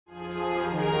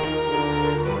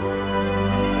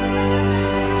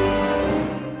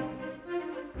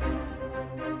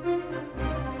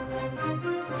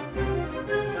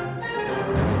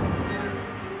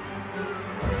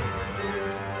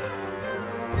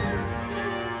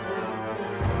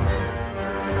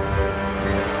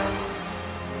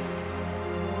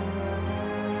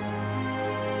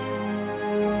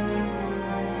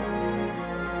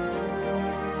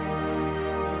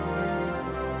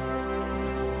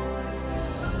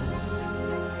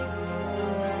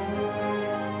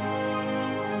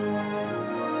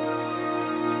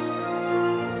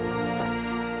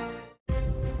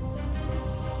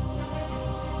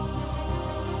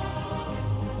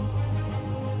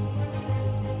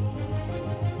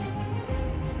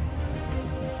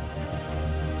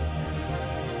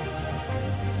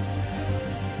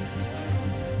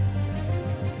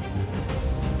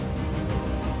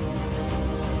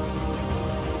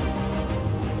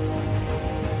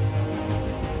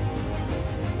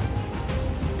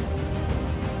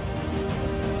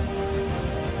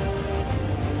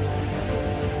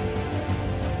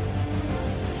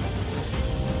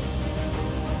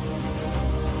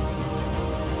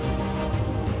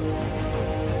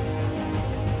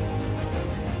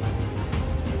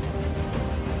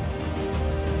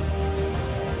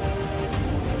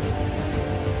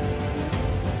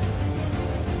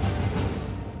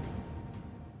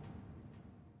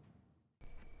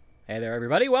Hey there,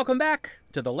 everybody. Welcome back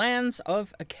to the lands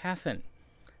of Aecathan.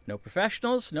 No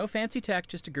professionals, no fancy tech,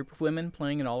 just a group of women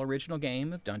playing an all-original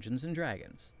game of Dungeons &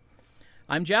 Dragons.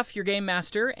 I'm Jeff, your game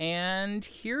master, and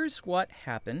here's what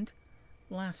happened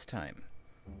last time.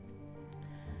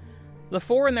 The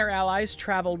four and their allies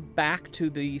traveled back to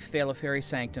the Failaferi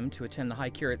Sanctum to attend the High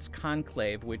Curate's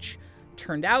conclave, which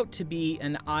turned out to be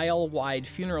an isle-wide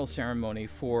funeral ceremony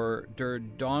for Sir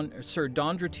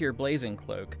Dondratir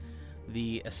Blazingcloak,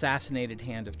 the assassinated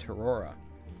hand of Terrora.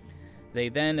 They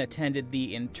then attended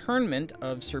the internment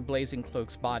of Sir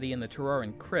Blazingcloak's body in the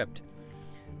Terroran crypt.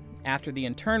 After the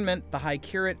internment, the High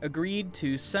Curate agreed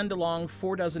to send along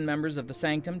 4 members of the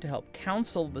Sanctum to help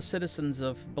counsel the citizens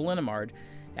of Ballinamard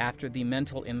after the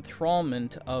mental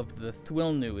enthrallment of the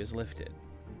Thwilnu is lifted.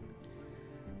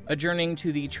 Adjourning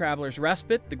to the Traveler's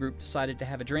Respite, the group decided to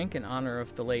have a drink in honor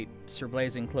of the late Sir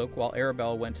Blazingcloak, while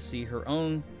Aribell went to seek her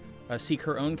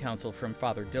own counsel from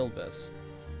Father Dilbus.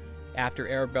 After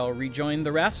Aribell rejoined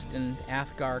the rest and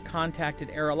Athgarr contacted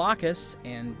Arilakis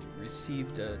and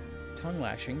received a tongue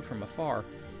lashing from afar,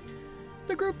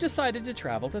 the group decided to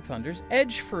travel to Thunder's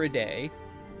Edge for a day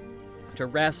to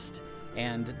rest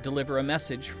and deliver a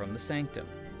message from the Sanctum.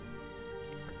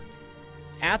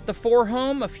 At the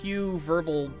Fourhome, a few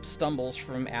verbal stumbles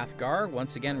from Athgarr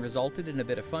once again resulted in a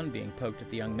bit of fun being poked at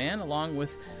the young man, along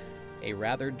with a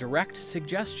rather direct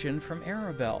suggestion from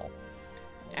Aribell.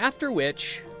 After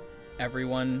which,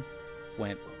 everyone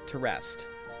went to rest.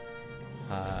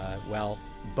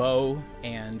 Beau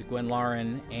and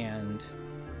Gwen and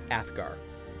Athgarr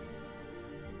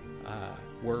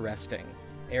were resting.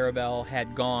 Aribell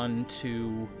had gone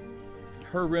to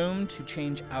her room to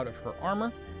change out of her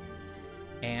armor,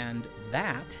 and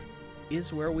that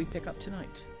is where we pick up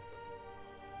tonight.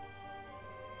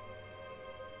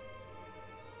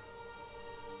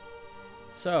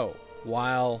 So,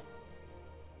 while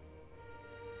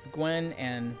Gwen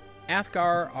and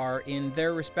Athgarr are in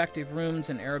their respective rooms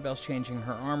and Aribell's changing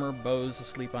her armor, Beau's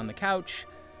asleep on the couch,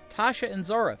 Tasha and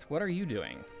Zorith, what are you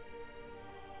doing?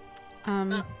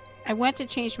 I went to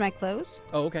change my clothes.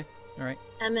 Oh, okay. All right.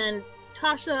 And then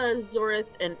Tasha,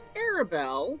 Zorith, and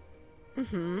Aribell.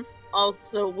 Mm-hmm.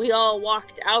 Also, we all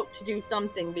walked out to do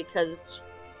something because...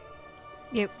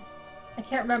 Yep. I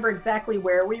can't remember exactly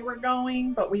where we were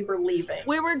going, but we were leaving.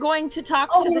 We were going to talk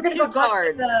to we the were gonna two go talk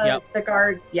guards. to the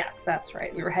guards. Yes, that's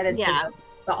right. We were headed to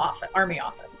the army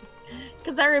office.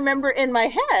 Because I remember in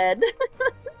my head,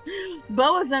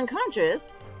 Beau is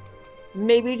unconscious.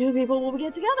 Maybe 2 people will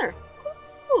get together.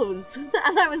 Who knows? And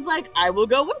I was like, I will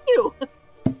go with you.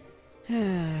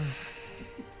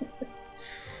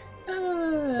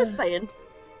 Just playing.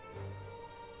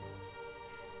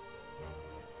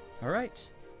 All right.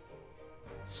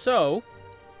 So,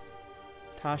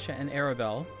 Tasha and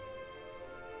Aribell,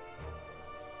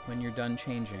 when you're done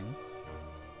changing.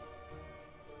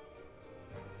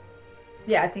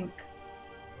 Yeah, I think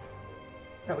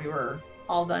that we were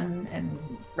all done and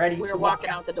ready We to were walking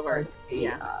out the door. towards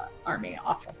the army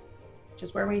office, which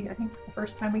is where I think the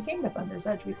first time we came to Thunder's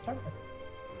Edge, we started.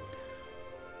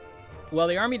 Well,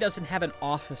 the army doesn't have an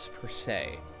office per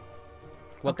se.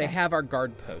 What they Okay. have are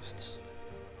guard posts.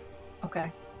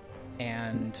 Okay.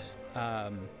 And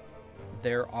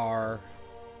there are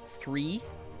 3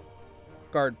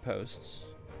 guard posts,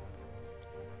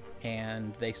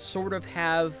 and they sort of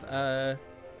have an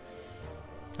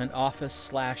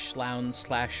office / lounge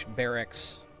 /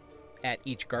 barracks at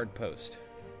each guard post.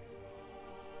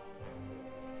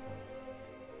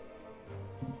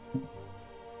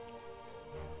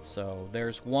 So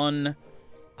there's one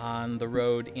on the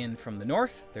road in from the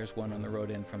north, there's one on the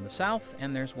road in from the south,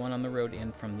 and there's one on the road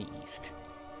in from the east.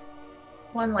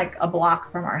 One like a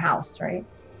block from our house, right?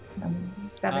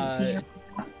 17.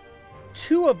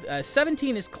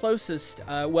 17 is closest.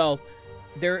 The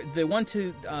one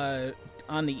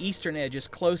on the eastern edge is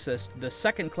closest. The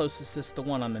second closest is the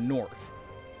one on the north,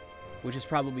 which is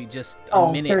probably just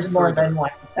a minute there's more further. than one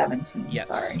 17. Yes.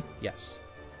 Sorry. Yes.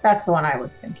 That's the one I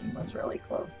was thinking was really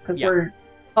close because Yeah.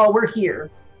 we're here,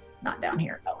 not down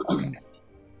here. Oh, okay.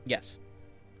 Yes.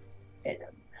 It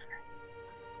doesn't matter.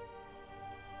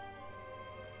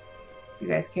 You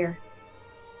guys care?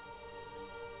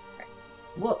 Right.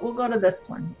 We'll go to this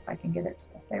one if I can get it.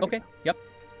 There we Okay. go. Yep.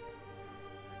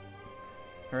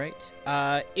 All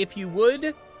right. If you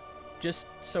would, just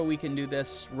so we can do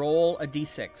this, roll a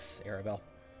d6, Aribell.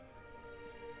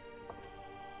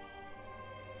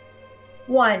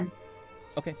 1.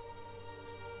 Okay.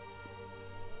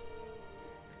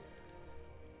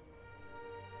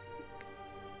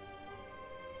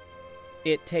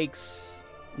 It takes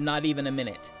not even a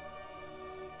minute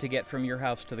to get from your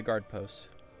house to the guard post.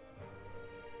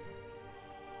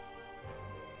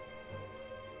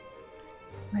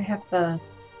 I have the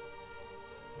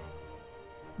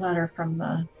letter from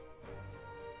the...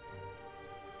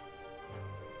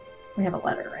 We have a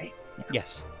letter, right? Yeah.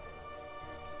 Yes.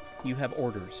 You have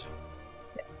orders.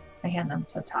 Yes. I hand them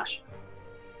to Tasha.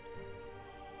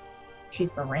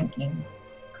 She's the ranking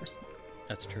person.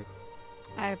 That's true.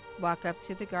 I walk up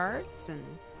to the guards and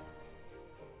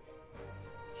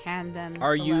hand them.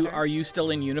 Are the you letter. still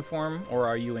in uniform or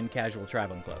are you in casual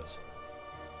traveling clothes?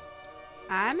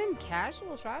 I'm in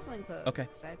casual traveling clothes. Okay.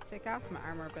 'Cause I take off my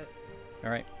armor, but All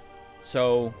right.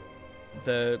 So,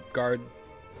 the guard,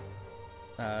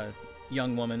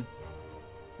 young woman.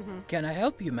 Mhm. Can I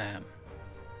help you, ma'am?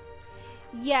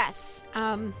 yes.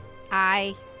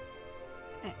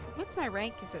 What's my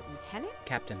rank? Is it lieutenant?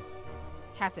 Captain.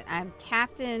 Captain. I'm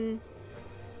Captain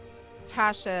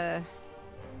Tasha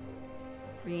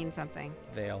Green something.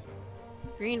 Vale.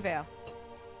 Greenvale.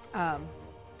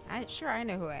 I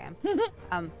know who I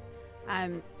am.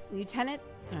 I'm Lieutenant,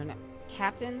 no,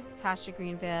 Captain Tasha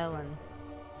Greenvale, and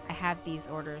I have these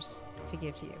orders to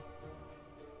give to you.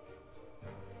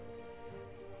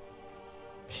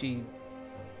 She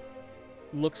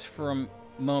looks for a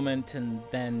moment and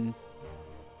then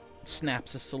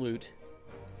snaps a salute.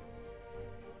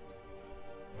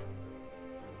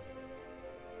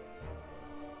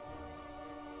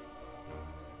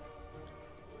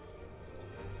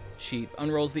 She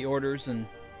unrolls the orders and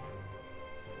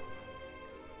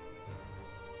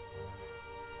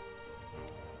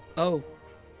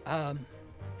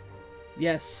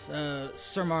yes,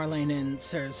 Sir Marlene and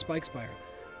Sir Spikespire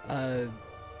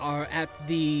are at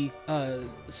the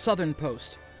southern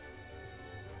post.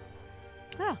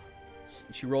 Oh,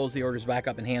 She rolls the orders back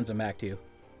up and hands them back to you.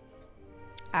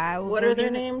 I will. What go are their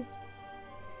give it- names?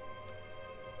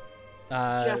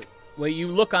 Well, you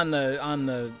look on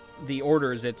the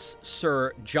orders. It's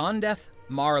Sir Jondeth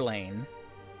Marlane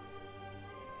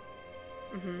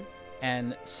Mhm.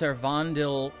 and Sir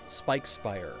Vondil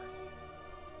Spikespire.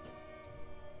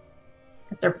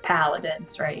 They're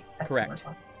paladins, right? That's what we're Correct.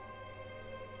 talking-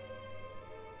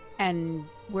 And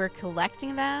we're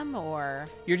collecting them, or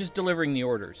You're just delivering the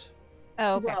orders.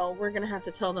 oh, okay. Well, we're gonna have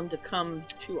to tell them to come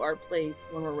to our place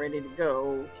when we're ready to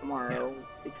go tomorrow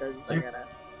because I gotta.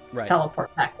 Right.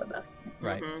 Teleport back with us.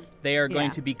 Right. Mhm. They are going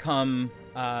Yeah. to become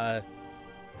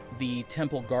the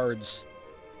temple guards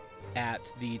at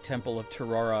the Temple of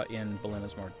Terrara in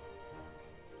Ballinamard.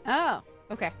 Oh,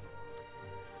 okay.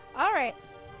 All right.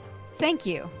 Thank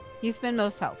you. You've been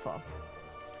most helpful.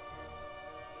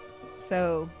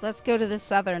 So let's go to the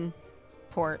southern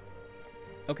port.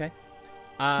 Okay.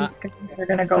 These guys are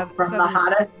going to go South- from the southern-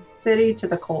 hottest city to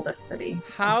the coldest city.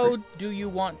 How do you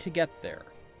want to get there?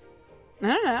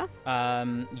 I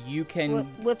don't know. You can.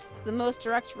 What's the most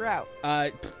direct route?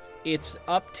 It's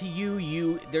up to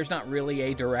you. There's not really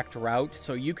a direct route,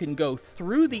 so you can go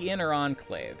through the inner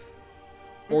enclave,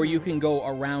 or you Mhm. can go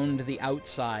around the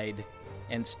outside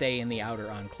and stay in the outer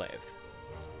enclave.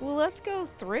 Well, let's go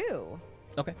through.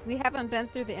 Okay. We haven't been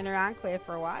through the inner enclave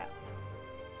for a while.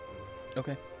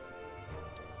 Okay.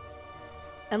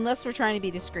 Unless we're trying to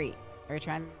be discreet. Are we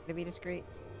trying to be discreet?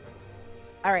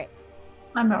 All right.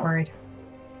 I'm not worried.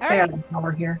 All They right. got the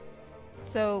power here.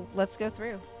 So let's go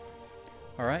through.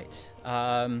 All right.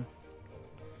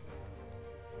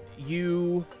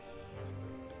 You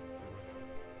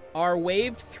are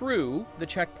waved through the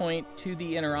checkpoint to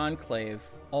the inner enclave,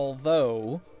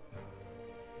 although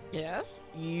Yes.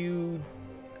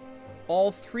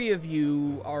 all three of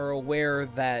you are aware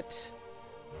that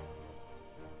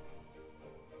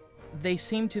they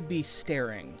seem to be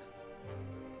staring.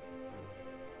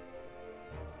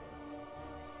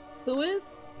 Who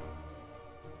is?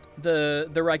 The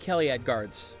Rykeliad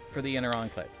guards for the inner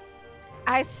enclave.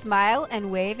 I smile and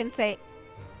wave and say,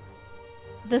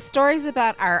 the stories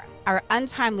about our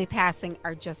untimely passing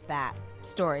are just that.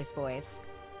 Stories, boys.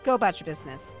 Go about your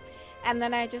business. And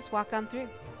then I just walk on through.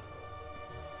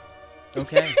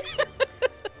 Okay.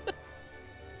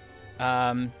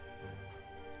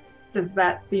 Does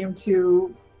that seem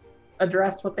to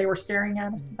address what they were staring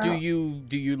at us about?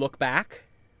 do you look back?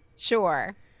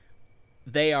 Sure.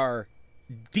 They are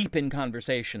deep in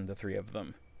conversation, the three of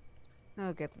them.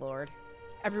 Oh, good lord.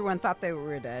 Everyone thought they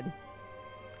were dead.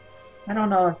 I don't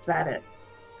know if that it.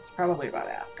 It's probably about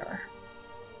Athgarr.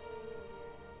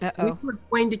 Uh-oh. We were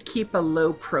going to keep a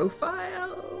low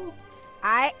profile.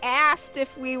 I asked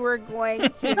if we were going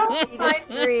to be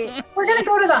discreet. We're gonna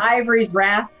go to the Ivory's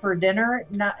Wrath for dinner.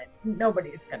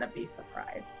 Nobody's gonna be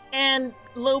surprised. And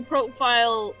low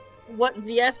profile. What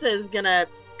Viesa is gonna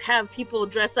have people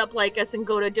dress up like us and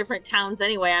go to different towns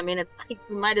anyway. I mean, it's like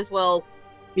we might as well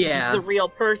Yeah. the real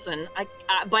person.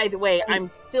 By the way, I'm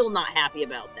still not happy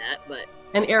about that, but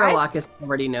And Aerolacus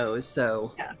already knows,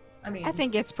 so. Yeah. I mean, I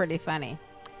think it's pretty funny,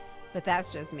 but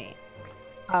that's just me.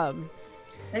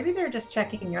 maybe they're just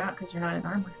checking you out because you're not in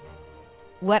armor.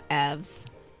 Whatevs.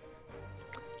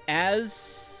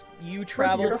 As you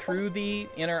travel beautiful. through the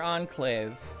inner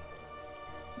enclave,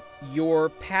 your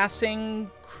passing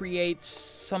creates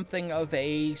something of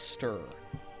a stir.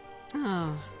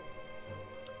 Oh,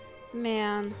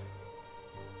 man.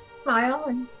 Smile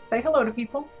and say hello to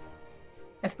people.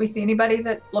 If we see anybody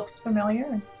that looks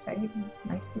familiar, say,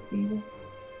 nice to see you.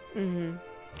 Mm-hmm.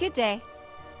 Good day.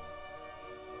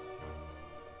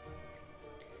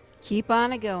 Keep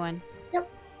on a-going.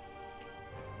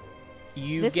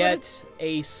 You This get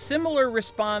a similar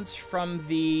response from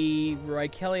the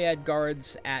Roykeliad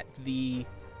guards at the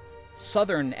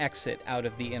southern exit out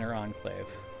of the inner enclave.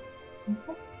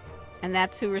 And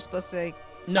that's who we're supposed to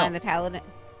No, find the paladin?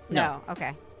 No.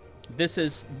 Okay. this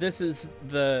is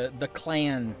the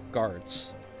clan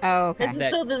guards. Oh, okay.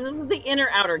 That- this is the inner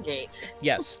outer gate.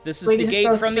 Yes, this is We the just gate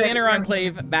go from the straight inner from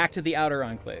enclave back to the outer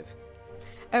enclave.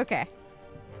 Okay.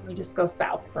 We just go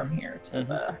south from here to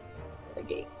Mhm. the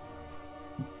gate.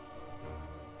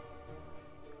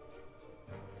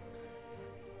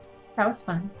 That was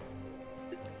fun.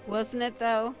 Wasn't it,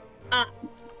 though?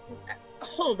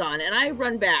 Hold on, and I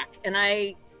run back, and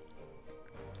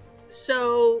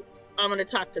so I'm gonna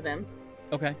talk to them.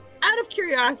 Okay. Out of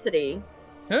curiosity,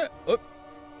 Oh.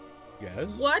 Yes.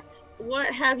 what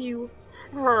have you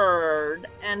heard,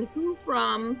 and who's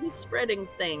spreading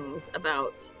things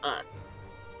about us?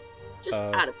 Just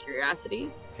out of curiosity.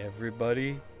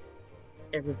 Everybody.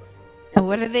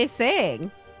 What are they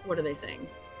saying? What are they saying?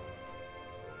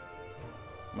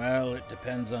 Well, it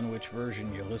depends on which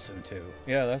version you listen to.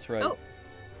 Yeah, that's right. Oh.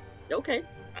 Okay,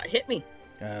 hit me.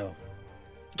 Oh.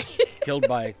 Killed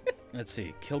by, let's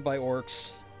see, killed by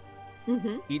orcs,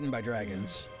 Mm-hmm. eaten by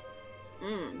dragons.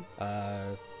 Mm.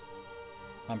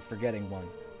 I'm forgetting one.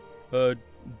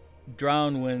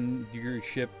 Drowned when your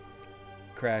ship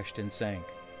crashed and sank.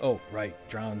 Oh, right,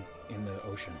 drowned in the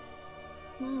ocean.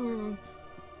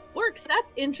 Orcs,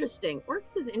 that's interesting.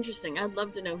 Orcs is interesting. I'd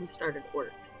love to know who started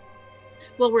orcs.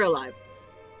 Well, we're alive.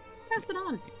 Pass it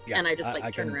on. Yeah, And I just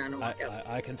I turn can- around and walk out.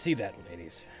 I can see that,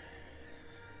 ladies.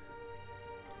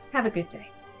 Have a good day.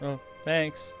 Oh,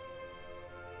 thanks.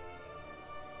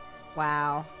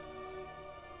 Wow.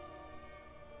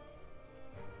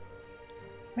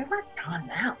 We weren't gone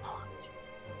that long.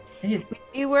 Jeez.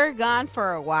 We were gone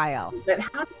for a while. But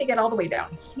how did they get all the way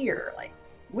down here? Like,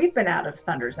 we've been out of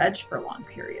Thunder's Edge for long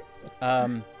periods.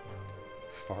 Far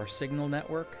Signal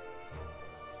Network?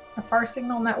 The Far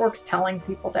Signal Network's telling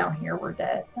people down here we're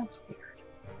dead. That's weird.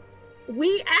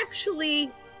 We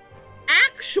actually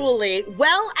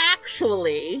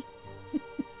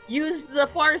used the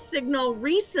Far Signal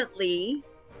recently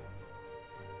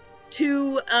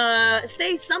to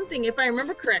say something, if I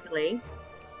remember correctly.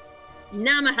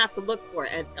 Now I'm gonna have to look for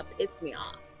it, and it's gonna piss me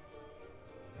off.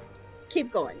 Keep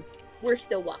going. We're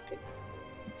still walking.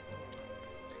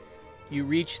 You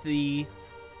reach the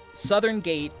southern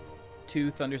gate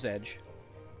to Thunder's Edge.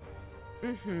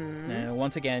 Mm-hmm. And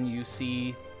once again, you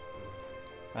see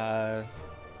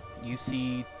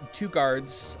two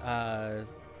guards.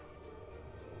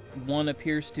 One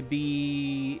appears to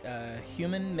be a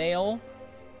human male.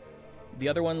 The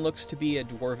other one looks to be a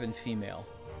dwarven female.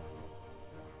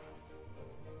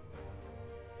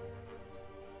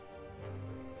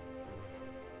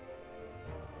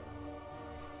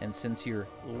 And since you're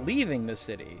leaving the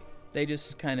city, they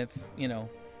just kind of,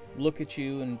 look at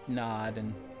you and nod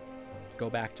and go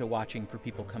back to watching for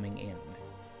people coming in.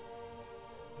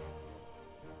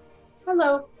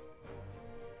 Hello.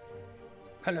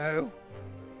 Hello.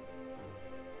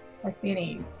 I see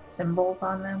any symbols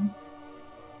on them?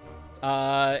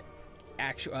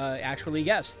 Actually,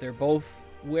 yes. They're both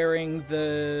wearing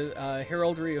the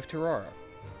heraldry of Terrora.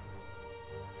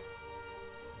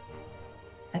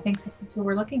 I think this is what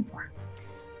we're looking for.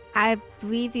 I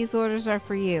believe these orders are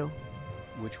for you,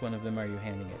 Which one of them are you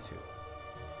handing it to?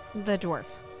 the dwarf.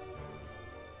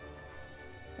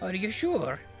 Are you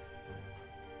sure?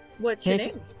 What's your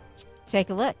Take, name? take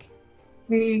a look.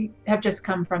 We have just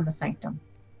come from the sanctum.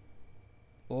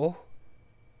 Oh.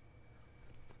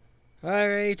 All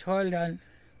right, hold on.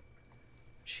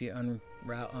 She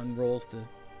unrolls the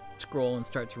scroll and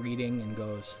starts reading and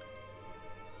goes,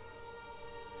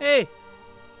 "Hey,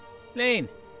 Lane.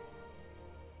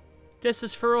 This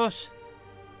is for us."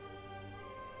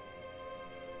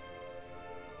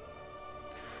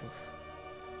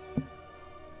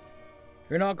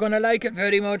 You're not gonna like it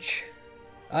very much.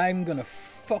 I'm gonna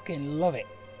fucking love it.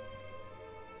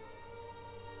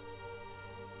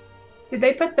 Did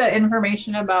they put the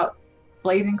information about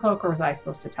Blazing Cloak, or was I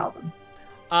supposed to tell them?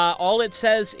 All it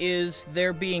says is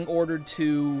they're being ordered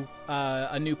to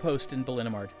a new post in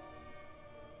Ballinamard.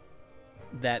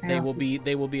 That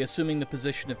they will be assuming the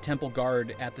position of Temple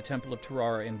Guard at the Temple of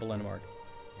Terrara in Ballinamard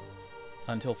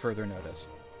until further notice.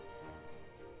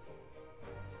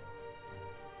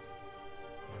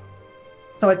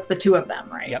 So it's the two of them,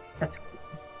 right? Yep. That's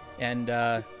and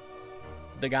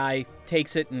the guy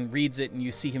takes it and reads it, and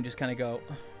you see him just kind of go,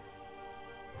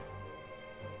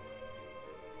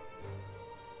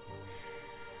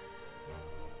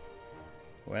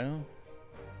 well,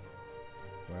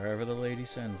 wherever the lady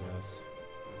sends us,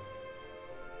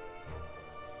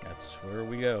 that's where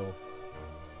we go.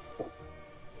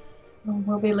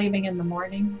 We'll be leaving in the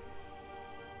morning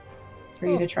for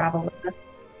you to travel with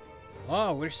us.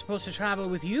 Oh, we're supposed to travel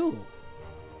with you.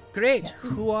 Great. Yes.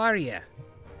 Who are you?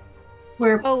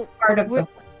 We're part of the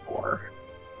Four.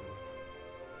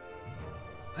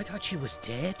 I thought she was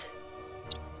dead.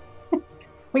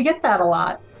 We get that a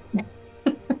lot.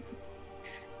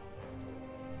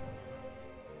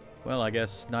 Well, I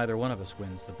guess neither one of us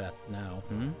wins the bet now,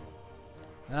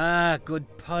 Ah, good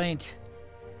point.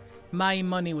 My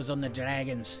money was on the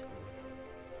dragons.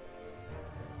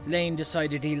 Lane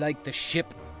decided he liked the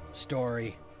ship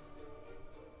story.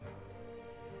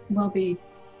 We'll be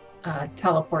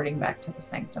teleporting back to the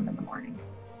sanctum in the morning.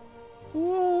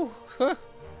 Ooh,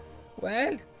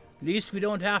 well, at least we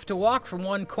don't have to walk from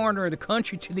one corner of the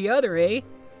country to the other, eh?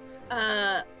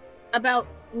 About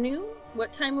noon?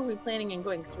 What time are we planning on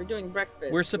going? Because we're doing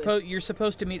breakfast. You're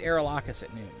supposed to meet Aerolacus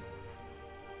at noon.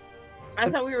 I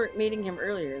thought we were meeting him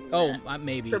earlier than that.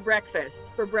 Maybe. For breakfast.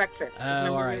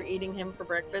 Remember all right. we were eating him for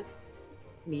breakfast?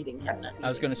 Meeting him. I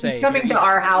was going to say... He's coming to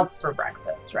our house for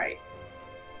breakfast, right?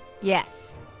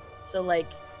 Yes. So, like,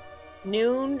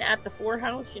 noon at the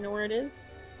Fourhouse, you know where it is?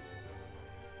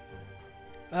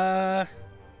 I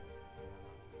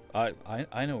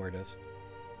know where it is.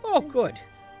 Oh, good.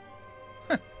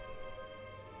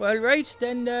 Well, right,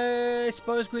 then I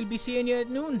suppose we'll be seeing you at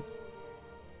noon.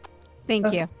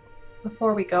 Thank you.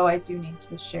 Before we go, I do need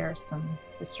to share some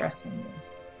distressing news.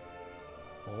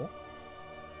 Oh?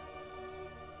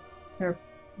 Sir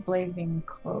Blazing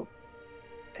Cloak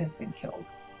has been killed.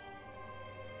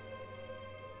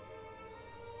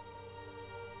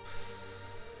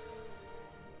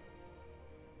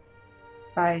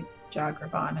 By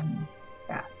Jagravan and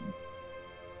assassins.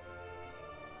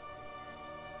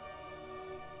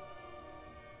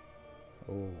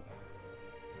 Oh.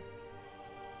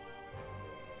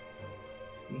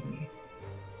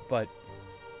 But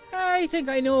I think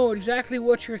I know exactly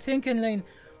what you're thinking, Lane.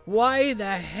 Why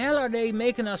the hell are they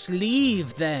making us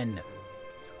leave, then?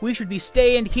 We should be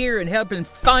staying here and helping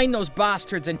find those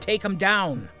bastards and take them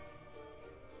down.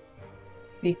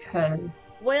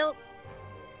 Because... Well...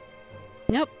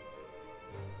 Nope.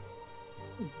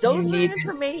 Those are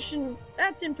information...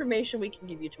 That's information we can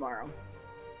give you tomorrow.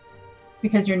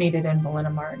 Because you're needed in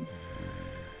Ballinamard.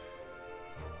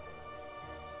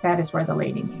 That is where the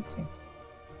lady needs you.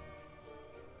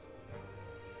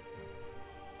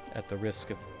 At the risk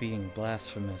of being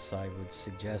blasphemous, I would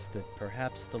suggest that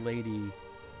perhaps the lady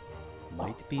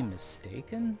might be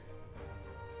mistaken?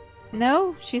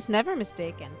 No, she's never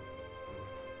mistaken.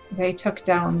 They took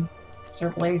down Sir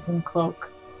Blazing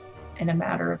Cloak in a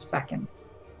matter of seconds.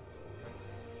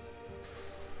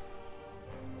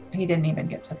 He didn't even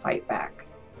get to fight back.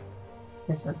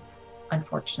 This is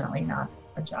unfortunately not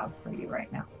a job for you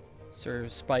right now. Sir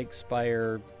Spike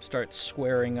Spire starts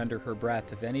swearing under her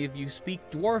breath. If any of you speak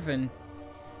Dwarven,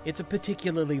 it's a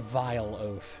particularly vile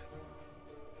oath.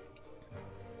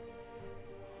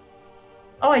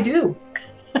 Oh, I do.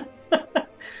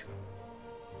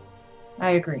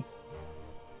 I agree.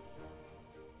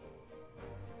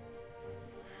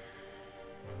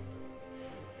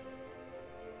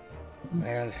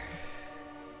 Well,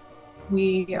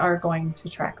 we are going to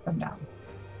track them down.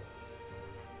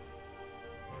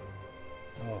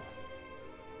 Oh.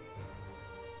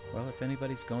 Well, if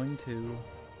anybody's going to...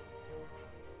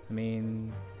 I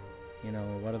mean, you know,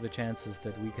 what are the chances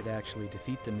that we could actually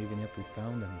defeat them even if we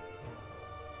found them?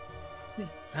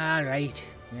 All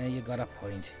right. Yeah, you got a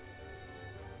point.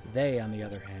 They, on the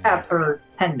other hand... Have her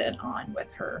pendant on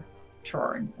with her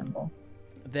Chorin symbol.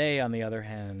 They, on the other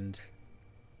hand...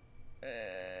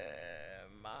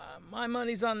 my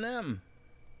money's on them.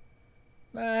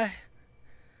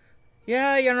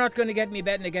 Yeah, you're not going to get me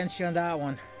betting against you on that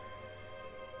one.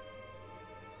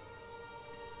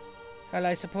 Well,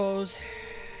 I suppose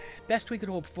best we could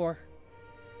hope for.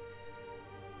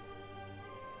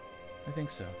 I think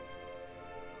so.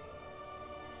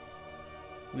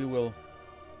 We will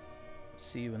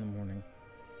See you in the morning.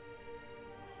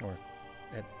 Or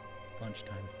at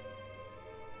lunchtime.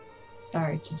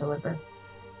 Sorry to deliver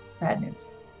bad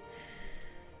news.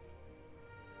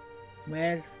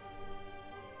 Well,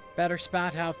 better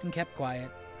spat out than kept quiet.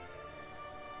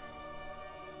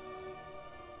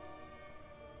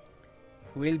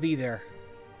 We'll be there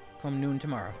come noon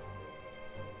tomorrow.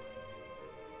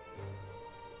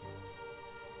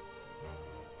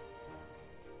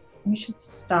 We should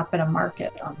stop at a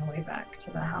market on the way back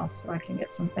to the house so I can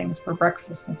get some things for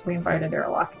breakfast since we invited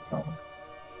Aribell home.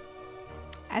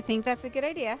 I think that's a good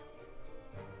idea.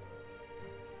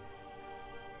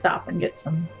 Stop and get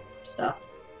some stuff.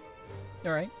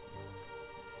 All right.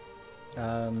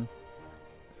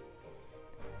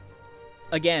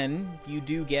 Again, you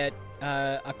do get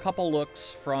a couple looks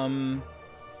from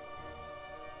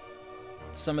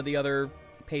some of the other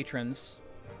patrons.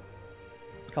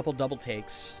 A couple double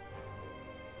takes.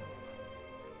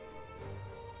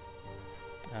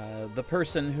 The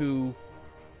person who,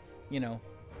 you know,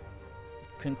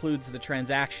 concludes the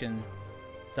transaction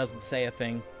doesn't say a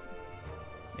thing,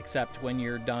 except when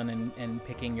you're done and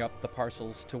picking up the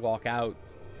parcels to walk out,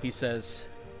 he says,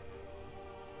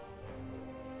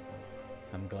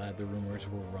 "I'm glad the rumors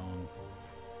were wrong."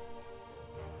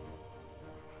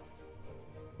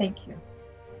 Thank you.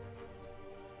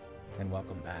 And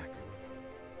welcome back.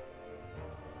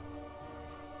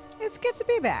 It's good to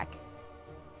be back.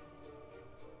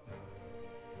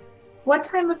 What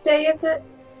time of day is it?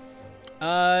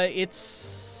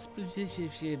 It's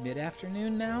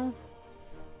mid-afternoon now.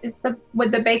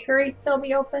 Would the bakery still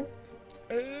be open?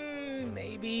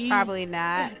 Maybe. Probably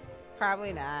not.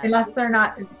 Probably not. Unless they're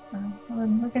not.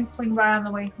 We can swing by on the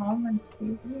way home and see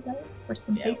you guys for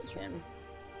some Yeah, we pastry. can.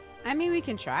 I mean, we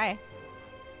can try.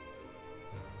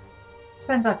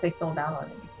 Depends on if they sold out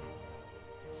already.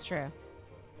 It's true.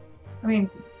 I mean,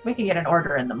 we could get an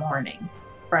order in the morning,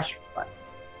 fresh, but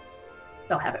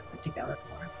they'll have it put together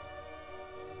for us.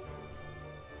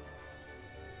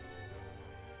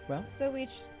 Well, So we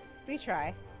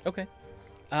try. okay.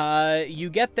 You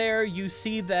get there, you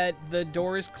see that the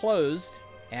door is closed,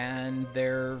 and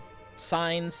their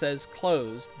sign says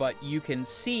closed, but you can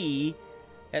see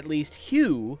at least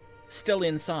Hugh still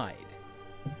inside.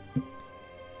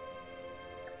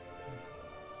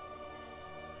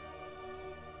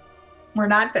 We're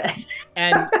not dead.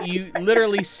 And you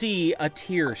literally see a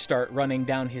tear start running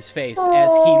down his face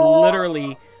as he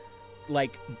literally,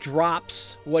 like,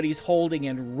 drops what he's holding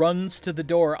and runs to the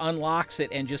door, unlocks it,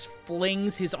 and just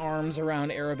flings his arms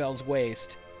around Aribell's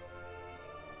waist.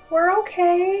 We're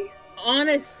okay.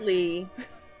 Honestly,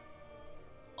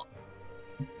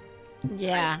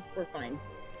 Yeah. we're fine.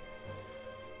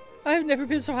 I've never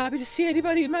been so happy to see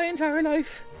anybody in my entire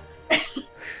life.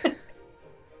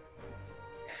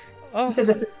 Oh, So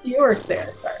this is you or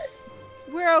Sarah? Sorry.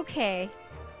 We're okay.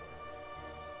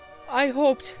 I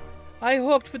hoped,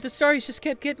 but the stories just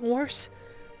kept getting worse,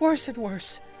 worse and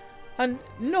worse. And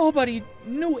nobody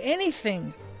knew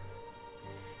anything.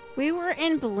 We were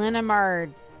in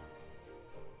Ballinamard.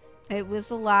 It was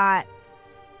a lot.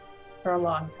 For a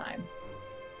long time.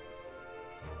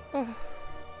 Oh.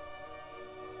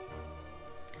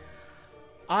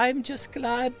 I'm just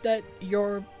glad that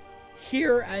you're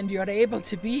here and you're able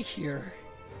to be here.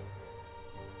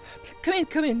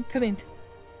 Come in.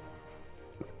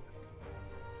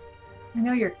 I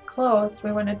know you're closed.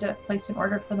 We wanted to place an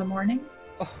order for the morning.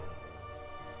 Oh,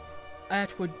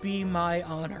 that would be my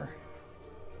honor.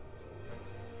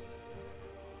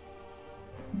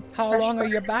 How Fresh long are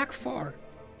order. you back for?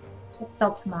 Just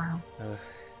till tomorrow.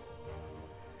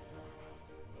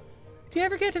 Do you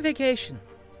ever get a vacation?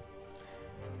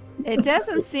 It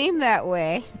doesn't seem that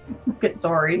way. Look at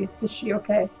Zori. Is she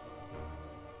okay?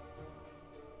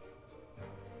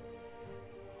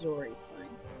 Zori's fine.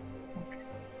 Okay.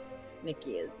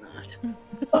 Nikki is not.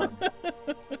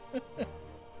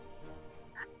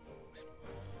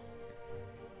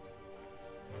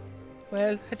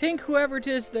 Well, I think whoever it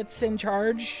is that's in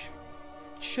charge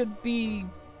should be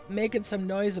making some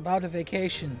noise about a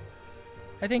vacation.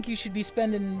 I think you should be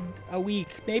spending a week,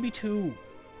 maybe 2.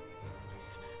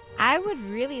 I would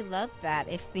really love that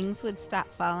if things would stop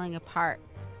falling apart.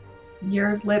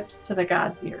 Your lips to the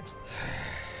god's ears.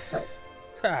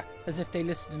 Ha, as if they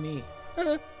listen to me.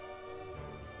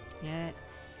 Yet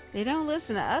they don't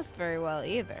listen to us very well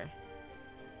either.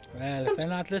 Well, if they're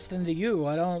not listening to you,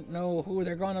 I don't know who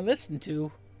they're going to listen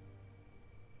to.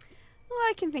 Well,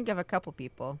 I can think of a couple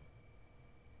people.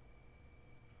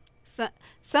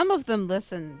 Some of them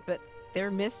listen, but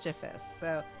they're mischievous,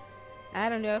 so I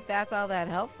don't know if that's all that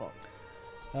helpful.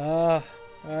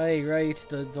 Aye, right.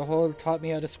 The whole taught me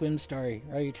how to swim story.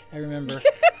 Right, I remember.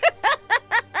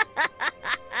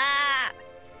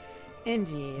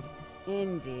 Indeed.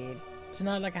 Indeed. It's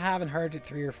not like I haven't heard it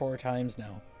 3 or 4 times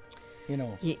now. You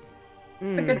know. Yeah.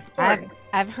 It's a good story.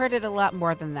 I've heard it a lot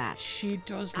more than that. She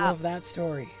does love that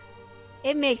story.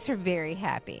 It makes her very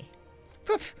happy.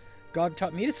 Poof! God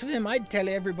taught me to swim. I'd tell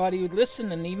everybody who'd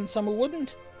listen, and even some who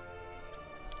wouldn't.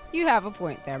 You have a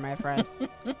point there, my friend.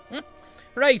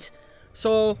 Right.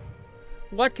 So,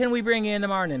 what can we bring in the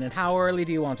morning, and how early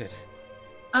do you want it?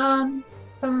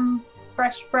 Some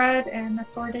fresh bread and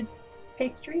assorted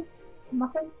pastries,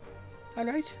 muffins. All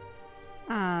right.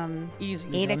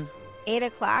 Easily done. 8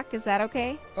 o'clock, is that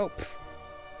okay? Oh,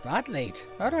 that late.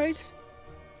 All right.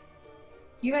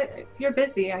 If you're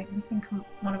busy, I think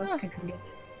one of us can come in.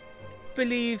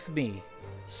 Believe me,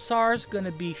 Sar's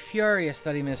gonna be furious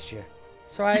that he missed you.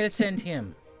 So I'll send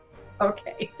him.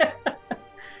 Okay.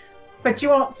 But you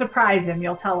won't surprise him.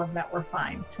 You'll tell him that we're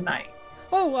fine tonight.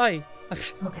 Oh, aye.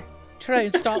 Okay. Try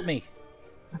and stop me.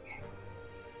 Okay.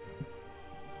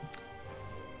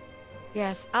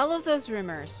 Yes, all of those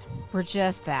rumors were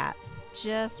just that.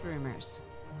 Just rumors.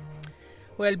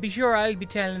 Well, be sure I'll be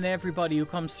telling everybody who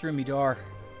comes through me door.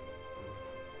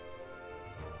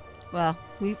 Well,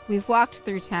 we've walked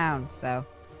through town, so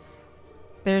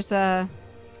there's a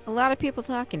lot of people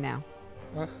talking now.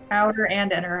 Outer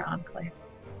and inner enclave.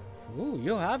 Ooh,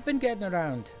 you have been getting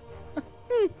around.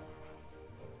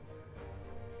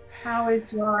 How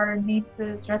is your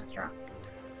niece's restaurant?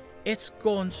 It's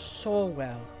going so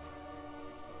well.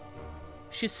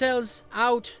 She sells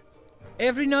out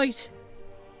every night.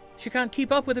 She can't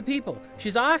keep up with the people.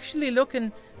 She's actually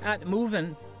looking at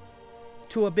moving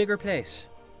to a bigger place.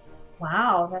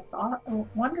 Wow, that's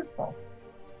wonderful.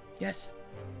 Yes.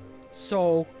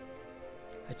 So,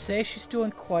 I'd say she's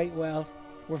doing quite well.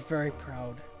 We're very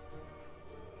proud.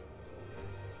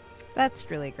 That's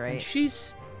really And great.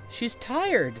 she's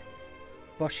tired,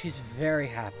 but she's very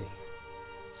happy.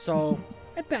 So,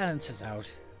 it balances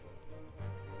out.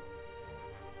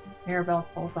 Aribell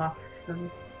pulls off her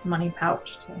money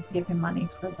pouch to give him money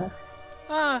for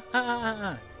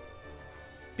the...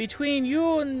 Between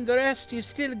you and the rest, you've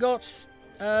still got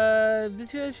about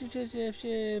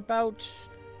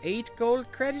 8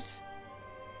 gold credits.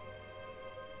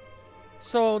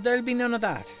 So there'll be none of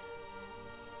that.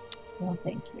 Well,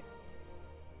 thank you.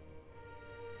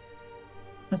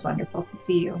 It was wonderful to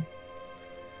see you.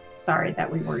 Sorry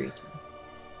that we worried you.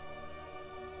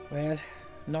 Well,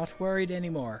 not worried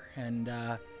anymore, and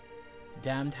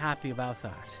damned happy about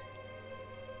that.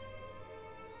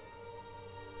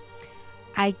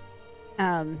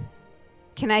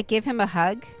 Can I give him a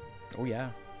hug? Oh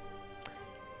yeah.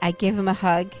 I give him a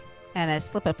hug and a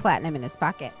slip of platinum in his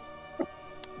pocket.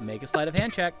 Make a sleight of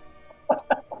hand check.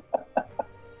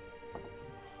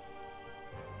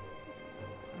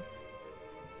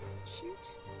 Shoot.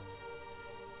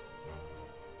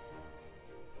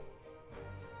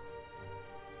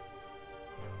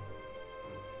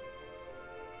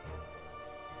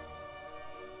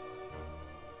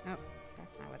 Oh,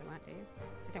 that's not what I want, dude.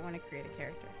 I don't want to create a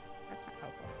character. That's not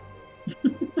helpful.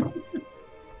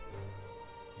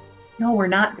 No, we're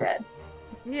not dead.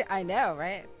 Yeah, I know,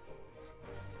 right?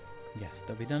 Yes,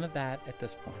 there'll be none of that at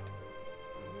this point.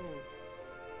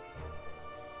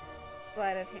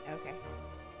 Sleight of hand.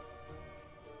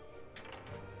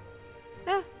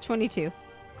 Okay. 22.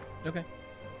 Okay.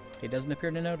 He doesn't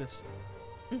appear to notice.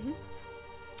 Mm-hmm.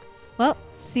 Well,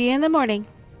 see you in the morning.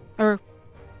 Or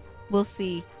we'll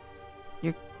see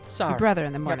your Sorry. brother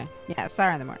in the morning. Yeah,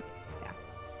 Sarah in the morning. Yeah.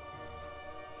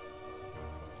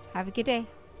 Have a good day.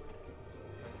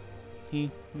 He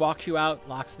walks you out,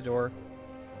 locks the door,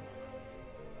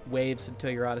 waves until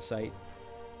you're out of sight.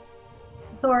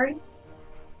 Sorry.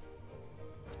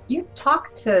 You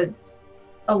talked to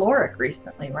Oloric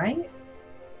recently, right?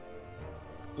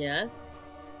 Yes.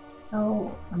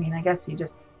 So, I mean, I guess you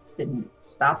just didn't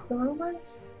stop the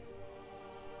rumors?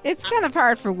 It's kind of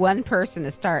hard for one person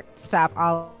to stop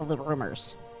all the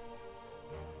rumors.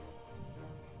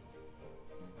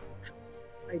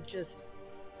 I just...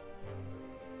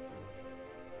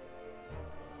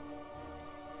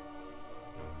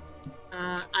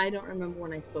 I don't remember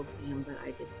when I spoke to him, but I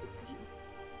did speak to him.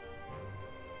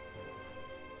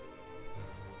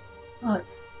 Well,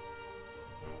 it's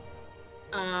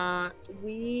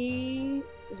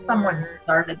someone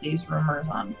started these rumors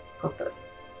on purpose.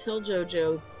 Tell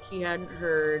Jojo he hadn't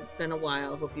heard, been a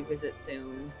while, hope you visit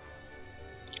soon.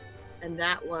 And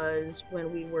that was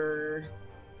when we were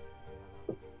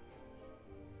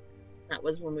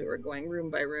going room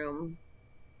by room.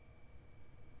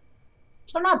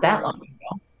 So not that long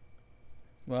ago.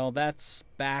 Well, that's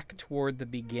back toward the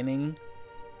beginning.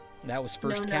 That was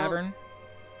first No. cavern.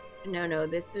 No,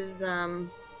 this is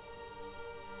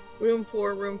room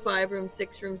 4, room 5, room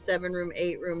 6, room 7, room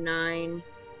 8, room 9.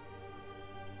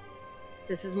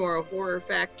 This is more a horror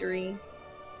factory.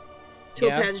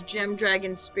 Topaz Gem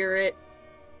Dragon Spirit.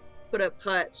 Put up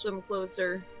hut, swim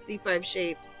closer, C5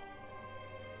 shapes.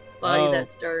 Body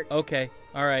that's dark. Okay.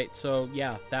 All right. So,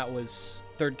 yeah, that was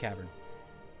third cavern.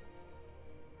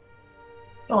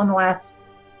 So in the last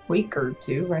week or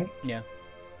two, right? Yeah.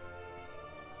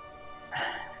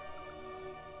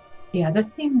 Yeah,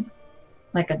 this seems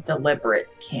like a deliberate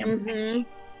campaign.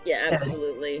 Yeah,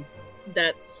 absolutely.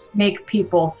 That's make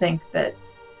people think that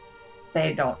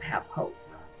they don't have hope.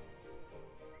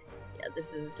 Yeah,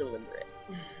 this is deliberate.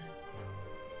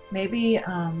 Maybe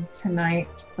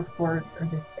tonight before, or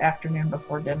this afternoon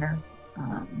before dinner,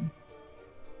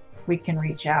 we can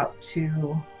reach out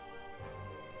to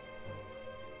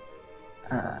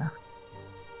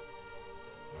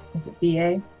is it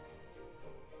BA?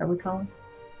 Are we calling?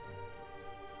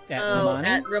 At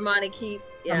at Romani Keep.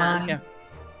 Yeah. Romani. Yeah.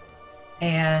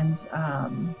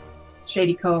 And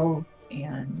Shady Cove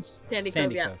and Sandy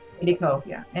Cove, yeah. Shady Cove,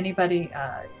 yeah. Anybody,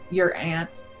 your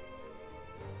aunt.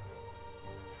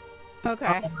 Okay.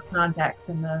 All our contacts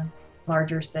in the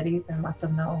larger cities and let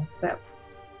them know that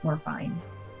we're fine.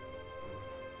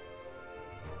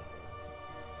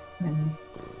 And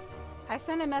I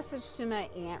sent a message to my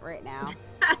aunt right now.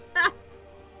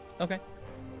 Okay.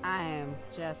 I am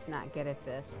just not good at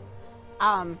this.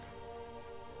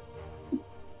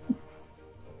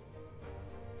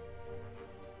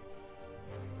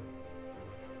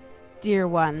 Dear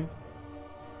one,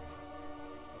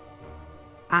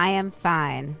 I am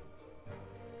fine.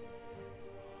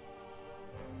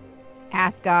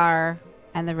 Athgarr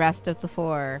and the rest of the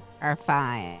 4 are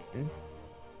fine.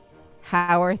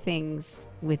 How are things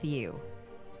with you?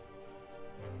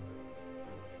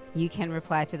 You can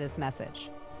reply to this message.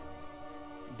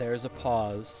 There's a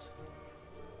pause.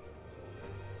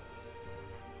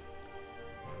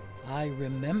 I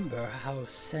remember how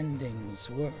sendings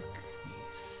work,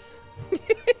 niece.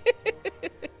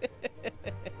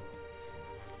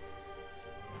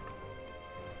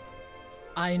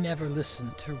 I never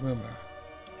listened to rumor.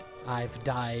 I've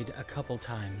died a couple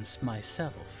times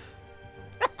myself.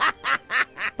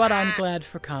 But I'm glad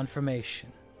for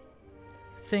confirmation.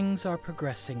 Things are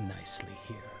progressing nicely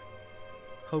here.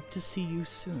 Hope to see you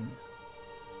soon.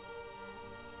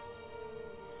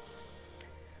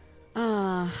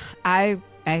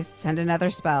 I send another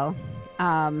spell.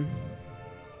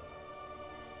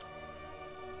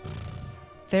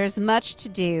 There's much to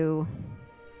do,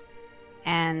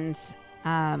 and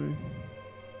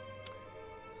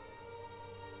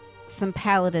some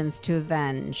paladins to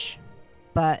avenge,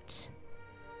 but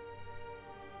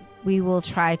we will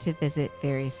try to visit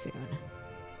very soon.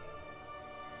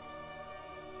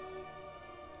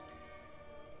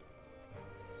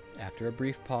 After a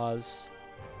brief pause,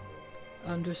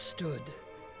 understood.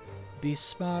 Be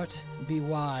smart, be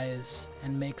wise,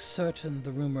 and make certain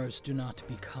the rumors do not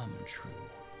become true.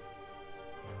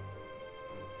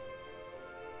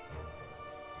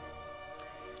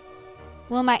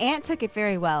 Well, my aunt took it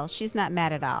very well. She's not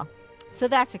mad at all. So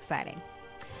that's exciting.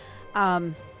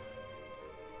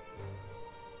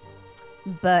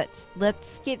 But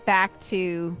let's get back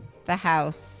to the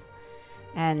house,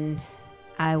 and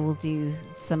I will do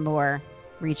some more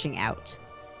reaching out.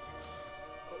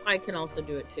 I can also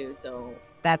do it too, so...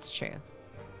 That's true.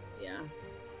 Yeah.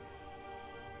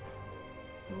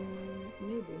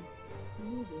 Maybe.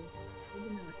 Maybe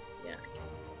not. Yeah.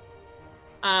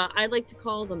 I'd like to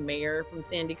call the mayor from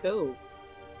Sandy Cove.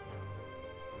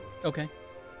 Okay.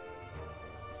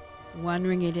 One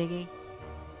ringy-diggy.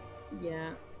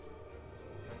 Yeah.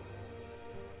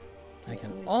 I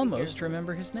can almost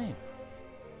remember his name.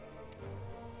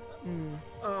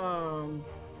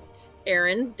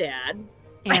 Aaron's dad.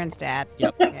 Aaron's dad.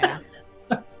 Yep. Yeah.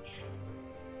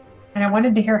 And I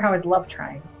wanted to hear how his love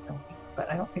triangle's going, but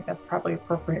I don't think that's probably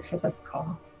appropriate for this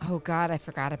call. Oh God, I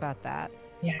forgot about that.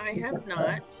 Yeah, I he's have got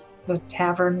not. the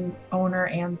tavern owner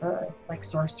and the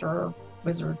sorcerer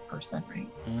wizard person, right?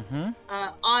 Mm-hmm.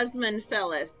 Osmond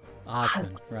Fellis.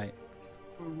 Osmond, right.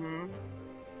 Mm-hmm.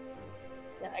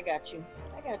 Yeah, I got you,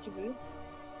 boo.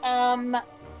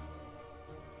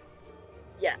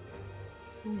 Yeah.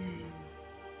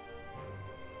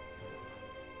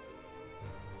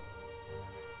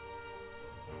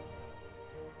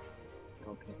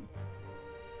 Okay.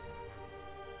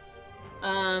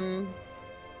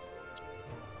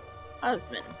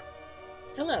 Osmond.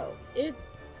 Hello,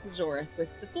 it's Zorith with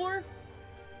the 4.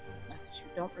 Not that you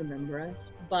don't remember us,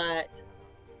 but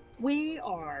We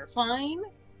are fine.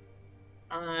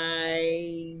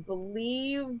 I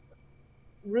believe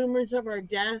rumors of our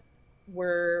death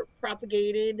were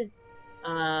propagated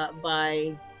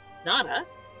by not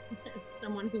us,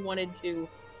 someone who wanted to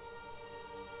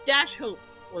dash hope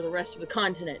for the rest of the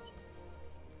continent.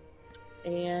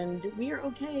 And we are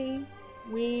okay.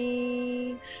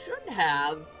 We should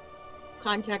have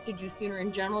contacted you sooner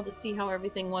in general to see how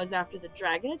everything was after the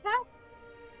dragon attack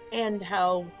and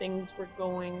how things were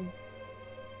going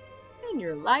in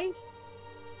your life.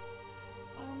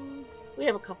 We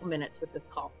have a couple minutes with this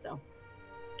call, so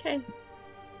okay.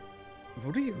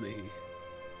 Really?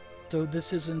 So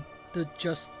this isn't the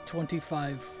just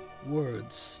 25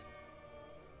 words.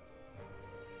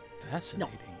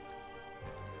 Fascinating.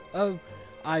 Oh,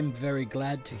 I'm very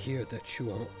glad to hear that you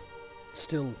are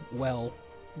still well,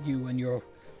 you and your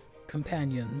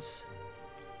companions.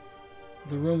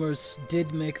 The rumors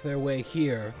did make their way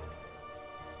here,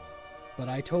 but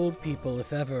I told people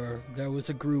if ever there was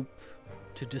a group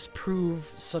to disprove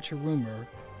such a rumor,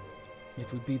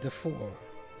 it would be the Four.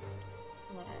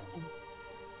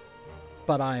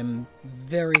 But I'm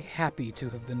very happy to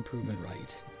have been proven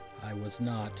right. I was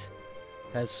not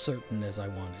as certain as I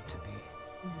wanted to be.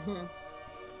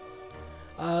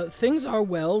 Things are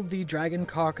well. The dragon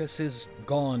carcass is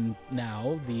gone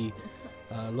now. The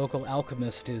local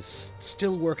alchemist is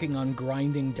still working on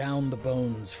grinding down the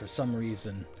bones for some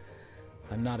reason.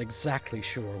 I'm not exactly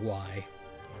sure why.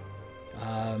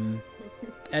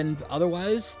 And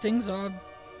otherwise, things are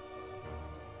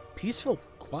peaceful,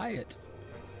 quiet.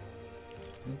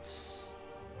 It's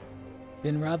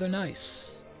been rather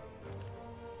nice.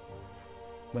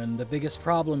 When the biggest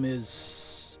problem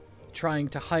is trying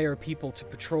to hire people to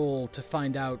patrol to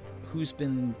find out who's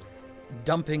been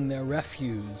dumping their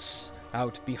refuse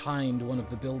out behind one of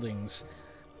the buildings,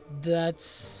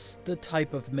 that's the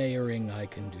type of mayoring I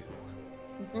can do.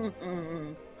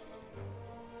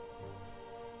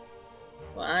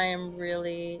 Well, I am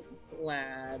really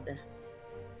glad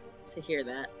to hear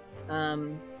that.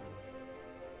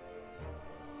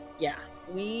 Yeah,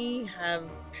 we have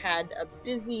had a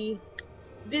busy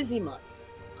month.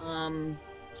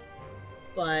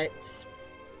 But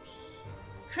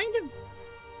kind of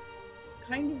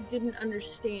didn't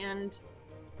understand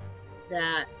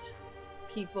that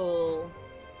people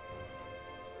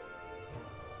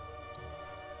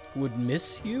would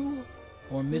miss you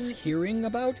or miss hearing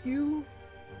about you.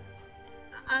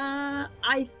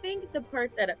 I think the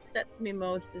part that upsets me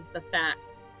most is the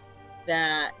fact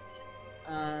that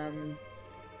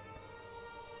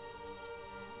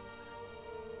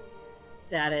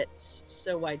that it's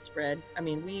so widespread. I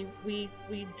mean, we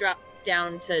drop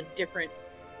down to different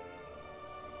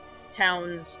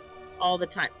towns all the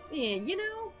time. Yeah, you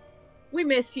know, we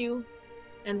miss you,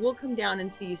 and we'll come down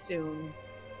and see you soon.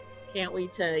 Can't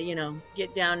wait to, you know,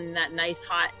 get down in that nice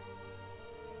hot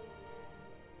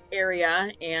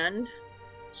area and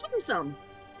swim some.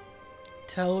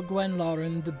 Tell Gwen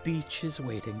Lauren the beach is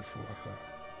waiting for her.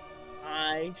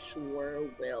 I sure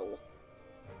will.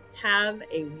 Have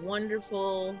a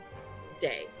wonderful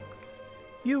day.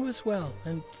 You as well,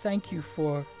 and thank you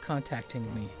for contacting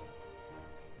me.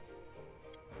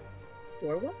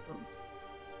 You're welcome.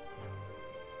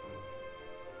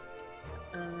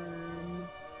 And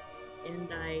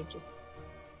I just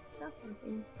stop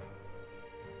talking.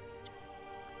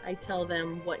 I tell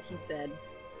them what he said.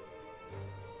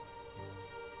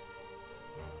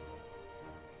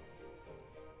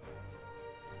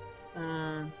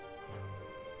 And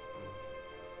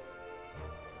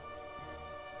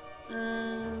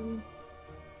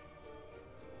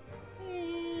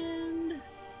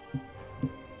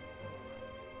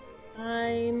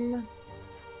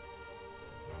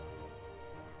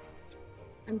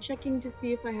I'm checking to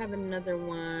see if I have another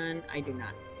one. I do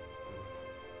not.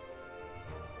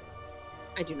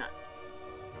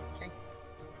 Okay.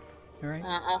 All right.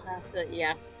 I'll have to,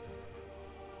 yeah.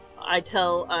 I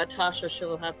tell Tasha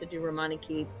she'll have to do Romani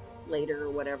Keep later or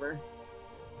whatever.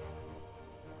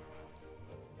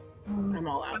 I'm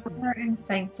all out. Tower and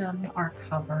Sanctum are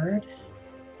covered.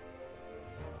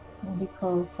 Sandy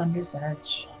Cove, Thunder's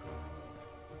Edge,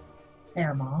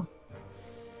 Fairmont.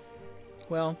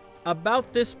 Well,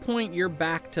 about this point, you're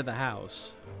back to the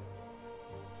house.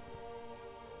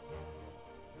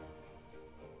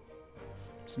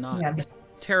 It's not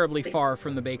terribly far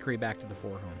from the bakery back to the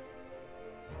Fourhome.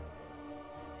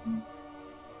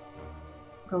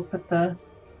 Go put the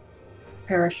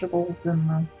perishables in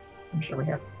the, I'm sure we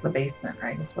have the basement,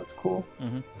 right? Is what's cool.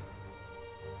 Mm-hmm.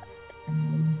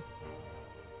 And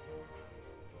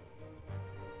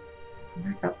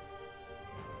back up.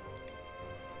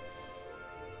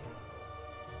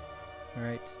 All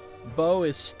right. Beau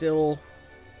is still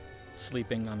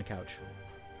sleeping on the couch.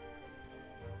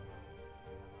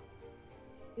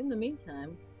 In the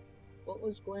meantime, what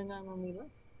was going on when we left?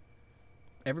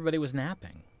 Everybody was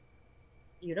napping.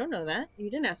 You don't know that. You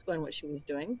didn't ask Gwen what she was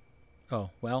doing. Oh,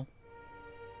 well.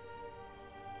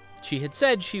 She had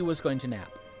said she was going to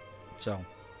nap. So.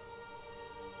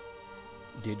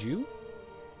 Did you?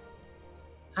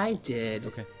 I did.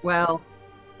 Okay. Well,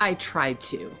 I tried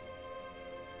to.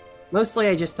 Mostly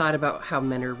I just thought about how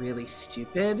men are really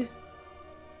stupid.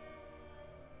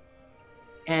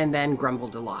 And then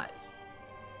grumbled a lot.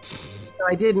 So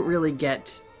I didn't really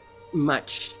get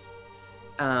much.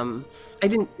 I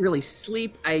didn't really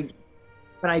sleep,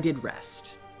 but I did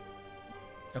rest.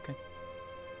 Okay.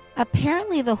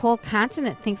 Apparently the whole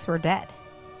continent thinks we're dead.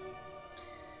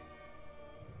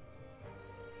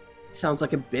 Sounds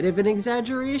like a bit of an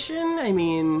exaggeration. I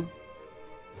mean...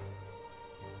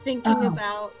 Thinking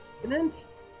about...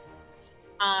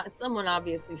 someone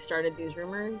obviously started these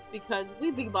rumors because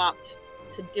we bebopped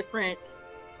to different...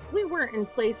 We weren't in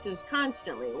places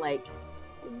constantly. Like,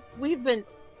 we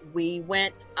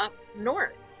went up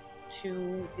north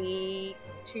to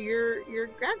your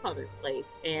grandfather's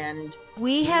place, and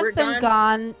we have been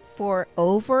gone for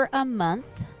over a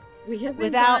month. We have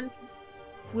been gone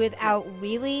without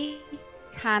really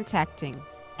contacting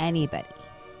anybody.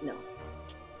 No.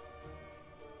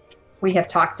 We have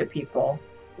talked to people.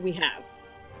 We have.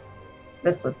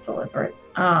 This was deliberate.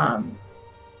 I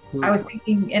was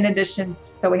thinking, in addition,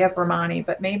 so we have Romani,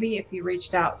 but maybe if you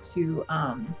reached out to,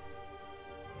 I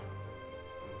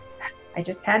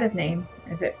just had his name.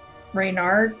 Is it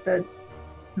Reynard, the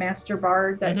master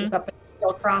bard that is up in the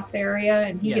Hillcross area?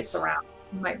 And he gets around.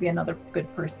 He might be another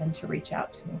good person to reach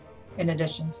out to, in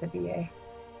addition to BA.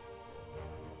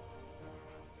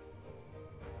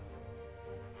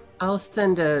 I'll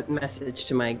send a message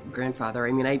to my grandfather.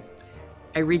 I mean, I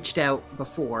reached out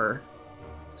before,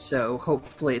 so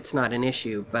hopefully it's not an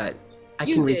issue, but I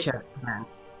can reach out again.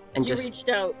 And you reached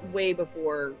out way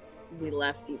before we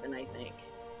left even, I think.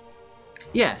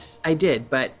 Yes, I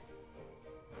did, but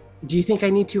do you think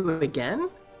I need to again?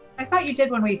 I thought you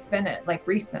did when we finished, like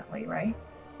recently, right?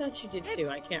 I thought you did too.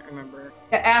 I can't remember.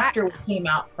 After we came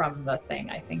out from the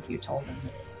thing, I think you told him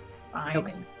that fine.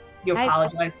 Okay. You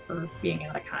apologize for being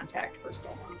out of contact for so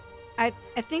long. I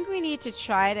think we need to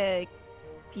try to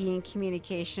be in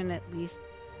communication at least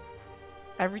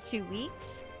every 2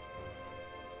 weeks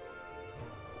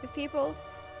with people.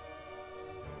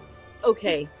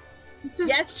 Okay. This is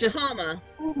yes, just comma.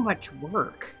 so much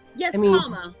work. Yes, I mean,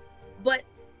 comma. But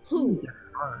who? These are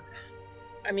hard.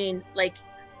 I mean, like,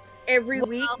 every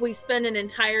week we spend an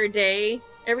entire day.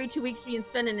 Every 2 weeks we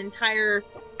spend an entire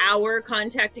hour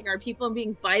contacting our people and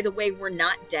being, by the way, we're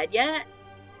not dead yet.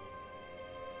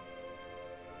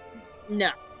 No.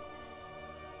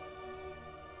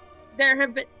 There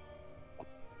have been...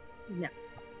 No.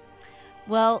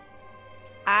 Well,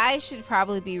 I should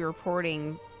probably be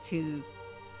reporting to,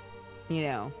 you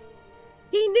know...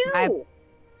 He knew!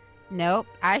 Nope.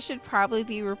 I should probably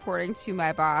be reporting to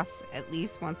my boss at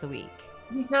least once a week.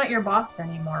 He's not your boss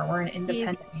anymore. We're an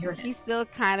independent unit. He's still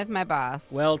kind of my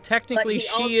boss. Well, technically,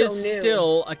 she is knew.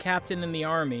 still a captain in the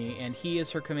army, and he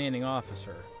is her commanding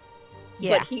officer.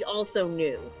 Yeah. But he also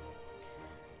knew.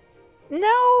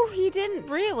 No, he didn't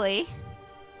really.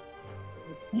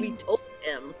 We told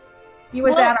him. He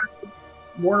was at our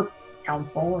war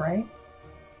council, right?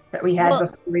 That we had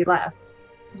before we left.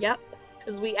 Yep.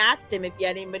 Because we asked him if he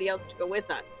had anybody else to go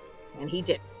with us, and he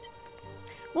didn't.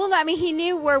 Well, I mean, he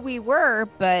knew where we were,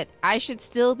 but I should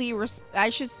still be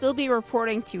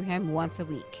reporting to him once a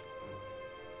week.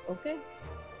 Okay.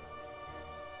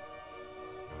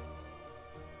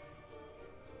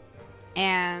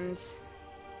 And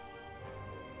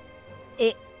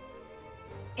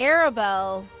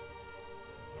Aribell,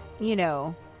 you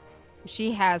know,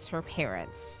 she has her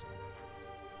parents.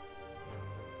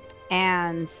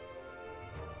 And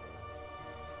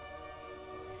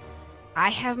I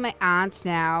have my aunt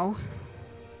now.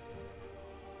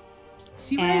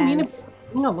 See what I mean? It's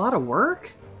been a lot of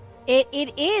work.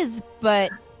 It is, but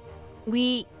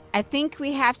I think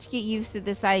we have to get used to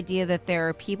this idea that there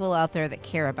are people out there that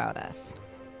care about us.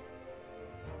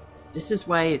 This is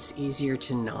why it's easier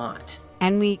to not.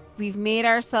 And we've made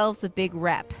ourselves a big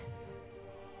rep.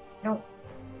 No.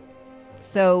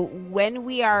 So when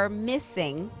we are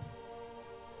missing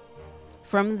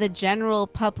from the general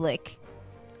public,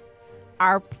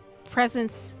 our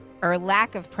presence or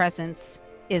lack of presence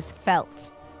is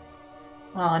felt.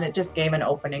 Well, and it just gave an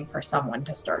opening for someone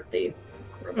to start these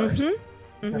rumors.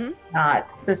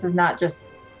 Mm-hmm. This is not just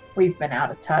we've been out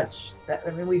of touch.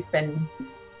 I mean, we've been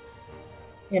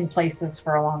in places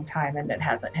for a long time, and it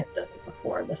hasn't hit this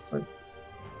before. This was,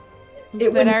 But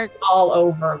it went all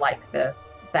over like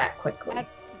this that quickly.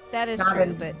 That is Not true,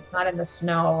 in, but not in the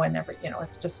snow and every,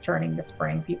 it's just turning to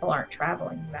spring. People aren't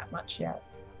traveling that much yet.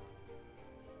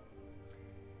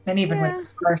 And even with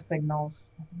car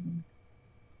signals,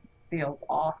 feels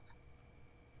off.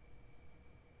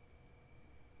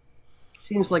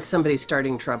 Seems like somebody's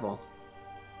starting trouble.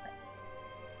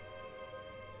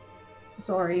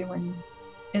 Sorry, when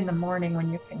in the morning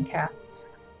when you can cast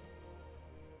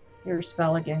your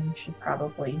spell again, you should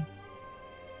probably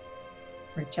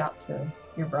reach out to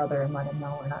your brother and let him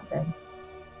know we're not dead.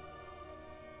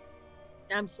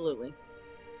 Absolutely.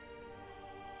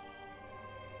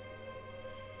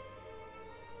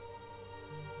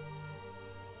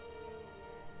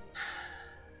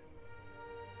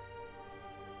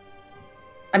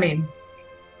 I mean,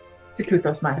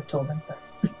 Zakuthos might have told him, but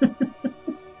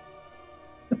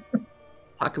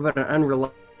Talk about an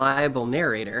unreliable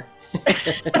narrator.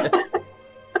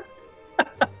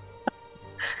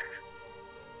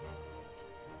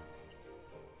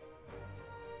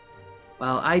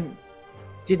 Well, I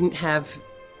didn't have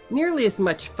nearly as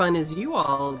much fun as you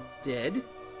all did.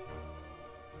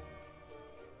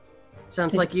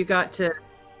 Sounds like you got to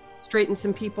straighten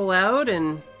some people out.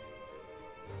 And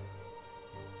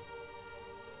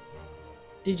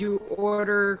did you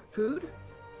order food?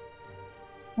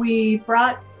 we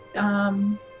brought,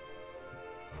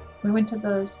 we went to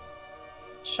the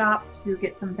shop to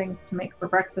get some things to make for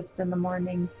breakfast in the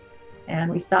morning,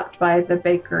 and we stopped by the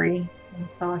bakery and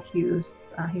saw Hughes.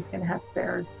 He's going to have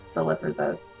Sarah deliver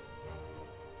the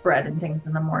bread and things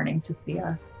in the morning to see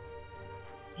us.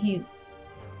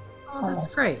 Oh,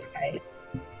 that's great. Right.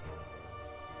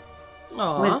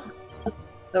 Aw. With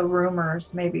the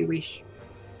rumors, maybe we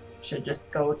should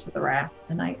just go to the raft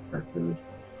tonight for food.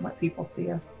 Let people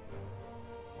see us.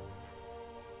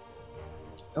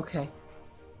 Okay.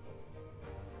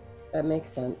 That makes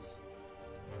sense.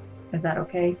 Is that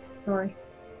okay? Sorry.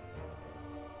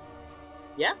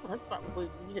 Yeah, that's what we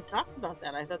had talked about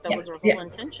that. I thought that was our whole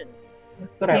intention.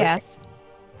 That's what I was yes. thinking.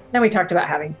 Then we talked about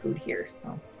having food here,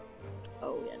 so.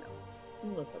 Oh, yeah, no.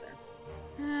 We'll go there.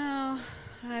 Oh,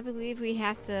 I believe we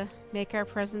have to make our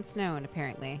presence known,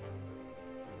 apparently.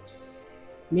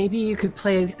 Maybe you could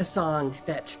play a song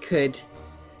that could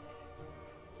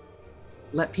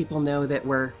let people know that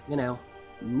we're,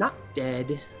 not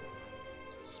dead,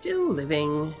 still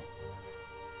living.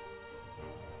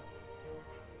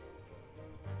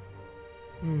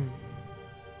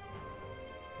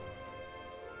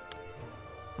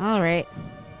 All right.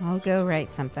 I'll go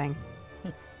write something.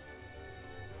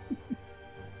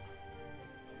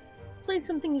 Play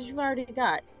something you've already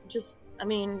got.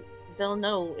 They'll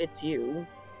know it's you.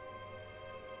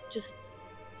 Just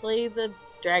play the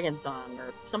dragon song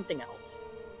or something else.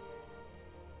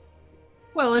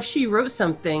 Well, if she wrote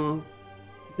something,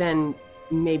 then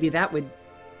maybe that would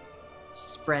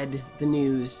spread the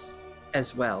news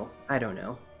as well. I don't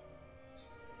know.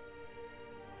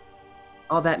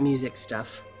 All that music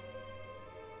stuff.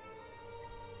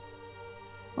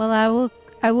 Well,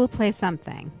 I will play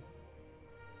something.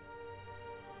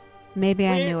 Maybe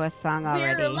I knew a song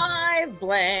already. We're alive,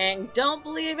 Blang. Don't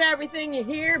believe everything you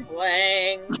hear,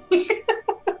 Blang. If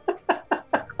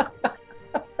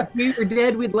we were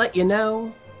dead, we'd let you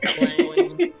know.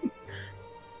 Blang.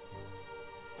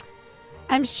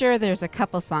 I'm sure there's a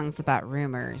couple songs about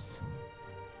rumors.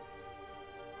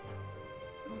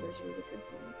 Oh, there's a really good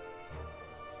song.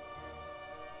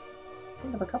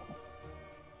 I have a couple.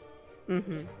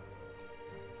 Mm-hmm.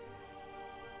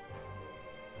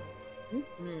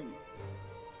 Mm-hmm.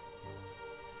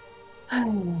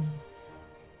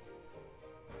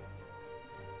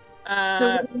 So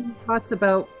what are your thoughts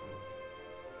about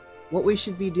what we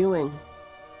should be doing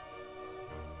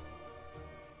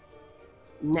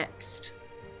next?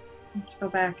 Let's go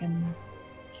back and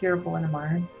cure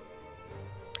Ballinamard.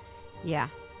 Yeah,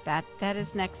 that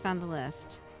is next on the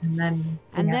list. And then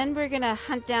Then we're gonna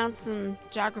hunt down some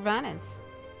Jagravanans.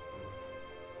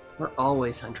 We're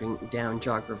always hunting down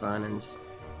Jagravanans.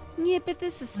 Yeah, but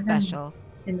this is We're gonna- special.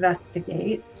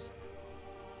 investigate.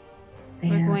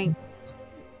 We're And going.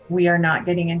 we are not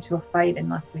getting into a fight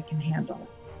unless we can handle it.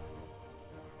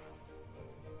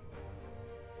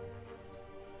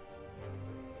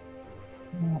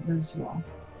 I won't lose you all.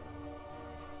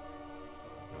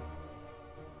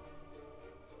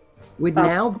 Would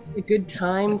now be a good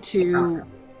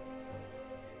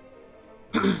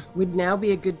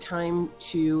time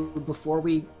to before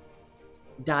we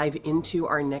dive into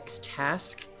our next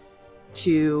task,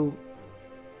 to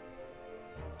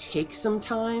take some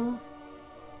time?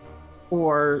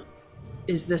 Or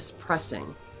is this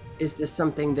pressing? Is this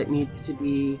something that needs to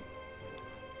be...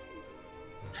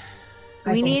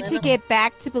 We need to get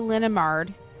back to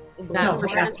Ballinamard. That for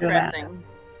sure. Is pressing.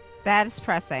 That is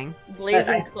pressing.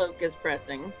 Blazing Cloak is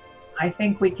pressing. I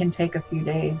think we can take a few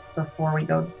days before we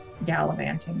go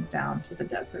gallivanting down to the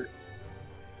desert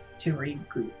to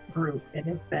regroup. It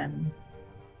has been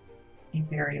a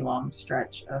very long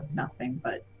stretch of nothing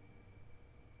but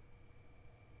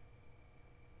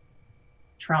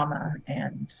trauma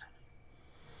and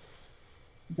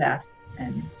death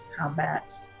and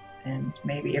combat. And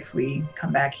maybe if we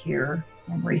come back here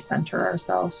and recenter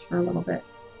ourselves for a little bit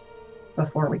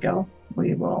before we go,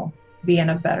 we will be in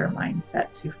a better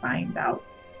mindset to find out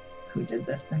who did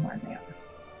this and when they are.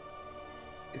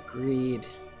 Agreed.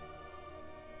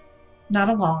 Not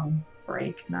a long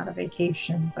break, not a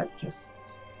vacation, but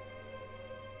just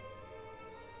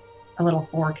a little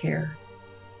forecare.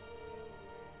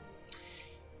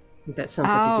 That sounds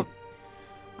like a good...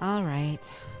 All right.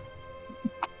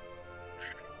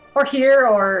 Or here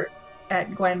or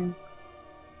at Gwen's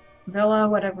villa,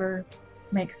 whatever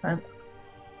makes sense.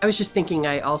 I was just thinking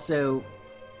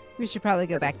We should probably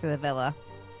go back to the villa.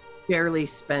 barely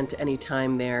spent any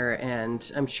time there,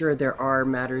 and I'm sure there are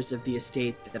matters of the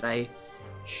estate that I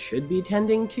should be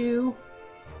tending to.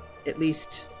 At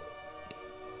least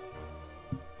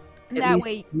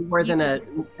more than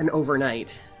an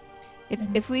overnight.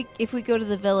 If we go to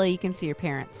the villa, you can see your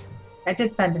parents. I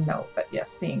did send a note, but yes,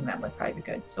 seeing them would probably be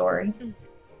good. Sorry.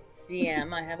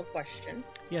 DM, I have a question.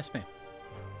 Yes, ma'am.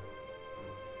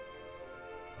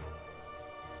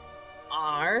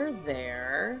 Are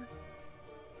there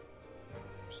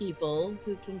people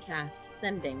who can cast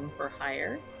Sending for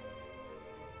hire?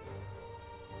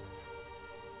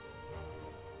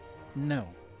 No.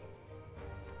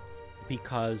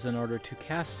 Because in order to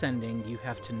cast Sending, you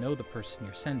have to know the person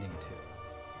you're sending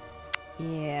to.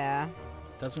 Yeah.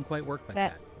 Doesn't quite work like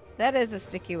that. That is a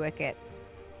sticky wicket.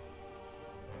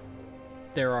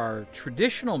 There are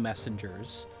traditional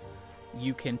messengers.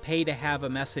 You can pay to have a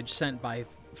message sent by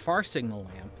Far Signal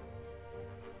Lamp.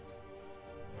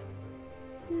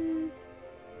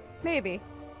 Maybe.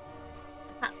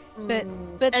 But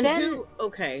and then who,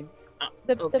 okay.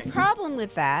 The Okay. problem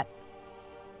with that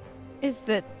is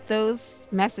that those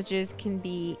messages can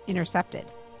be intercepted.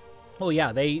 Oh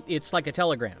yeah, it's like a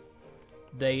telegram.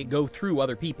 They go through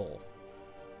other people.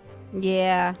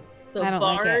 Yeah. So I don't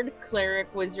like Bard, it.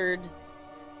 Cleric, Wizard.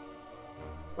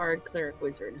 Bard, Cleric,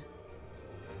 Wizard.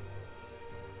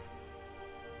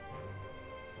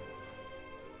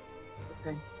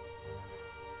 Okay.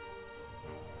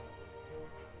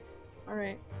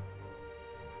 Alright.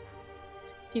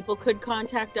 People could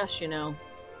contact us, you know.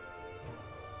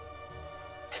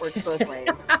 Works both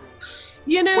ways.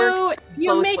 You know, Works you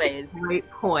both make ways. a great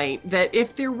point that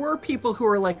if there were people who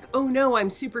are like, oh no,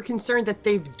 I'm super concerned that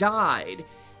they've died,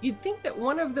 you'd think that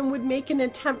one of them would make an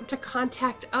attempt to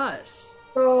contact us.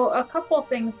 So a couple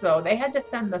things though. They had to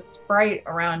send the sprite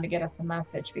around to get us a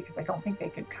message because I don't think they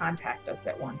could contact us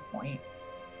at one point.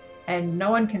 And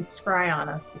no one can scry on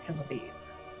us because of these.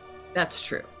 That's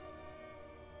true.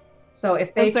 So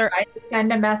if they tried to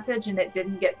send a message and it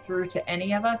didn't get through to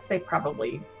any of us, they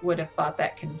probably would have thought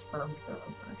that confirmed the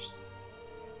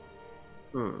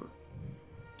rumors.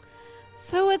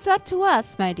 So it's up to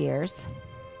us, my dears,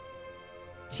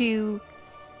 to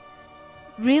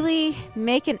really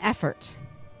make an effort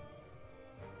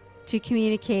to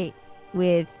communicate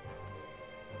with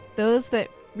those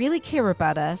that really care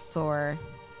about us or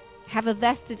have a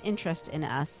vested interest in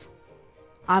us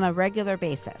on a regular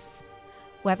basis,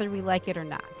 whether we like it or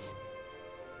not.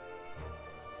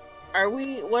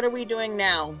 What are we doing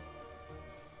now?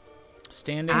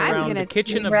 Standing around the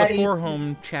kitchen of the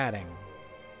Fourhome chatting.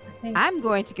 I'm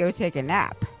going to go take a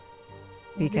nap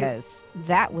because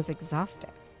that was exhausting.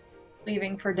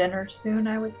 Leaving for dinner soon,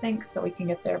 I would think, so we can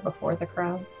get there before the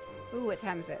crowds. Ooh, what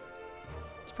time is it?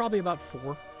 It's probably about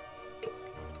 4.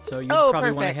 So you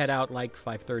probably want to perfect. head out like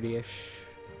 5:30ish.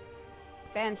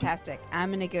 Fantastic. I'm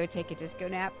going to go take a disco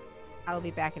nap. I'll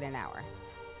be back in an hour.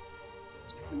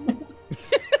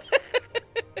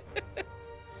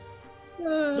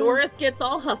 Zorith gets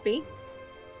all huffy,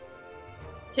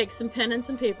 takes some pen and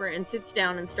some paper, and sits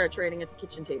down and starts writing at the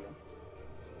kitchen table.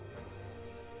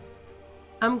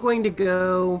 I'm going to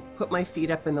go put my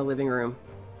feet up in the living room.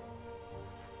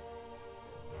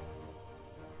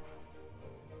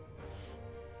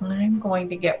 I'm going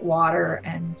to get water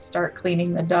and start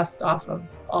cleaning the dust off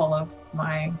of all of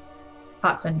my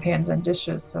pots and pans and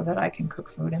dishes so that I can cook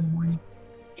food in the morning.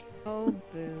 Oh,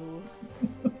 boo.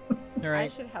 All right. I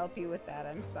should help you with that.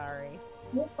 I'm sorry.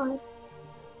 You're fine.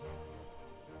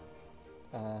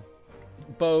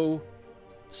 Beau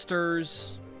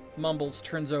stirs, mumbles,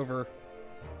 turns over,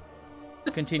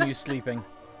 continues sleeping.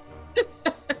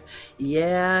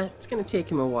 Yeah, it's going to take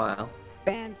him a while.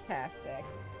 Fantastic.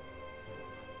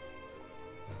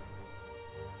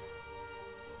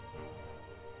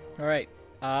 All right.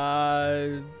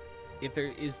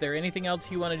 Is there anything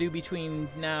else you want to do between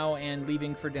now and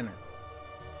leaving for dinner?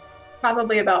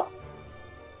 Probably about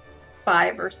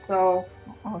 5 or so.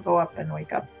 I'll go up and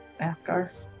wake up Athgarr.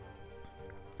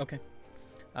 Okay.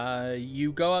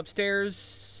 You go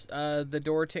upstairs. The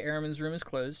door to Aramin's room is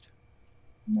closed.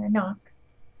 And I knock.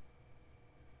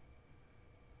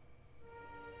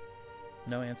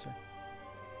 No answer.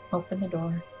 Open the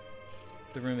door.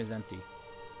 The room is empty.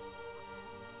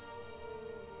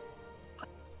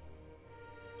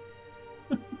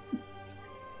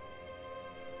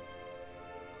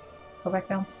 Go back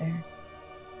downstairs.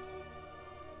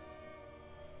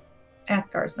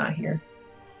 Athgar's not here.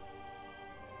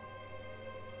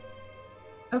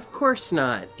 Of course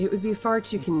not. It would be far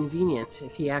too convenient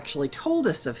if he actually told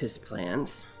us of his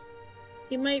plans.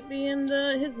 He might be in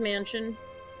his mansion.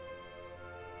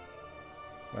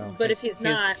 Well, but if he's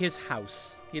not... His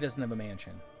house. He doesn't have a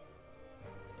mansion.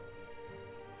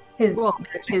 His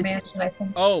mansion, I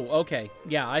think. Oh, okay.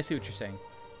 Yeah, I see what you're saying.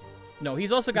 No,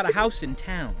 he's also got a house in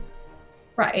town.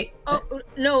 Right. Oh,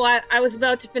 no, I was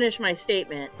about to finish my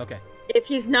statement. Okay. If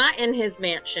he's not in his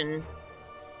mansion,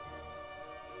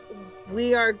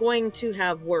 we are going to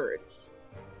have words.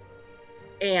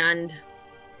 And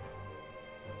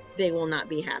they will not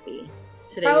be happy.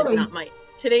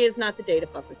 Today is not the day to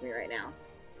fuck with me right now.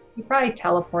 He probably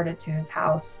teleported to his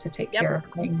house to take care of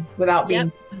things without being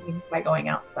seen by going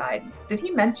outside. Did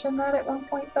he mention that at one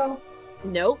point, though?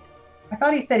 Nope. I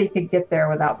thought he said he could get there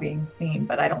without being seen,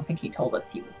 but I don't think he told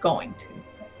us he was going to.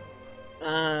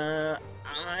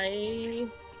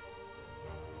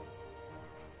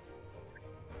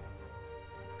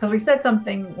 Because we said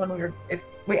something when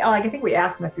I think we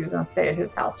asked him if he was going to stay at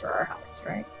his house or our house,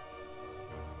 right?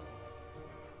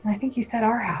 And I think he said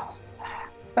our house.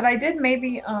 But I did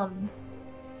maybe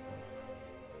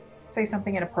say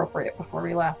something inappropriate before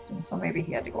we left, and so maybe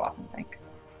he had to go off and think.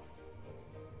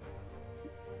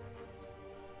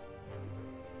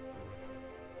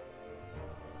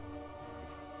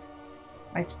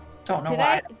 I don't know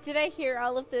why. Did I hear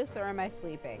all of this, or am I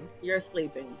sleeping? You're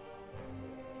sleeping.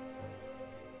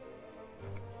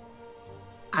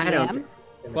 I don't.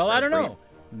 Well, I don't know.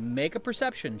 Make a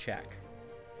perception check.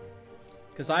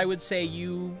 Because I would say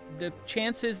the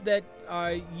chances that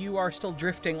you are still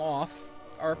drifting off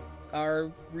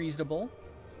are reasonable.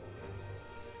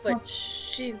 But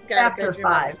she's got a bedroom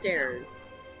upstairs.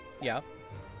 Yeah.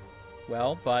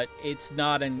 Well, but it's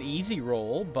not an easy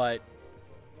roll, but...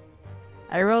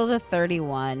 I rolled a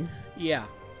 31. Yeah.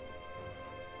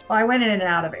 Well, I went in and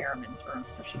out of Aramin's room,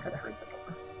 so she could have heard the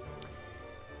door.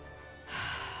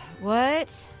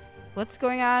 What? What's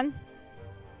going on?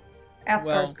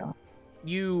 Athgar's gone.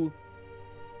 You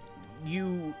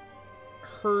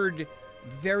heard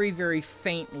very, very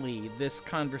faintly this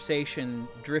conversation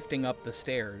drifting up the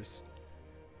stairs.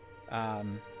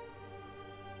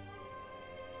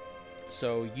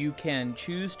 So you can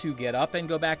choose to get up and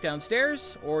go back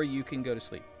downstairs, or you can go to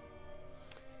sleep.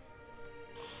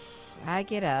 I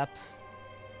get up.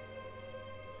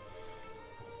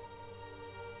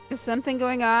 Is something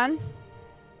going on? I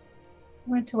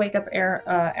went to wake up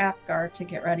Athgarr to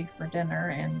get ready for dinner,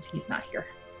 and he's not here.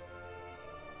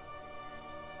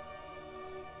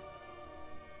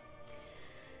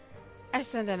 I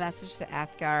send a message to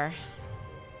Athgarr.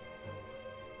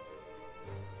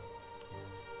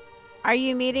 Are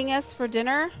you meeting us for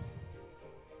dinner?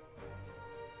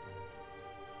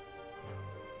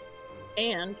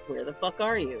 And where the fuck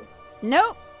are you?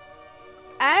 Nope.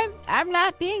 I'm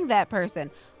not being that person.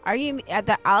 Are you?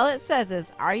 All it says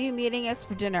is, "Are you meeting us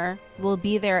for dinner? We'll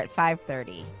be there at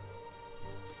 5:30."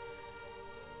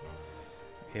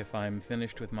 If I'm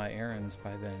finished with my errands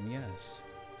by then, yes.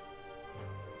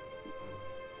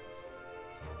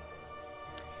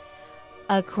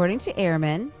 According to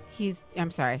Airman,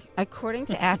 according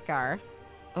to Athgarr,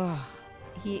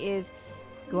 he is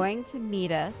going to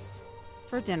meet us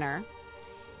for dinner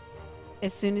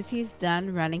as soon as he's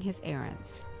done running his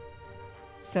errands.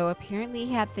 So apparently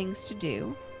he had things to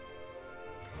do.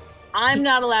 I'm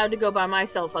not allowed to go by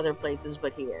myself other places,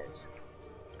 but he is.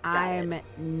 I'm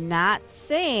not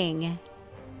saying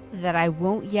that I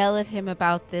won't yell at him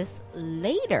about this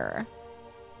later.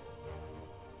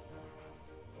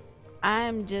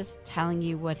 I'm just telling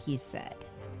you what he said.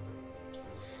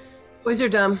 Boys are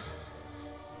dumb.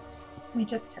 We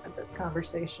just had this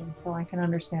conversation, so I can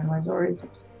understand why Zori's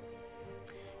upset.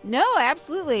 No,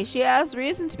 absolutely. She has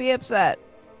reason to be upset.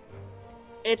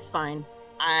 It's fine.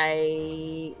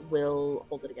 I will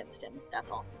hold it against him. That's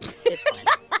all. It's fine.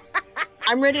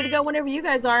 I'm ready to go whenever you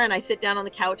guys are, and I sit down on the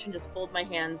couch and just fold my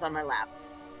hands on my lap.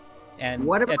 And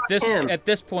What about him? at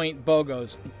this point, Beau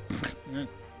goes,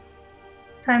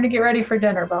 Time to get ready for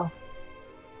dinner, Beau.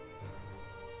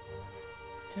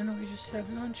 didn't we just have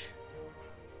lunch?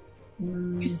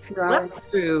 You slept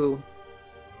through.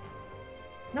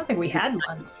 I don't think we had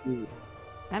lunch.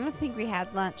 I don't think we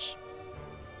had lunch.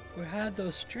 We had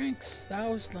those drinks. That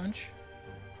was lunch.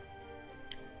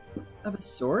 Of a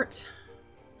sort.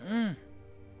 Mm.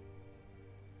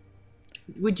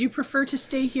 Would you prefer to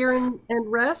stay here and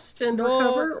rest and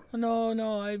recover?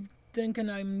 No. I'm thinking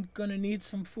I'm gonna need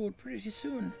some food pretty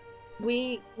soon.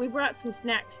 We brought some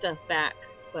snack stuff back,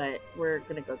 but we're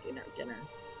gonna go get our dinner.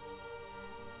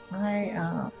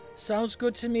 Sounds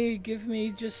good to me. Give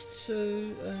me just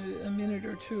a minute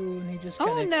or two, and he just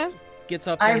kind of gets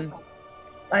up and...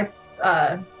 I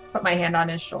put my hand on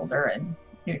his shoulder and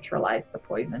neutralize the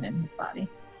poison in his body.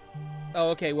 Oh,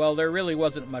 okay. Well, there really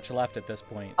wasn't much left at this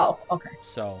point. Oh, okay.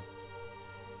 So...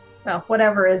 Well,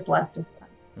 whatever is left is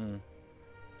fine.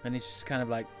 And he's just kind of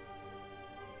like...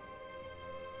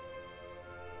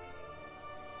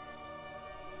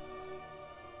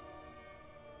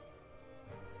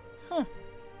 Huh.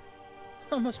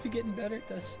 I must be getting better at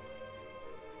this.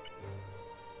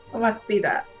 It must be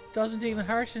that. Doesn't even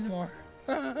hurt anymore.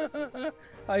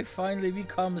 I finally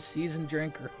become a seasoned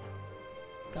drinker.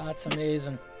 That's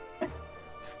amazing.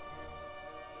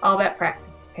 All that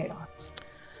practice paid off.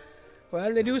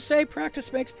 Well, they do say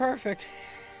practice makes perfect.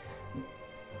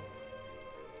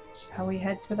 Shall we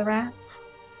head to the raft?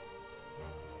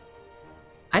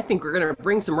 I think we're going to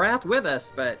bring some wrath with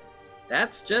us, but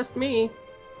that's just me.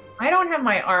 I don't have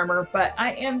my armor, but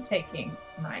I am taking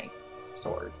my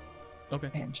sword. Okay.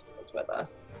 And shield with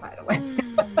us, by the way.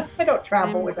 I don't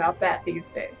travel without that these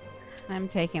days. I'm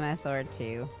taking my sword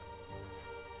too.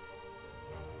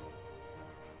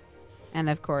 And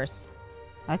of course,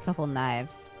 a couple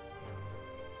knives.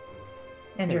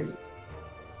 And your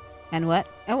And what?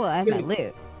 Oh, well, I have my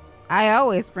loot. I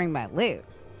always bring my loot.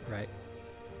 Right.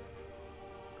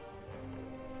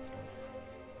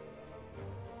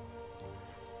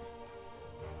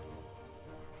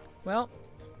 Well,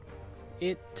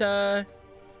 it's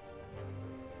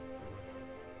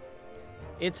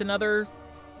another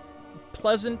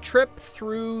pleasant trip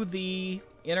through the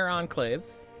inner enclave.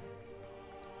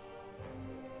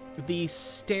 The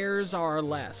stairs are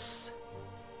less.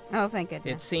 Oh, thank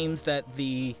goodness. It seems that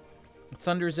the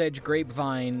Thunder's Edge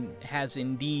grapevine has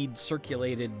indeed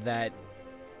circulated that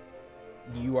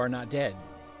you are not dead.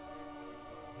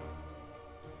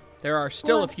 There are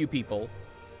still a few people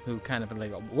who kind of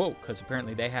like, whoa, because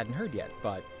apparently they hadn't heard yet,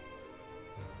 but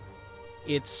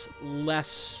it's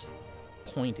less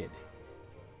pointed.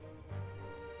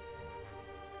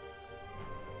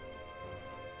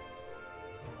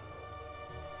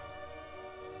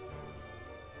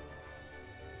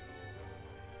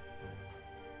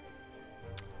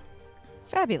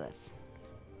 Fabulous.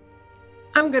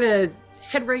 I'm going to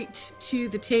head right to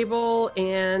the table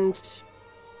and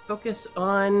focus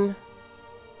on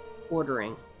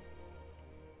ordering.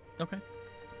 Okay.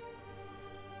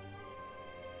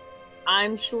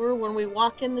 I'm sure when we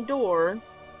walk in the door,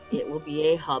 it will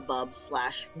be a hubbub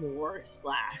 / war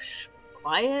 /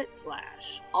 quiet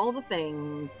 / all the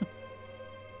things.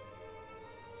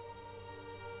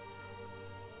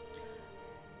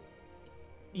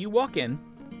 You walk in.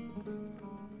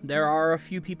 There are a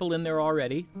few people in there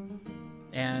already,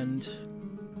 and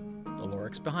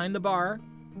Oloric's behind the bar,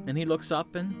 and he looks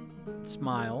up and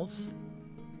smiles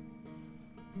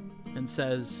and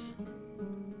says,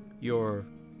 "Your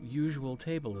usual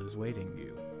table is waiting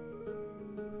you."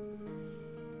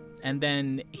 And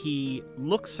then he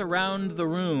looks around the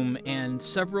room, and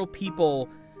several people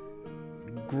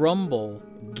grumble,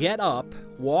 get up,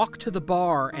 walk to the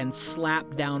bar, and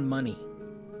slap down money.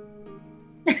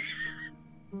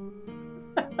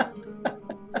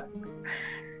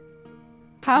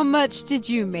 How much did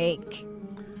you make?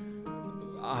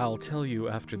 I'll tell you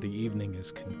after the evening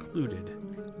is concluded.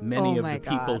 Many of the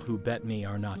people who bet me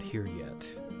are not here yet.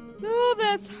 Oh,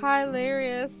 that's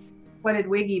hilarious. What did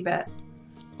Wiggy bet?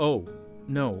 Oh,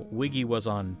 no, Wiggy was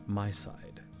on my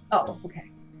side. Oh, okay.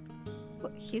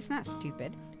 Well, he's not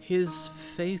stupid. His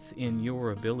faith in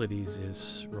your abilities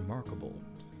is remarkable.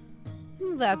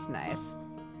 That's nice.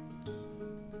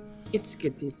 It's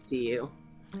good to see you.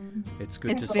 It's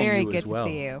good to It's see you very as good well. to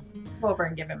see you. Go over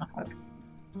and give him a hug.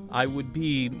 I would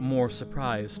be more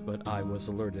surprised, but I was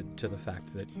alerted to the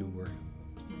fact that you were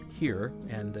here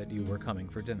and that you were coming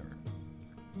for dinner.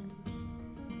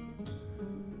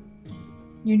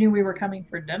 You knew we were coming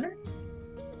for dinner?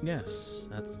 Yes,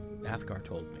 that's Athgarr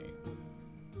told me.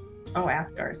 Oh,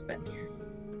 Athgar's been here.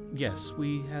 Yes,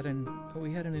 we had an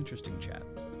interesting chat.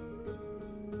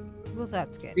 Well,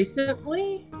 that's good.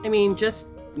 Recently? I mean, just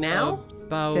now?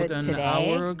 About an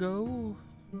Today? hour ago.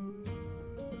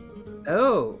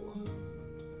 Oh.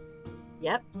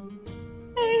 Yep.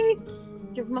 Hey,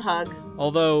 give him a hug.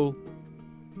 Although,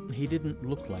 he didn't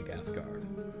look like Athgarr.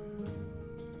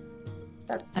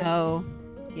 That's good. Oh,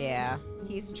 yeah.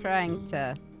 He's trying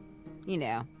to,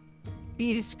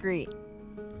 be discreet,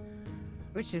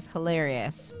 which is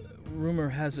hilarious. Rumor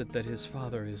has it that his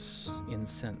father is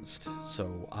incensed, so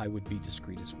I would be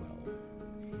discreet as well.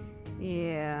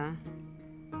 Yeah,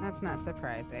 that's not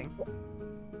surprising.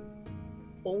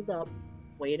 Hold up.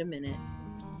 Wait a minute.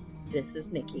 This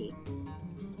is Nikki.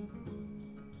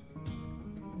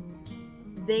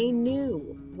 They knew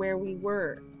where we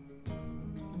were.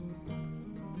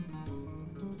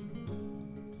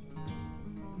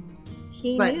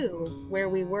 He knew where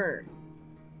we were.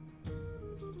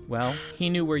 Well, he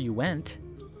knew where you went.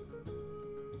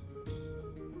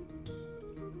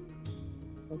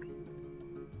 Okay.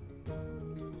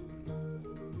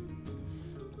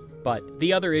 But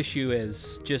the other issue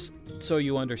is, just so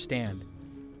you understand,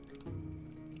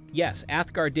 yes,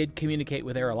 Athgarr did communicate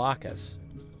with Arillacus,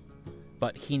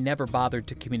 but he never bothered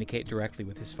to communicate directly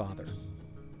with his father.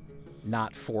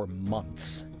 Not for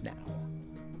months now.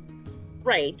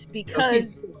 Right,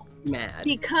 because Mad.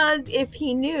 because if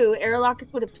he knew,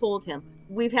 Arillacus would have told him.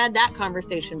 We've had that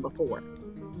conversation before.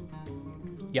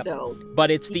 Yep. So,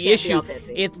 but it's you the can't be all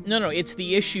issue. pissy. It's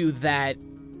the issue that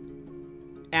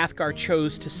Athgarr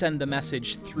chose to send the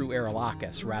message through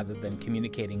Arillacus rather than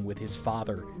communicating with his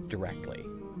father directly.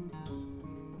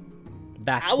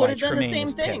 That's I why would've done the Tremaine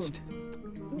same is thing.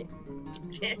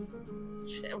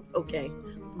 pissed. Okay.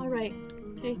 All right.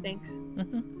 Okay, thanks.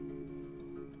 Mhm.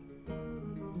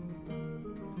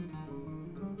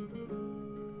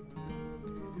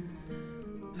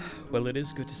 Well, it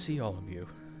is good to see all of you.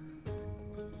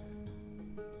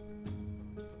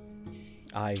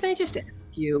 Can I just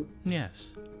ask you, Yes,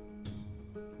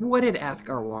 what did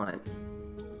Athgarr want?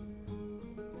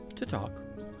 to talk.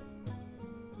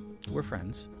 We're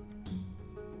friends.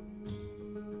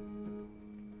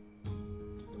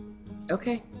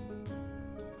 Okay.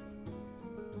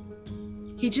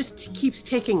 He just keeps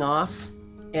taking off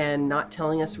and not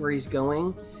telling us where he's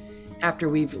going after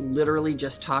we've literally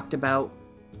just talked about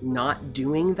not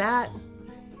doing that.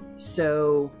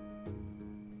 So,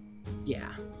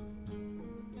 yeah.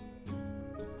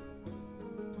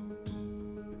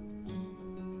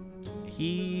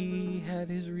 He had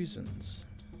his reasons.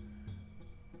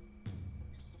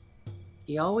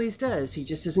 He always does. He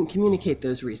just doesn't communicate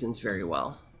those reasons very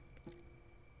well.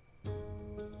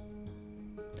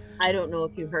 I don't know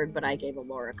if you heard, but I gave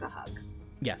Oloric a hug.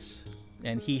 Yes,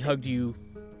 and he hugged you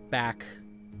back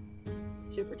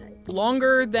Super tight.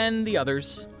 longer than the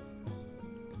others.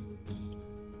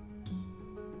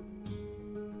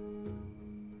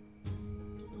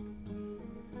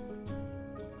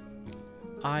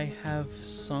 I have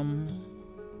some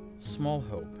small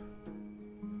hope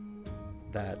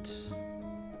that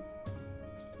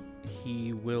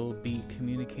he will be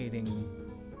communicating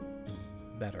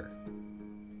better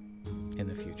in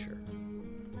the future.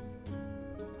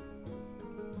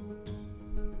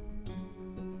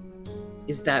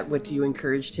 Is that what you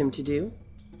encouraged him to do?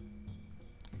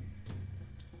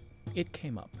 It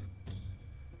came up.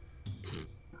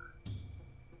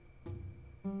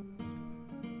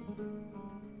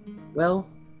 Well,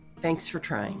 thanks for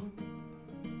trying.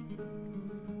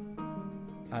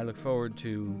 I look forward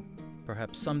to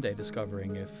perhaps someday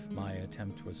discovering if my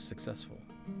attempt was successful.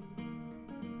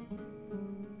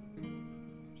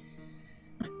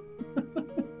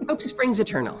 Hope springs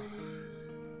eternal.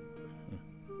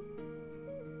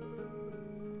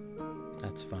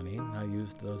 That's funny. I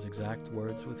used those exact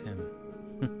words with him.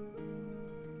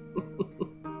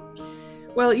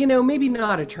 Well, maybe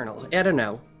not eternal. I don't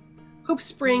know. Hope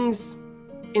springs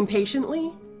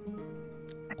impatiently?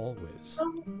 Always.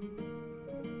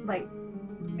 Like,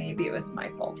 maybe it was my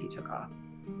fault he took off.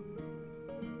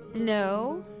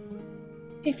 No.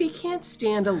 If he can't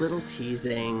stand a little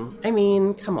teasing, I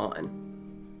mean, come on.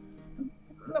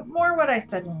 More what I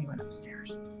said when we went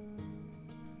upstairs.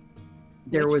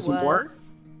 There Which was more?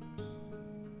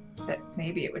 That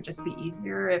maybe it would just be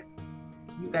easier if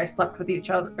you guys slept with each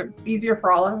other. Or easier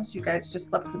for all of us. You guys just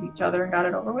slept with each other and got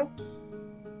it over with.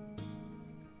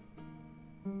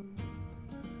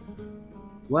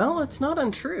 Well, it's not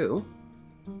untrue.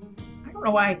 I don't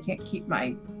know why I can't keep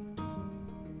my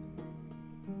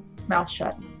mouth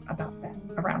shut about that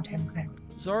around him.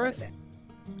 Zorith,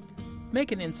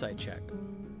 make an insight check.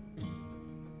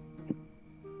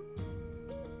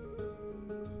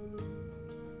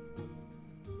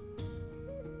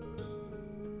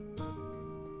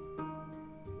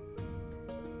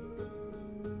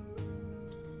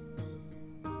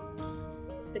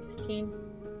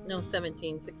 No,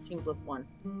 17. 16 plus 1.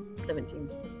 17.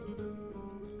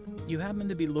 You happen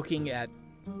to be looking at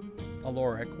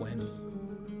Oloric when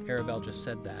Aribell just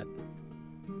said that.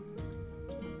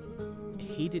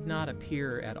 He did not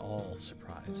appear at all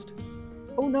surprised.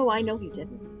 Oh no, I know he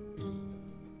didn't.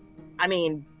 I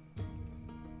mean,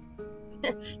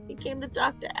 he came to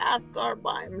talk to Athgarr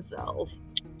by himself.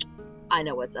 I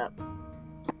know what's up.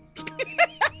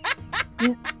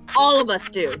 All of us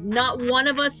do. Not one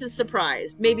of us is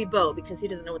surprised. Maybe Beau, because he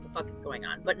doesn't know what the fuck is going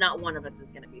on. But not one of us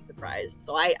is going to be surprised.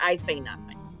 So I say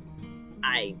nothing.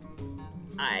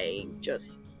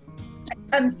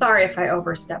 I'm sorry if I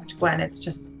overstepped, Gwen. It's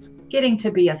just getting to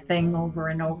be a thing over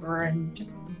and over, and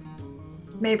just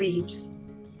maybe he just.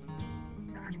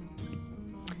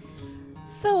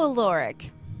 So, Oloric,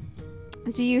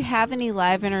 do you have any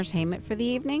live entertainment for the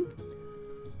evening?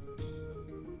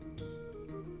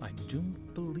 I don't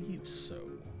believe so.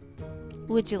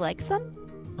 Would you like some?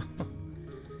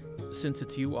 Since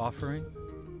it's you offering,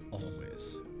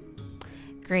 always.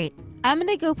 Great. I'm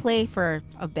gonna go play for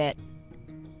a bit.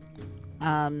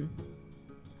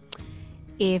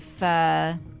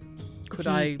 Could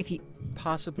I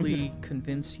possibly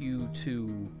convince you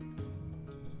to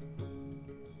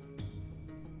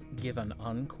give an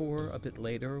encore a bit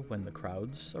later when the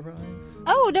crowds arrive?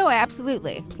 Oh, no,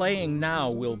 absolutely. Playing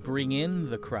now will bring in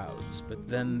the crowds, but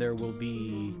then there will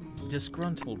be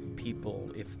disgruntled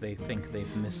people if they think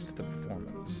they've missed the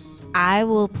performance. I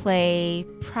will play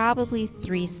probably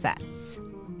 3 sets.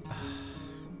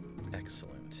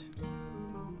 Excellent.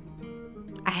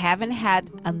 I haven't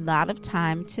had a lot of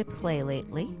time to play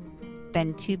lately.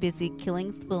 Been too busy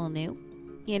killing Thwilnu,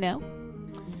 you know?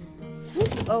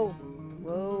 Oh,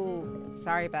 whoa.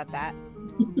 Sorry about that.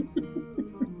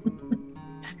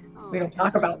 We don't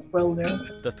talk about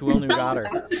Thwilnu. The Thwilnu got her.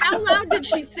 How loud did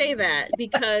she say that?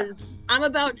 Because I'm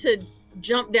about to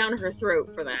jump down her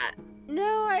throat for that.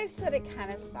 No, I said it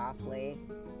kind of softly.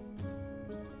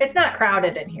 It's not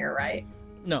crowded in here, right?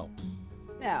 No.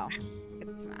 No,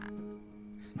 it's not.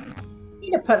 We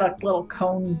need to put a little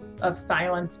cone of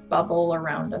silence bubble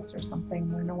around us or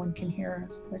something where no one can hear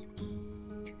us. But...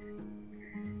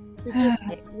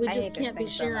 We just can't be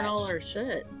sharing all our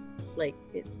shit. Like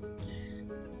it.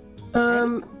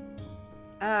 Oh,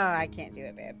 I can't do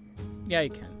it, babe. Yeah, you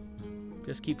can.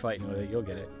 Just keep fighting with it. You'll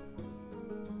get it.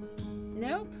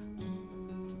 Nope.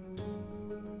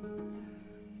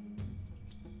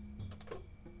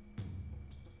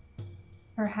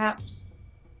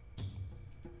 Perhaps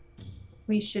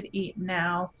we should eat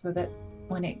now so that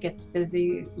when it gets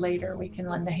busy later, we can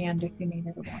lend a hand if you need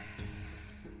it again.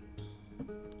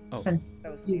 Oh. Since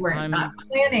you were not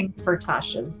planning for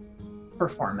Tasha's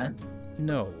performance.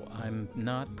 No, I'm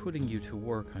not putting you to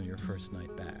work on your first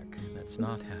night back. That's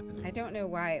not happening. I don't know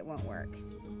why it won't work.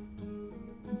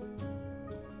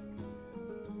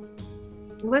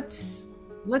 Let's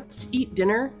eat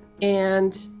dinner,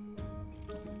 and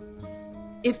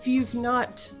if you've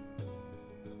not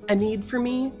a need for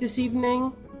me this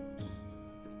evening,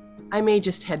 I may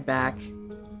just head back.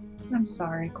 I'm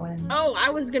sorry, Gwen. Oh, I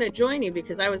was going to join you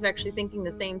because I was actually thinking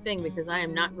the same thing, because I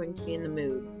am not going to be in the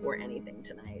mood for anything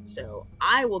tonight. So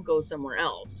I will go somewhere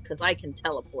else because I can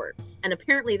teleport. And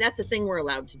apparently that's a thing we're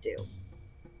allowed to do.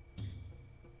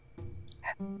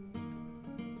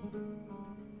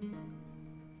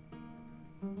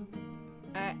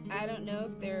 I don't know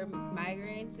if there are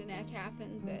migraines in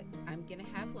Aecathan, but I'm going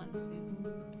to have one soon.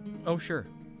 Oh, sure.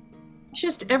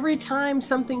 Just every time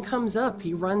something comes up,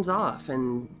 he runs off,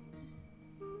 and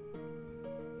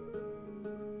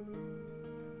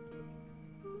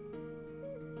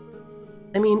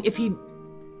I mean,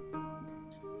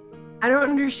 I don't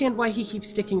understand why he keeps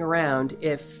sticking around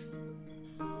if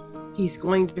he's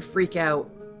going to freak out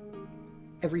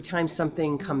every time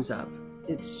something comes up.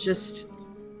 It's just...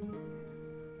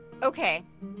 Okay.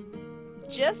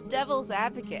 Just devil's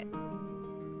advocate.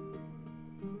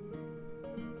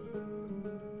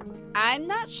 I'm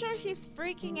not sure he's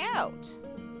freaking out.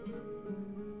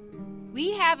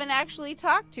 We haven't actually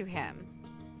talked to him.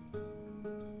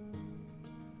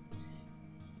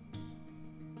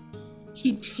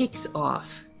 He takes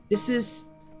off. This is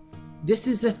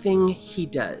a thing he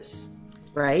does,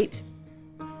 right?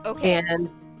 Okay. And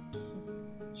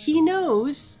he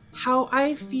knows how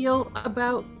I feel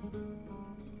about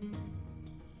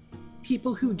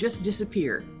people who just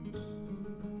disappear.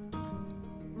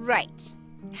 Right.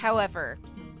 However,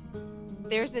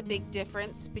 there's a big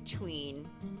difference between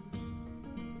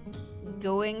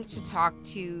going to talk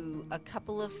to a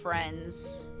couple of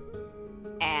friends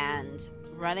and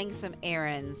running some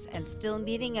errands and still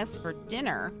meeting us for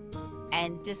dinner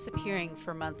and disappearing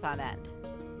for months on end.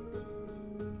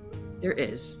 There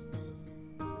is.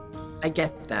 I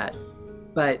get that.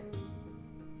 But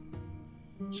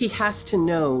he has to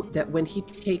know that when he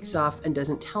takes off and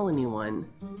doesn't tell anyone,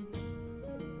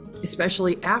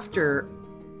 especially after,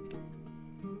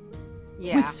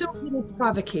 with so little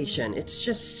provocation, it's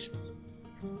just...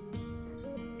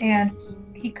 And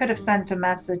he could have sent a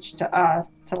message to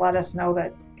us to let us know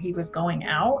that he was going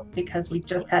out, because we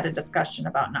just had a discussion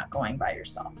about not going by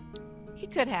yourself. He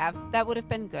could have. That would have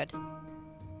been good.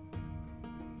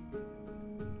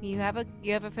 You have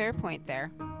a fair point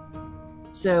there.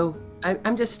 So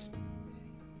I'm just...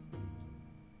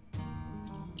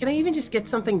 Can I even just get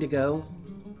something to go?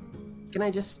 Can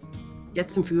I just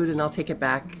get some food and I'll take it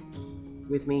back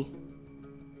with me?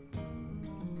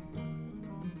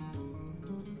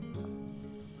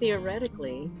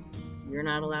 Theoretically, you're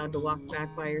not allowed to walk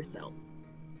back by yourself.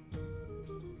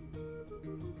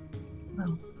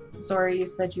 Well, Zora, you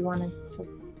said you wanted to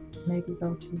maybe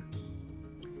go to...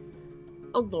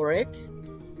 Oloric,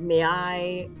 may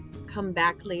I come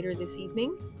back later this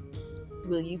evening?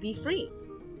 Will you be free?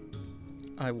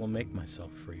 I will make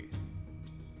myself free.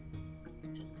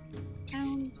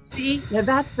 Sounds... See, now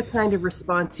that's the kind of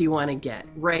response you want to get,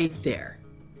 right there.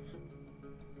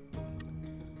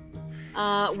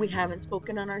 We haven't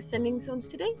spoken on our sending zones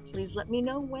today. Please let me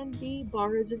know when the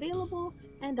bar is available,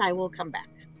 and I will come back.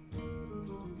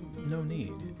 No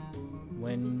need.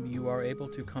 When you are able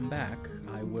to come back,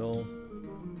 I will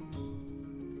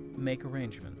make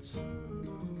arrangements.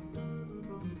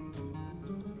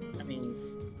 I mean...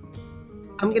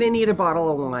 I'm going to need a bottle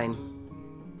of wine.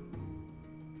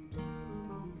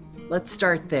 Let's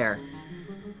start there.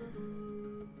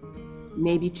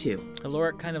 Maybe 2.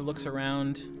 Oloric kind of looks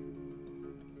around,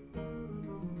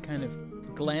 kind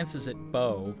of glances at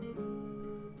Beau,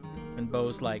 and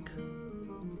Beau's like,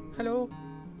 hello?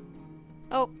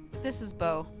 Oh, this is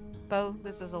Beau. Beau,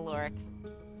 this is Oloric.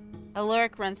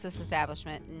 Oloric runs this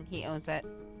establishment, and he owns it.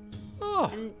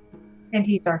 Oh, And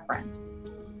he's our friend.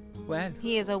 well,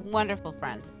 He is a wonderful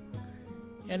friend.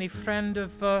 any friend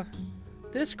of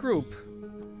this group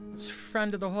is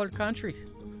friend of the whole country.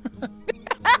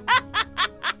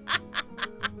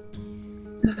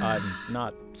 I'm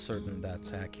not certain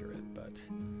that's accurate, but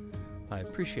I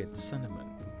appreciate the sentiment.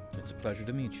 It's a pleasure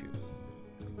to meet you.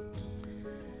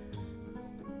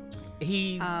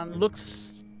 He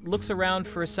looks around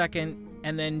for a second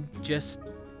and then just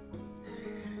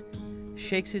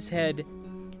shakes his head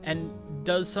and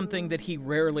does something that he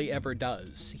rarely ever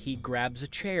does. He grabs a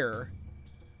chair,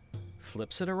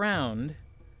 flips it around,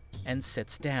 and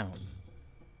sits down.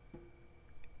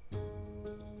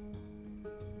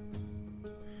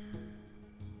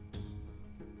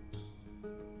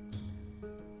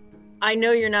 I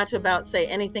know you're not about to say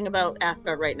anything about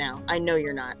Athgarr right now. I know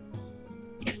you're not.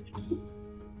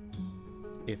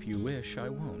 If you wish, I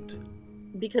won't.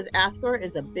 Because Athgarr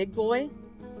is a big boy.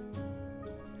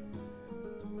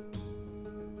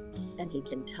 And he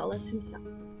can tell us himself.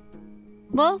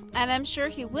 Well, and I'm sure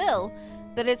he will,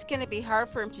 but it's going to be hard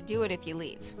for him to do it if you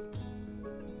leave.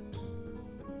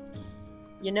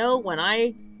 You know, when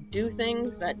I do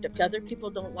things that other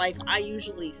people don't like, I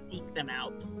usually seek them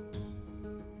out.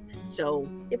 So,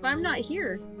 if I'm not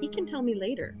here, he can tell me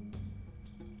later.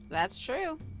 That's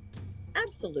true.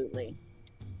 Absolutely.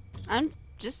 I'm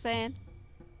just saying.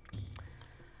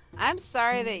 I'm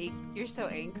sorry that you're so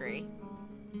angry.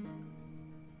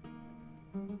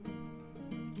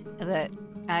 But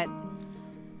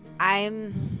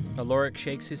I'm... Oloric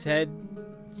shakes his head,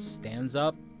 stands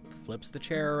up, flips the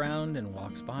chair around, and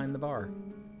walks behind the bar.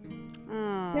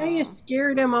 Now you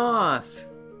scared him off.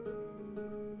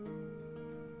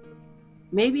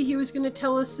 Maybe he was going to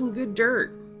tell us some good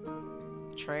dirt.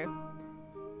 True.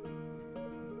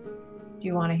 Do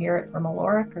you want to hear it from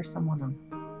Oloric or someone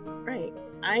else? Right.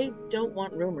 I don't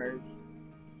want rumors.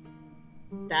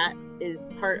 That is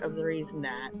part of the reason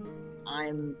that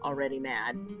I'm already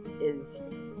mad. This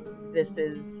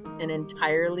is an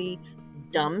entirely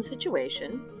dumb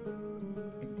situation.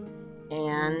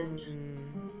 And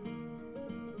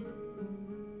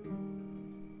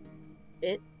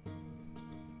it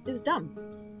is dumb.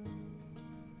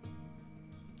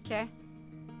 Okay.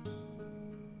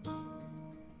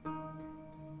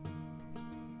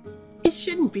 It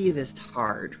shouldn't be this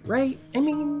hard, right? I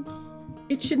mean,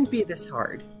 it shouldn't be this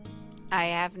hard. I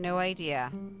have no idea.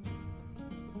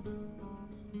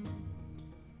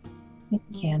 It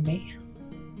can be.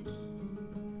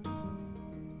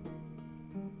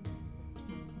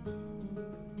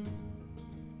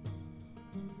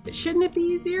 Shouldn't it be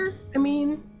easier? I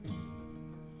mean...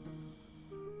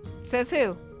 Says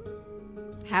who?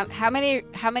 How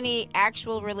many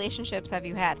actual relationships have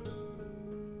you had?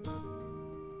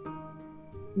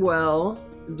 Well,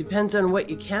 it depends on what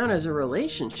you count as a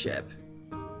relationship.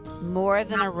 More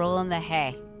than a roll in the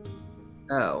hay.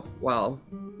 Oh, well,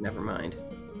 never mind.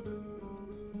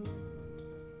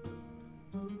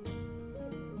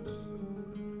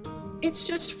 It's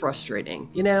just frustrating,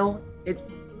 you know?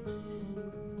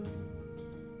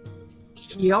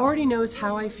 He already knows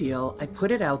how I feel. I put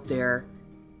it out there.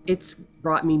 It's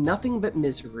brought me nothing but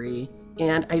misery,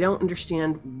 and I don't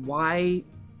understand why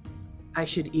I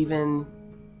should even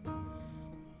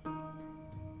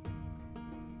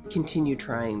continue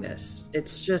trying this.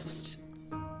 It's just...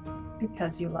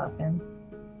 Because you love him.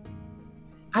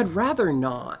 I'd rather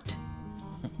not.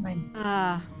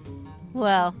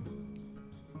 Well,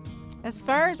 as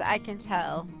far as I can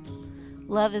tell,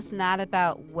 love is not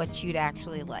about what you'd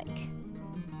actually like.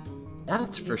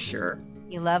 That's for sure.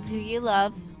 You love who you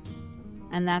love,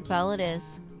 and that's all it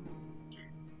is.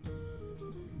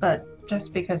 But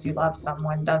just because you love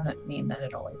someone doesn't mean that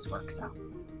it always works out.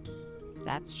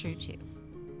 That's true too.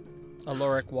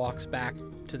 Oloric walks back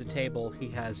to the table. He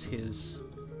has his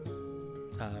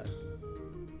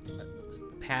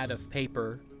pad of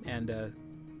paper and a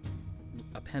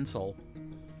pencil,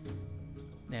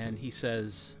 and he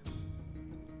says,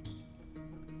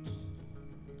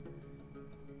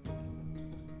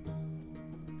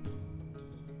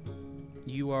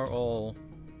 "You are all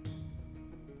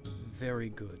very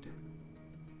good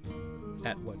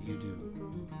at what you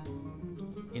do,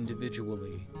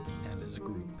 individually and as a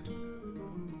group.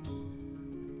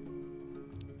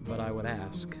 But I would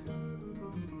ask,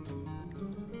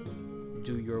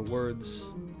 do your words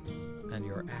and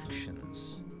your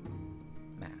actions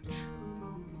match?"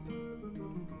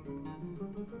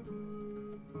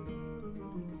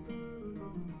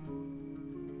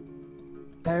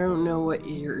 I don't know what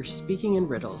you're speaking in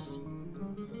riddles.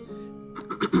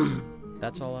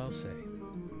 That's all I'll say.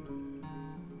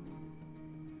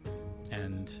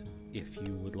 And if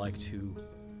you would like to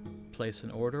place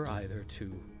an order either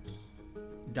to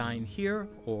dine here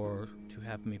or to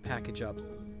have me package up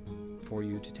for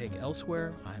you to take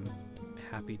elsewhere, I'm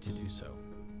happy to do so.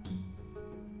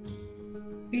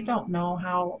 We don't know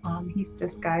how he's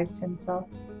disguised himself,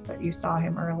 but you saw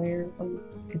him earlier.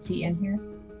 Is he in here?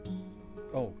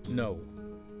 Oh, no.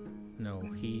 No,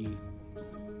 he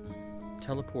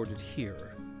teleported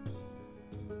here.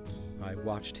 I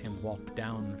watched him walk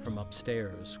down from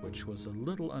upstairs, which was a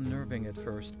little unnerving at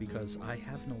first because I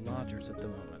have no lodgers at the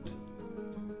moment.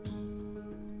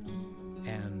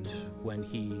 And when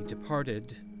he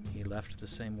departed, he left the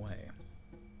same way.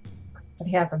 But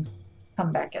he hasn't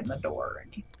come back in the door or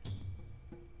anything.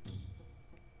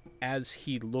 As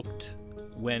he looked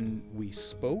when we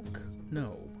spoke,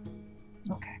 no.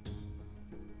 Okay.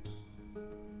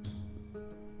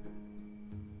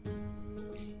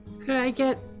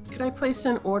 Could I place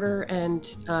an order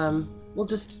and I'll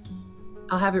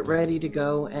have it ready to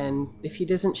go, and if he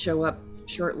doesn't show up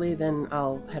shortly, then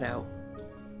I'll head out.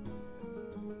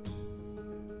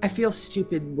 I feel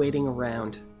stupid waiting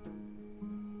around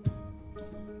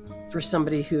for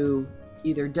somebody who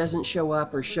either doesn't show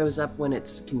up or shows up when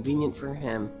it's convenient for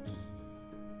him.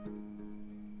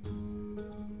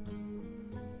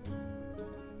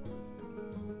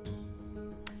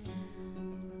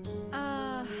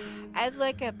 I'd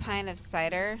like a pint of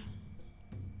cider.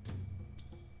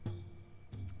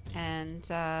 And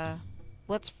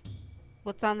what's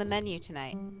on the menu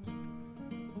tonight?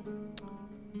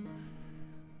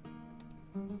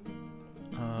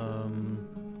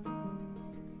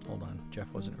 Hold on.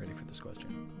 Jeff wasn't ready for this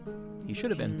question. He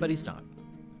should have been, but he's not.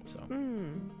 So.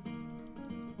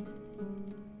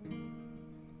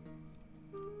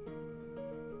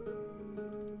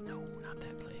 No, not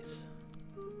that place.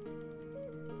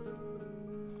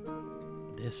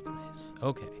 This place.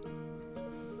 Okay.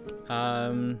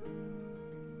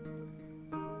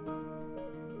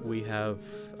 We have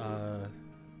a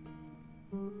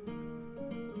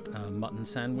mutton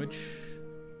sandwich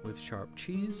with sharp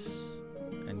cheese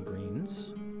and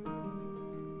greens.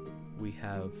 We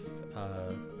have,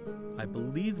 I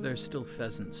believe there's still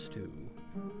pheasant stew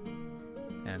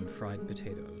and fried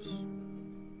potatoes.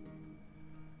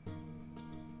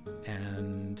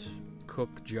 And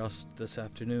cook just this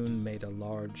afternoon made a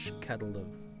large kettle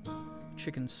of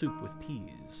chicken soup with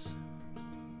peas.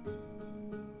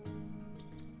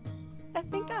 I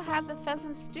think I'll have the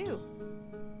pheasant stew.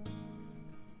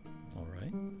 All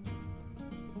right.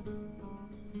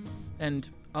 And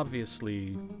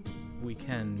obviously, we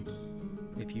can,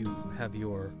 if you have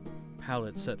your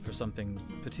palate set for something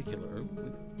particular,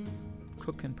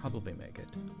 cook can probably make it.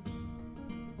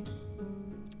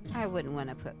 I wouldn't want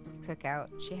to cook out.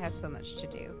 She has so much to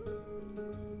do.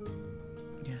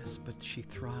 Yes, but she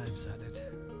thrives at it.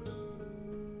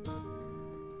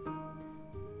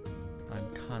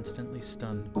 I'm constantly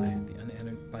stunned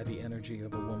by the energy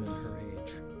of a woman her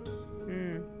age.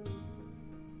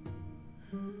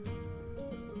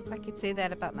 I could say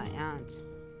that about my aunt.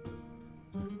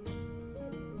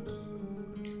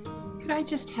 Could I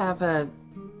just have the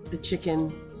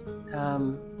chicken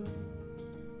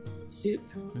soup?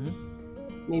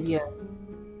 Maybe a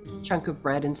chunk of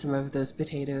bread and some of those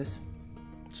potatoes.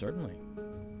 Certainly.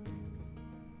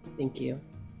 Thank you.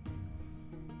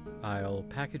 I'll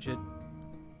package it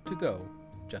to go,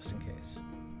 just in case.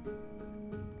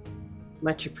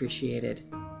 Much appreciated.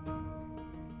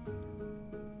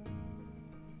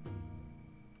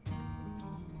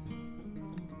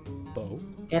 Beau?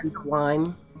 And the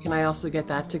wine. Can I also get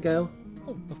that to go?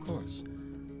 Oh, of course.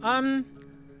 I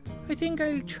think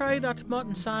I'll try that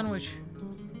mutton sandwich.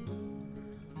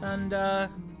 And,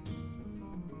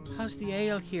 how's the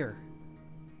ale here?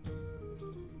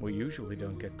 We usually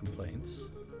don't get complaints.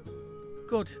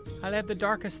 Good. I'll have the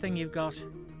darkest thing you've got.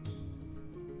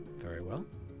 Very well.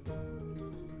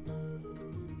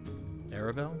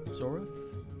 Aribell, Zorith?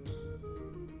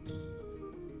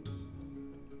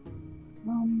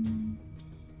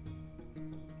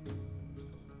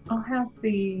 I'll have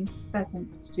the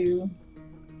pheasant stew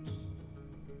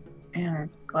and a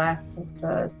glass of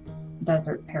the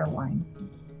desert pear wine.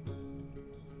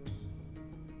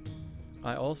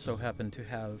 I also happen to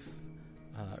have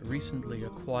recently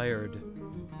acquired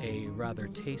a rather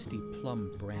tasty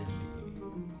plum brandy.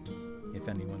 If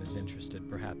anyone is interested,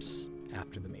 perhaps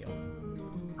after the meal.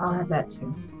 I'll have that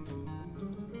too.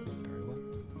 Very well.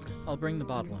 I'll bring the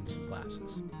bottle and some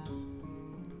glasses.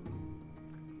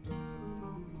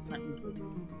 Not in case.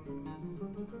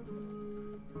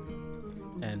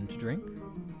 And drink?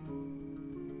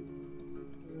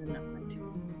 Not mine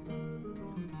too.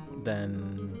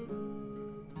 Then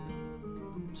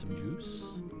some juice?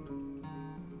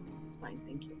 It's fine,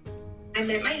 thank you. I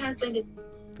met my husband.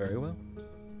 Very well.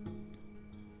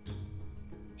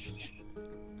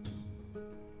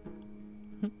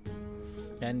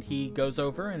 And he goes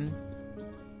over and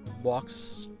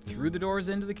walks through the doors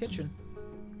into the kitchen.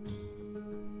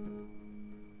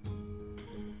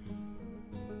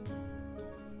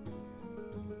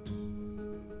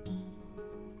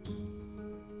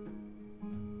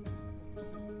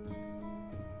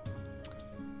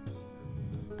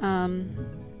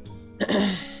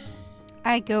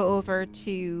 I go over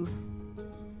to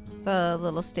the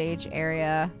little stage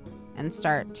area and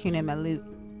start tuning my lute.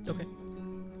 Okay.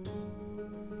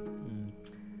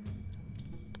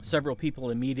 Several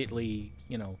people immediately,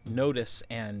 notice,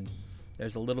 and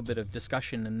there's a little bit of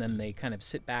discussion, and then they kind of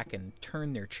sit back and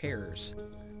turn their chairs.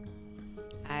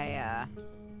 I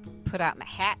put out my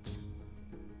hat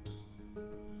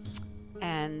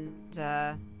and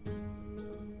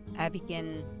I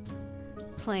begin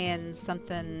playing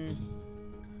something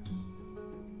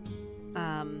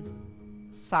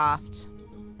soft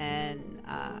and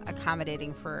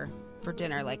accommodating for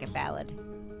dinner, like a ballad.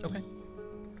 Okay.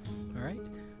 All right.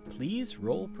 Please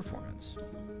roll performance.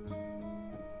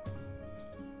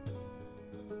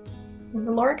 Was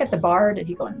Oloric at the bar, or did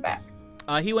he go in the back?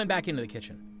 He went back into the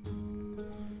kitchen.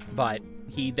 But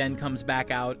he then comes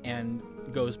back out and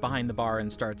goes behind the bar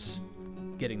and starts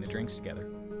getting the drinks together.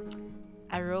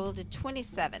 I rolled a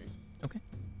 27. Okay.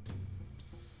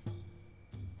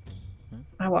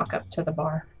 I walk up to the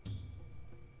bar.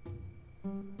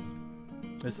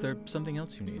 Is there something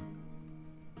else you need?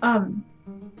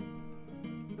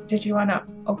 Did you want to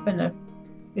open a?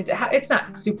 Is it hot? It's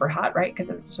not super hot, right? Because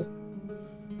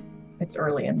it's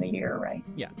early in the year, right?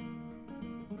 Yeah.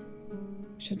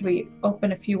 Should we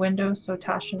open a few windows so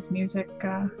Tasha's music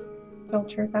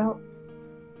filters out?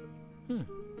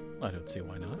 I don't see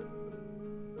why not.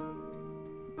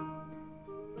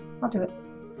 I'll do it.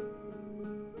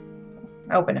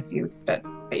 I open a few that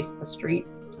face the street.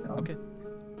 So. Okay.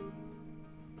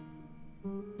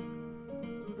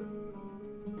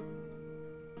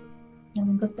 And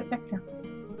then go sit back down.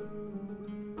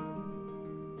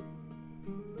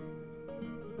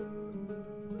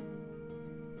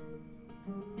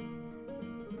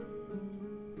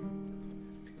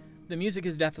 The music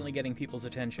is definitely getting people's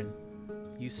attention.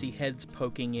 You see heads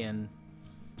poking in,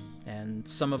 and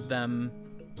some of them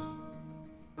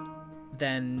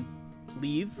then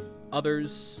leave.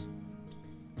 Others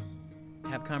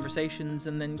have conversations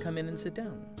and then come in and sit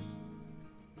down.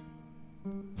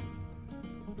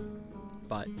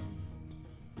 But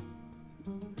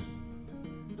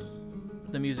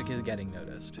the music is getting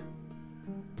noticed.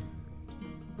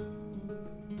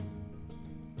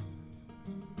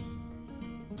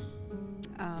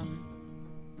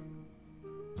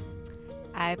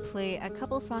 I play a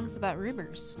couple songs about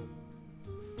rumors.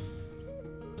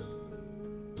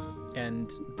 And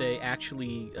they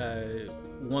actually,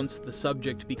 once the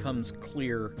subject becomes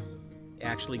clear,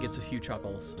 actually gets a few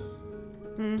chuckles.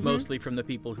 Mm-hmm. Mostly from the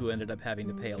people who ended up having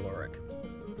to pay Oloric.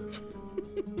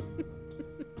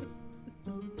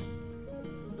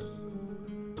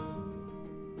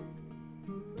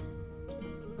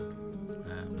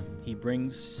 He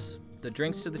brings the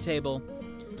drinks to the table,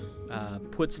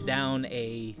 puts down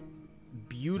a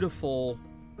beautiful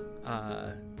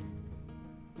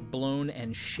blown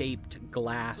and shaped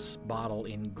glass bottle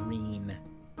in green.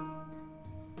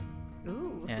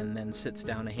 Ooh. And then sits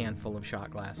down a handful of shot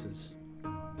glasses.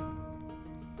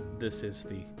 This is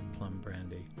the plum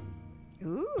brandy.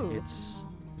 Ooh. It's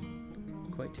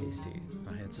quite tasty.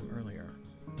 I had some earlier.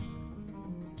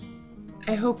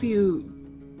 I hope you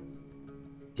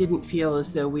didn't feel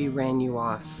as though we ran you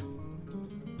off.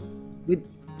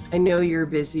 I know you're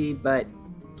busy, but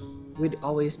we'd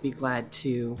always be glad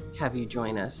to have you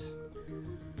join us.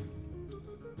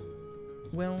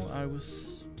 Well, I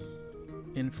was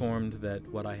informed that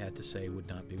what I had to say would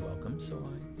not be welcome, so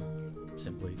I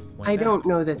simply went I back. don't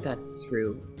know that that's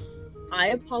true. I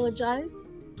apologize.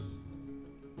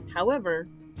 However,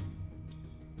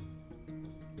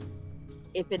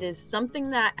 if it is something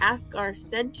that Athgarr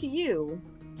said to you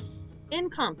in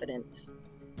confidence,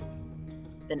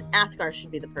 then Athgarr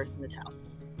should be the person to tell.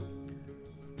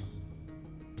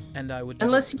 And I would never,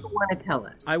 Unless you want to tell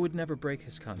us. I would never break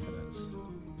his confidence.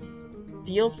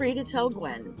 Feel free to tell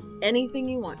Gwen anything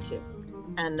you want to.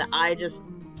 And I just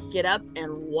get up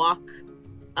and walk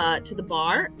to the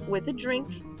bar with a drink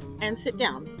and sit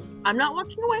down. I'm not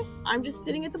walking away. I'm just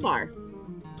sitting at the bar.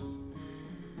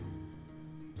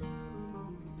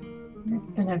 It's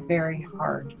been a very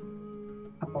hard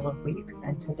couple of weeks,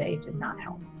 and today did not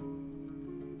help.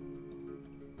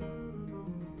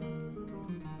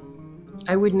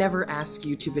 I would never ask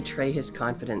you to betray his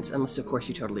confidence unless, of course,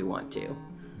 you totally want to.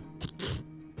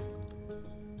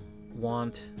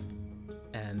 Want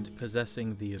and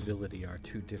possessing the ability are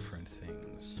two different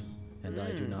things, and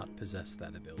I do not possess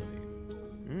that ability.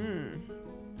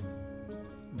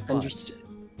 But Understood.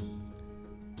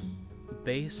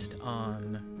 based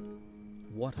on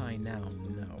what I now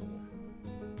know,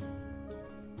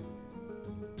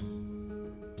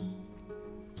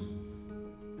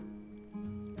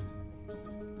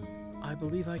 I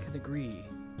believe I can agree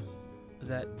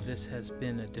that this has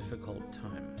been a difficult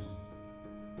time.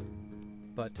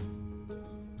 But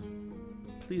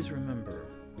please remember,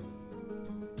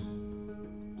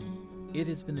 it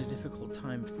has been a difficult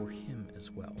time for him as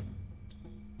well.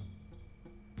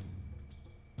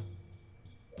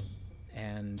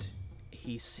 And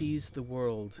he sees the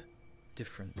world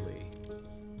differently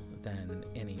than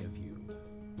any of you.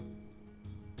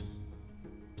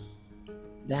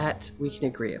 That we can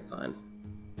agree upon.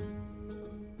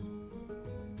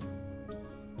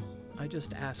 I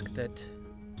just ask that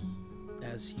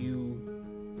as you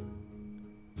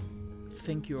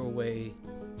think your way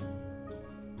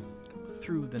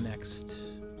through the next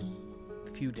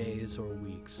few days or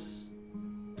weeks,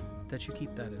 that you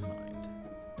keep that in mind.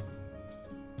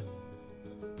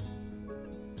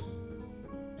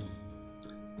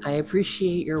 I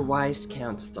appreciate your wise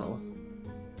counsel.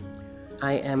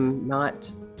 I am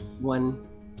not one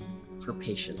for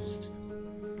patience.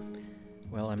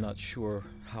 Well, I'm not sure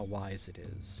how wise it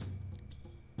is.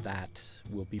 That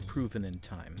will be proven in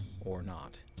time, or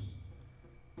not.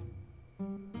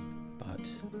 But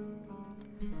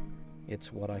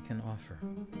it's what I can offer.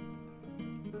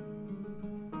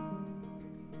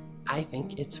 I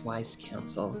think it's wise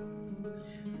counsel.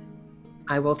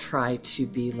 I will try to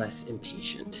be less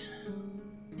impatient.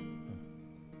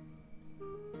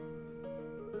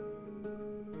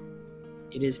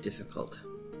 It is difficult.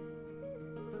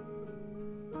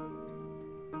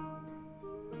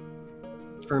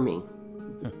 For me.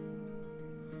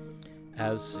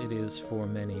 As it is for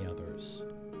many others.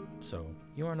 So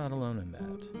you are not alone in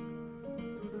that.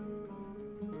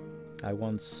 I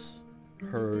once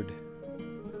heard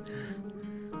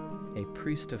A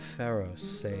priest of Pharos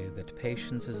say that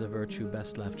patience is a virtue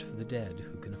best left for the dead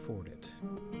who can afford it.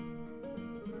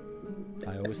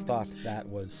 I always thought that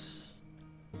was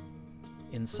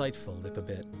insightful, if a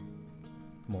bit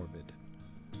morbid.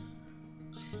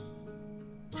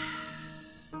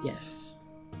 Yes.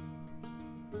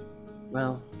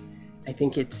 Well, I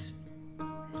think it's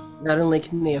not only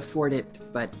can they afford it,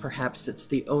 but perhaps it's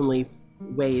the only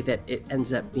way that it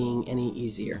ends up being any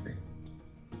easier.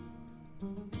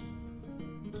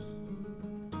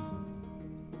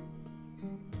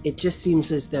 It just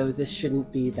seems as though this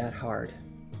shouldn't be that hard.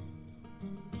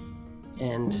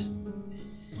 And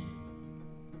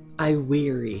I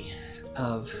weary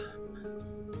of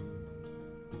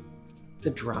the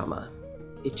drama.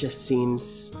 It just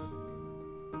seems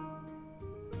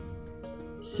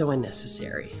so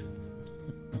unnecessary.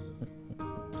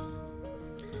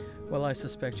 Well, I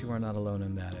suspect you are not alone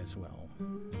in that as well.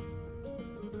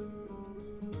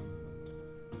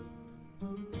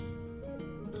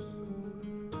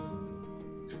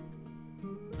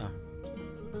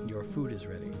 Your food is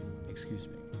ready. Excuse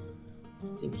me.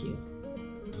 Thank you.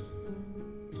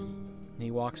 And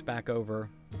he walks back over.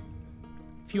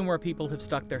 A few more people have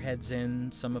stuck their heads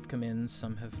in. Some have come in,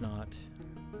 some have not.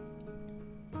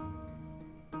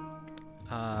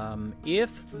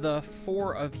 If the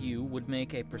four of you would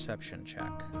make a perception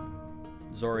check.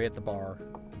 Zori at the bar.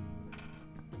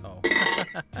 Oh.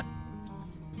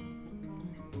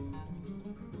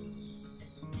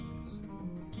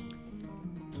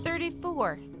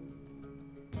 34.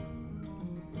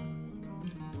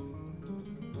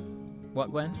 What,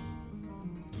 Gwen?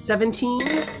 17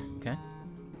 Okay.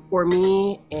 for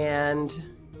me, and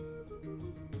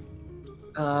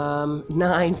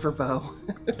 9 for Beau.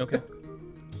 Okay.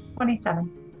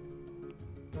 27.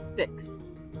 6.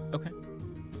 Okay.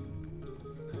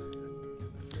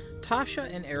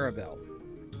 Tasha and Aribell.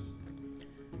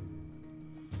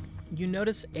 You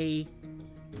notice a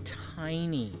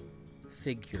tiny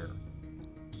figure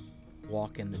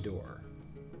walk in the door.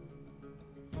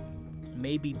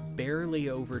 Maybe barely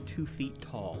over 2 feet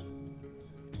tall.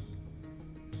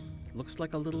 Looks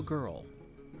like a little girl.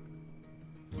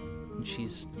 And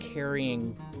she's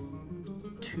carrying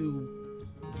 2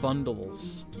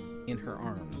 bundles in her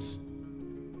arms.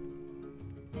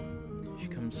 She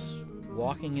comes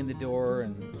walking in the door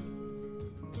and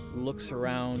looks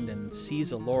around and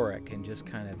sees Oloric and just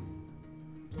kind of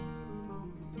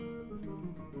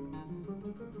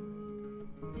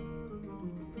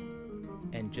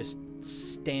just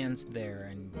stands there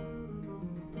and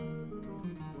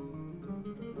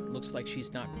looks like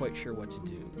she's not quite sure what to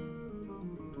do.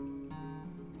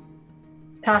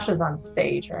 Tasha's on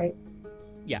stage, right?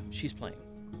 Yeah, she's playing.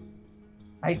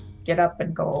 I get up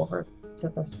and go over to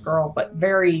this girl, but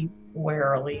very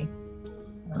warily.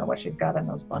 I don't know what she's got in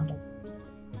those bundles.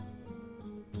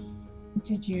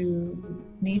 Did you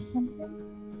need something?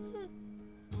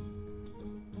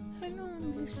 Hello,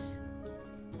 miss.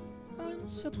 I'm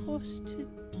supposed to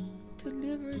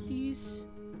deliver these.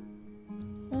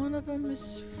 One of them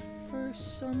is for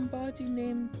somebody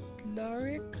named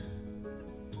Oloric.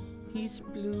 He's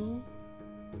blue.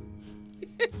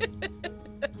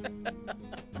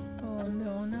 Oh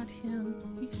no, not him.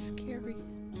 He's scary.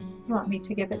 You want me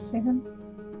to give it to him?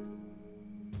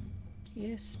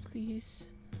 Yes, please.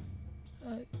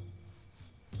 And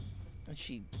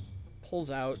she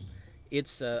pulls out.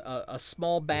 It's a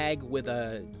small bag with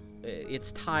a.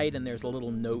 It's tied and there's a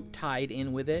little note tied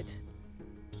in with it.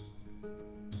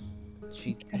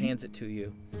 She hands it to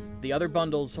you. The other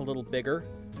bundle's a little bigger.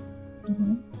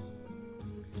 Mm-hmm.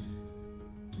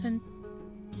 And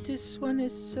this one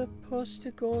is supposed to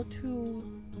go to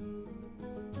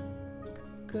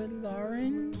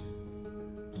Galarin?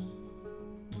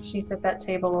 She's at that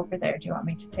table over there. Do you want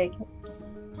me to take it?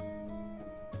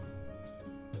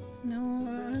 No,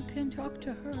 I can talk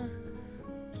to her.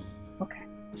 Okay.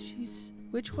 She's...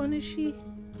 Which one is she?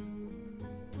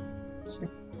 She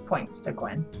points to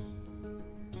Gwen.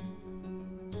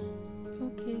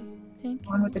 Okay, thank you.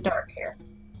 One with the dark hair.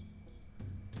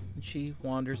 And she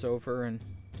wanders over and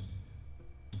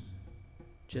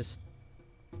just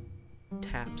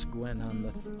taps Gwen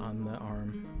on the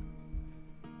arm.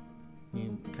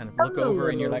 You kind of look over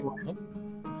and you're like, oh.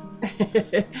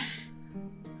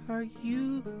 Are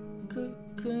you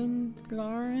Gwen?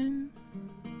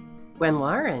 Gwen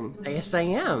Lauren, yes I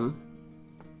am.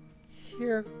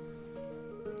 Here.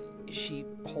 She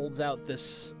holds out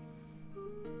this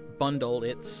bundle.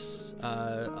 It's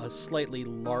a slightly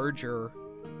larger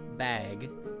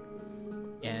bag,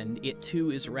 and it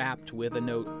too is wrapped with a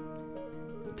note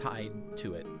tied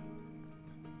to it.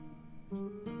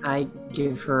 I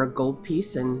give her a gold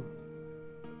piece and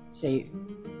say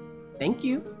thank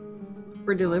you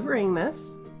for delivering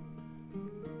this.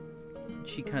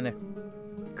 She kind of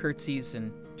curtsies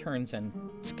and turns and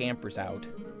scampers out.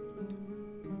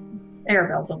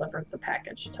 Aribell delivers the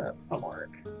package to Oloric.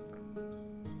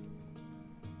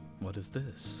 What is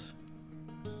this?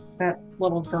 That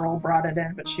little girl brought it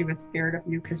in, but she was scared of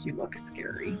you because you look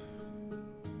scary.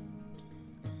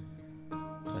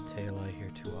 A tale I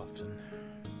hear too often.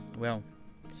 Well,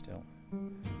 still.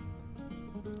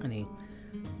 And he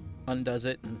undoes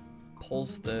it and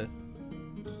pulls the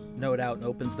note out and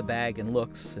opens the bag and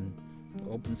looks and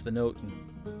opens the note and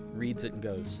reads it and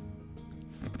goes.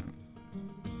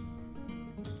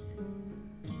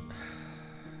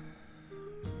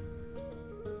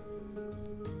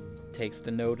 Takes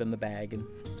the note in the bag and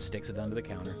sticks it under the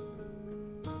counter.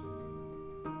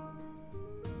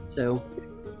 So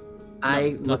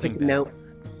I look at the note.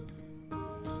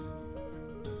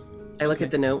 I look at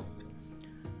the note.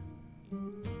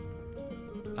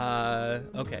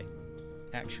 Okay.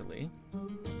 Actually,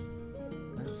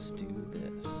 let's do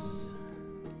this.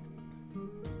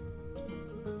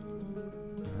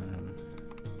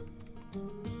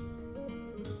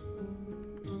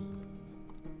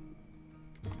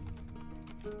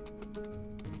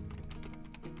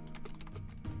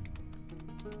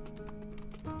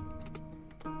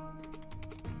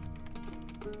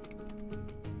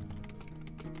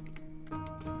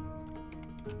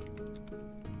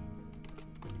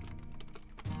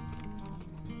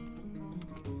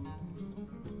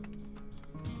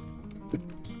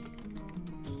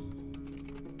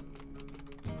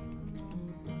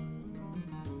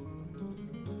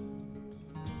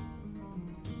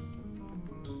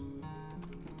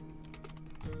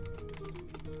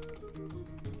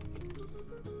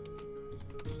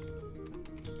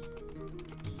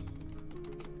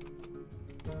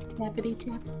 Tappity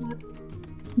tap tap.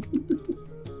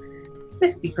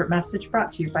 This secret message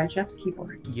brought to you by Jeff's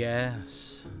keyboard.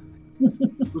 Yes.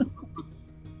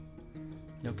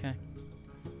 Okay.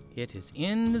 It is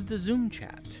in the Zoom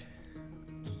chat.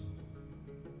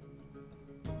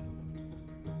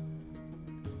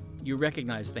 You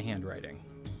recognize the handwriting.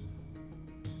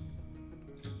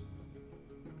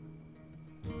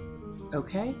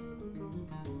 Okay.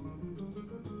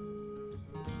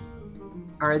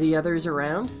 Are the others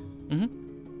around?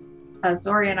 Mm-hmm.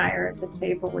 Zori and I are at the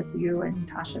table with you, and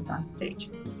Tasha's on stage.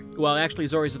 Well, actually,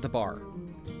 Zori's at the bar.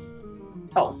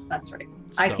 Oh, that's right.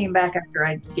 I So- came back after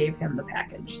I gave him the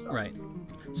package. So. Right.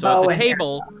 So Beau at the and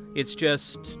table, it's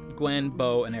just Gwen,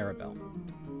 Beau, and Aribell.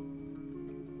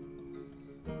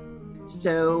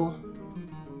 So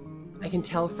I can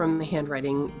tell from the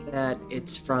handwriting that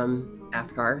it's from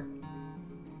Athgarr.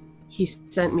 He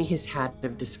sent me his hat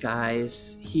of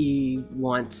disguise. He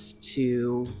wants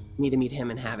me to meet him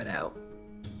and have it out.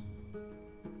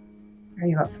 Are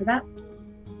you up for that?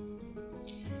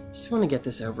 Just want to get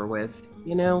this over with,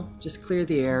 just clear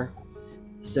the air.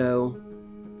 So,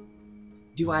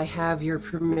 do I have your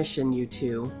permission, you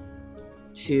two,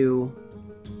 to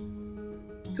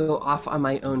go off on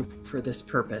my own for this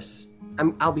purpose?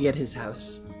 I'll be at his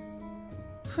house.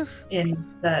 In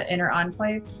the inner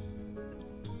enclave?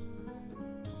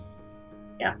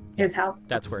 Yeah, his house.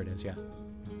 That's where it is, yeah.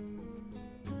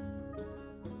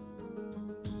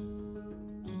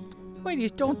 Well, you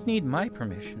don't need my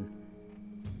permission.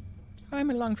 I'm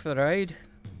along for the ride.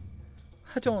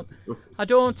 I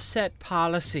don't set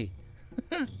policy.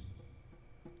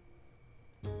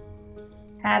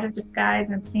 Hat of disguise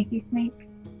and sneaky sneak.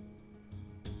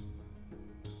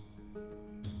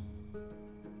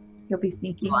 You'll be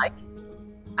sneaky.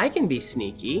 I can be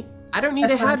sneaky. I don't need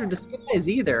That's a hat fine. of disguise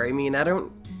either. I mean, I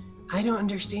don't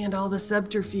understand all the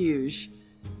subterfuge.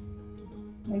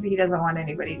 Maybe he doesn't want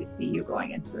anybody to see you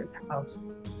going into his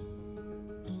house.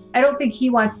 I don't think he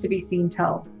wants to be seen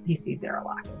till he sees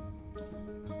Aerolacus.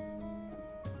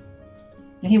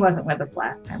 And he wasn't with us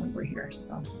last time we were here,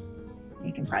 so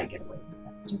he can probably get away with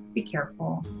that. Just be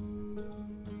careful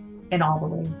in all the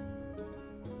ways.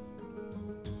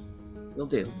 Will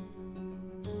do.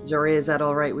 Zori, is that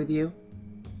all right with you?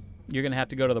 You're going to have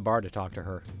to go to the bar to talk to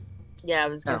her. Yeah, I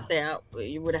was gonna Oh. say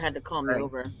you would have had to call me Right.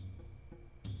 over.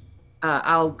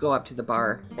 I'll go up to the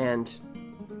bar and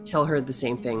tell her the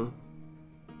same thing.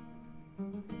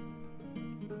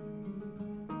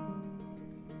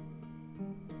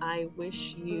 I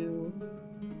wish you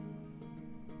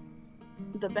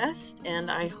the best,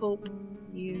 and I hope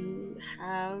you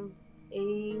have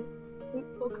a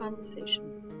fruitful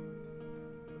conversation.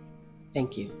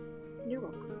 Thank you. You're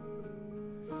welcome.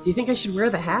 Do you think I should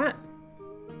wear the hat?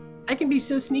 I can be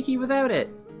so sneaky without it.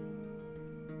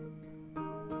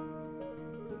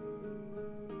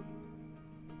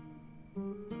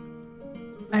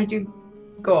 I do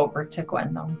go over to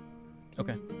Gwen, though.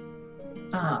 Okay.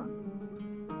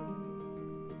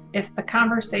 If the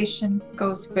conversation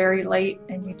goes very late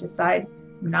and you decide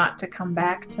not to come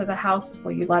back to the house,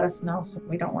 will you let us know so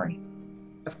we don't worry?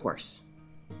 Of course.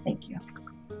 Thank you.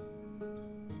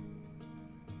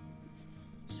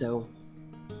 So,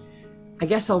 I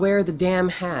guess I'll wear the damn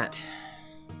hat.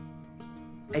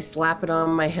 I slap it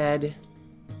on my head.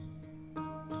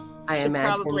 I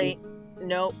imagine... Probably...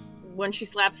 Nope. When she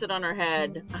slaps it on her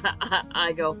head,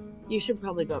 I go, you should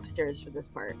probably go upstairs for this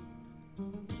part.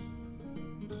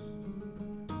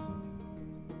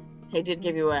 They did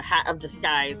give you a hat of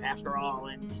disguise after all,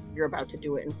 and you're about to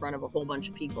do it in front of a whole bunch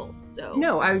of people, so...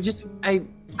 No, I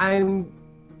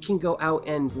can go out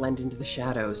and blend into the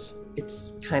shadows.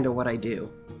 It's kind of what I do.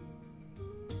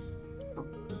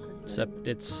 Except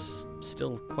it's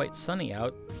still quite sunny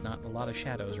out. It's not a lot of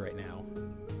shadows right now.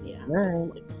 Yeah. All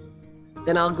right.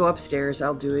 Then I'll go upstairs.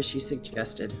 I'll do as she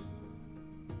suggested.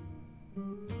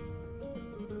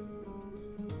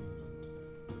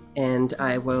 And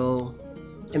I will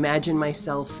imagine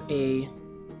myself a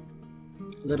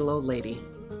little old lady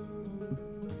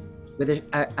with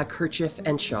a kerchief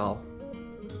and shawl.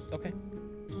 Okay.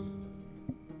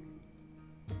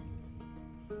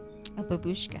 A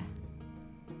babushka.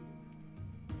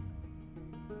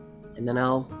 And then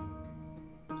I'll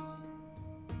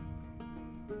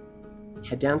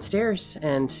head downstairs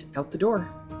and out the door.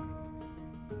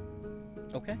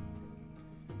 Okay.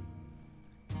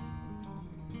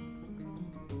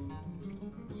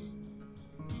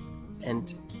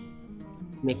 And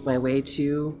make my way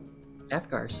to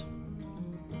Athgar's.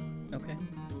 Okay.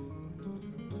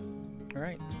 All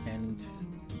right. And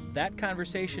that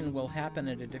conversation will happen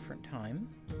at a different time.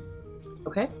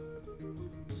 Okay.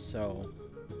 So,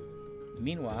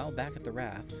 meanwhile, back at the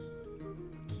Rath,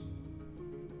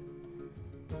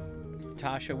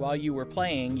 Tasha, while you were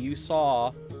playing, you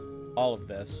saw all of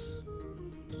this.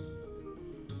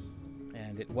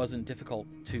 And it wasn't difficult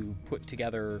to put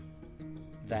together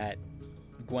that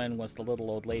Gwen was the little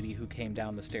old lady who came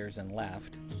down the stairs and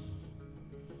left.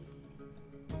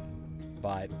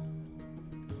 But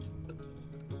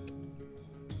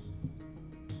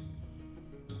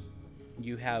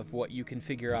you have what you can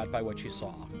figure out by what you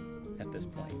saw at this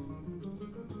point.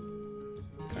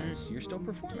 Because you're still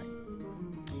performing.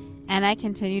 And I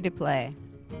continue to play.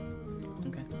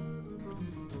 Okay.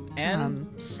 And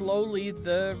slowly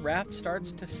the Wrath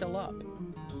starts to fill up.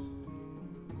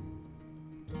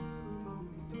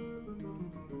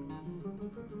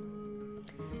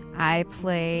 I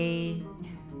play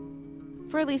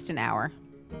for at least an hour.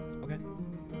 Okay.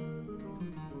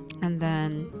 And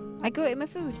then I go eat my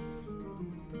food.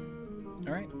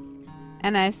 All right.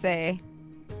 And I say,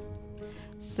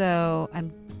 so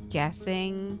I'm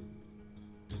guessing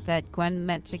that Gwen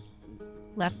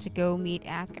left to go meet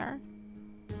Athgarr?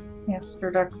 Asked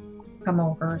her to come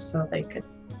over so they could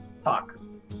talk.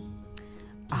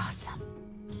 Awesome.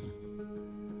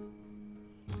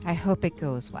 I hope it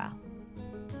goes well.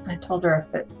 I told her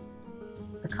if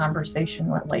the conversation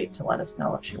went late to let us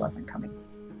know if she wasn't coming.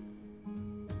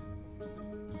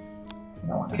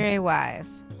 Very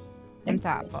wise and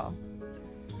thoughtful.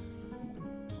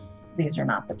 These are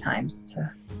not the times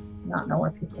to not know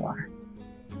where people are.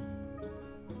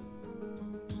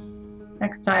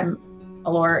 Next time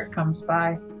Oloric comes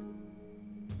by,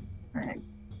 I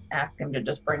ask him to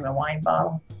just bring the wine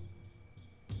bottle.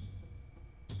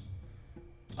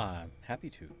 Happy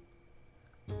to.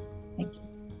 Thank you.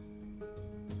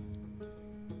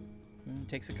 It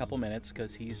takes a couple minutes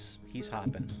because he's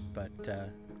hopping, but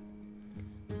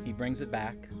he brings it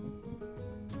back.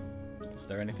 Is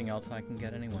there anything else I can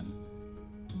get anyone?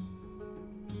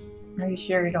 Are you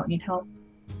sure you don't need help?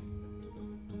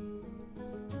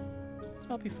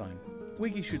 I'll be fine.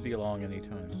 Wiggy should be along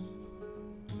anytime.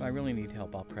 If I really need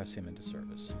help, I'll press him into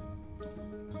service.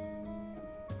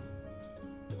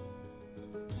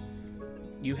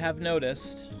 You have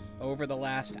noticed over the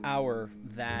last hour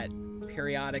that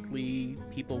periodically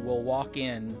people will walk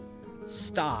in,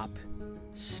 stop,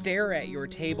 stare at your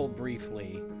table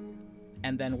briefly,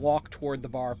 and then walk toward the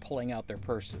bar pulling out their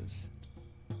purses.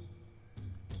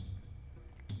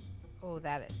 Oh,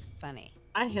 that is funny.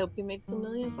 I hope he makes $1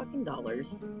 million fucking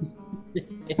dollars.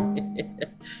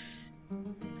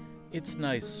 It's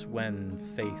nice when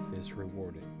faith is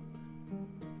rewarded.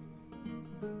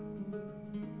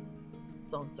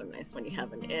 It's also nice when you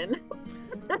have an in.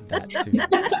 That too.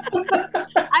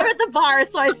 I'm at the bar,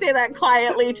 so I say that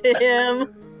quietly to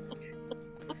him.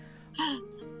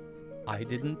 I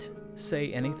didn't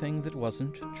say anything that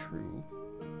wasn't true.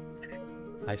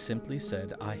 I simply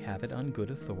said I have it on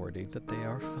good authority that they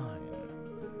are fine.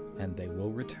 and they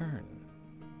will return.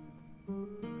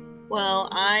 Well,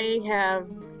 I have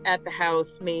at the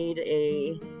house made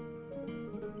a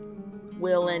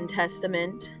will and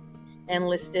testament and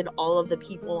listed all of the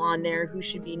people on there who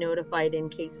should be notified in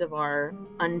case of our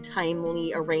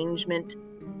untimely arrangement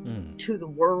to the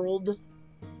world.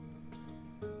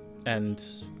 And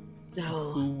so,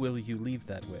 who will you leave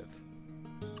that with?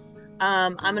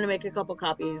 I'm gonna make a couple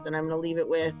copies, and I'm gonna leave it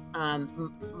with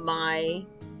my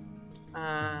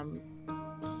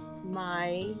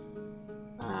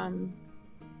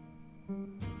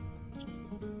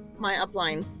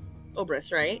upline,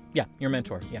 Obrys, right? Yeah, your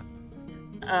mentor. Yeah.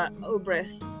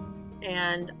 Obrys,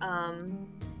 and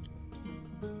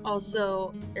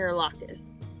also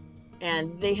Erlakis,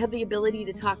 and they have the ability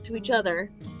to talk to each other.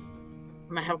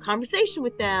 I'm gonna have a conversation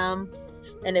with them,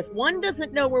 and if one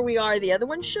doesn't know where we are, the other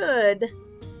one should,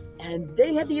 and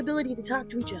they have the ability to talk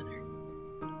to each other.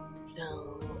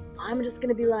 So I'm just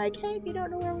gonna be like, hey, if you don't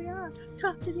know where we are,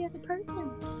 talk to the other person,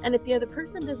 and if the other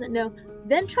person doesn't know,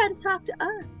 then try to talk to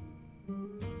us.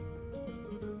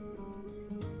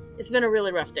 It's been a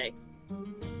really rough day.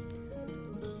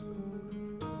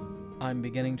 I'm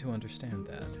beginning to understand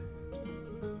that.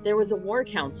 There was a war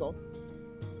council,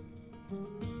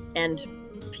 and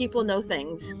people know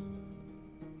things,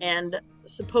 and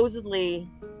supposedly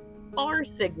our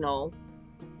signal,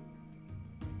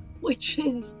 which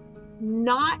is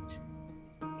not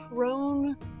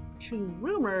prone to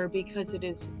rumor because it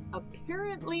is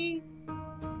apparently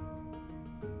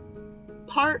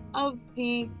part of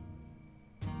the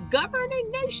governing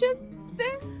nation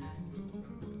there.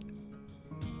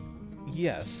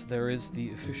 Yes, there is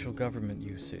the official government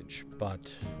usage,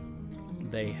 but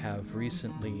they have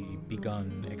recently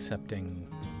begun accepting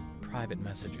private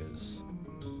messages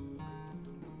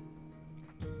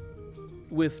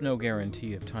with no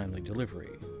guarantee of timely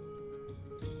delivery.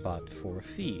 But for a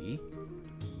fee,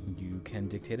 you can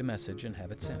dictate a message and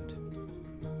have it sent.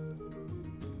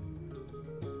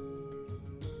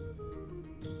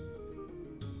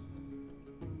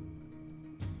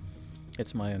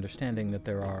 It's my understanding that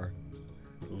there are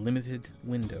limited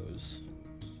windows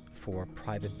for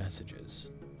private messages,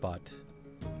 but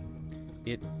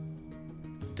it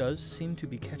does seem to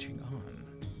be catching on.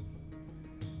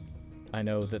 I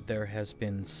know that there has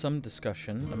been some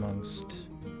discussion amongst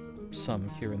some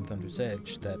here in Thunder's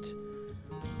Edge that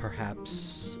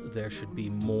perhaps there should be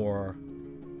more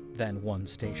than one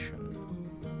station.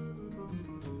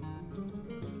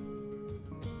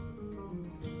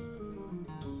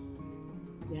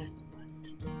 Yes,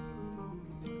 but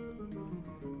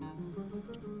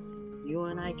you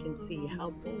and I can see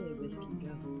how poorly this can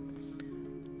go.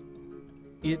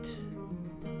 It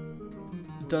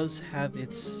does have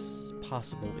its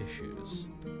possible issues,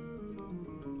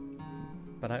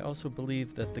 but I also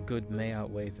believe that the good may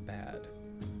outweigh the bad.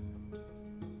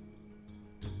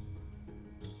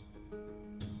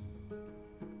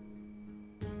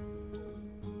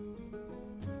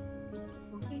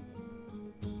 Okay.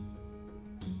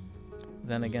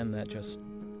 Then again, that just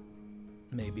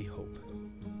may be hope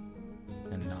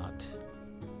and not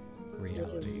It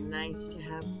is reality. nice to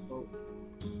have hope.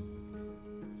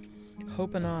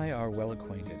 Hope and I are well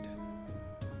acquainted.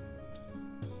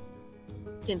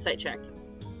 Insight check.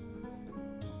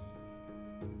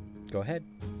 Go ahead.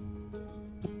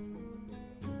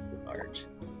 Large.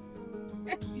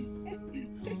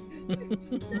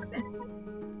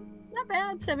 Not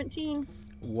bad. 17.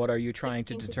 What are you trying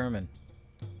to 16. determine?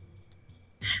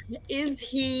 Is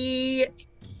he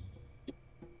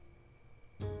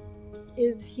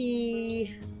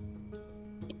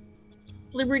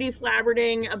Liberty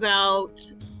flabberding about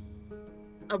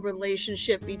a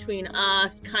relationship between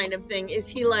us kind of thing? Is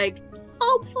he like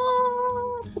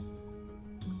hopeful?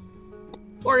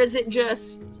 Or is it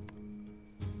just...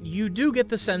 You do get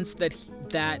the sense that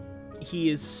he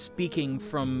is speaking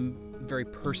from very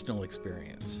personal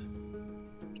experience.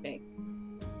 Okay.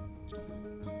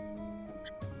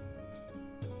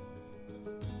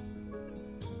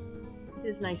 It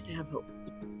is nice to have hope.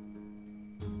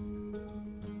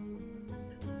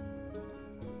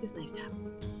 It's nice to have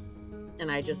hope. And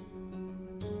I just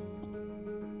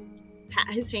pat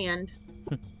his hand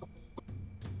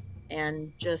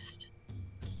and just,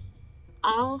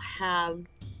 I'll have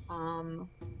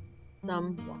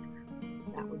some water.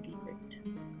 That would be great.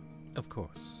 Of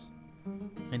course.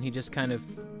 And he just kind of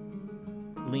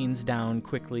leans down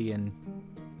quickly and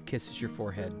kisses your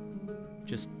forehead.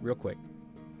 Just real quick.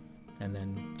 And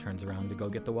then turns around to go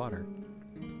get the water.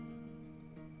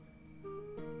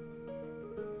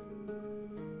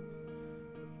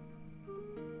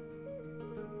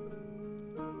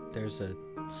 There's a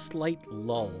slight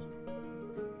lull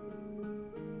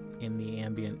in the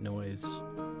ambient noise.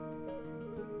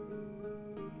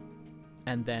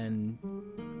 And then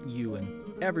you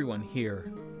and everyone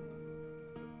hear,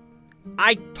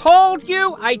 I told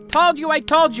you!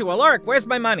 Oloric, where's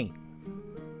my money?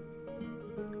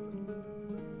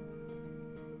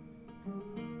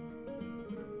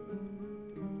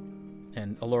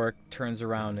 And Oloric turns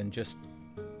around and just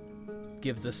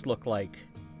gives this look like,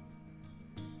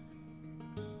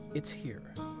 it's here.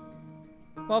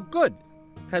 Well, good,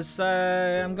 because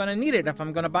I'm gonna need it if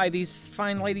I'm gonna buy these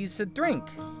fine ladies a drink.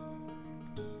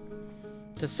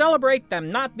 To celebrate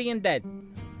them not being dead.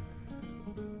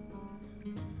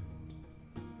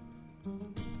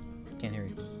 Can't hear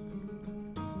you.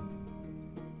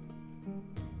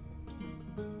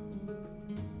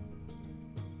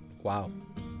 Wow.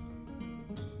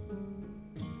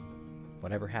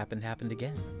 Whatever happened, happened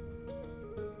again.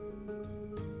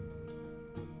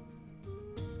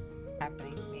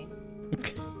 Happening to me.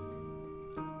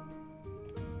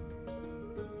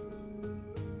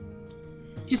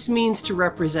 Just means to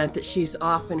represent that she's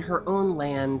off in her own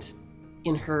land,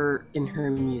 in her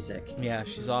music. Yeah,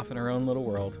 she's off in her own little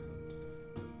world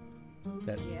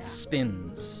that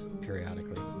spins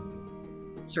periodically.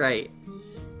 That's right.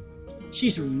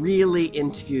 She's really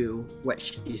into what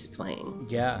she's playing.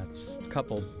 Yeah, it's a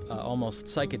couple almost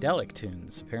psychedelic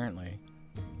tunes, apparently.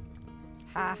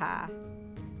 Ha ha.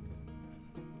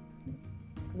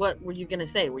 What were you gonna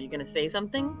say? Were you gonna say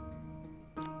something?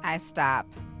 I stop.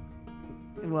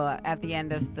 Well, at the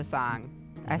end of the song,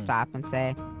 I stop and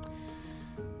say,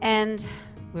 and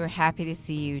we were happy to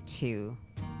see you too.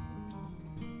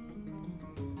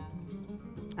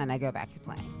 And I go back to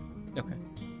playing. Okay.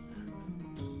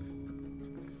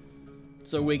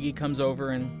 So Wiggy comes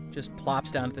over and just plops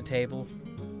down at the table.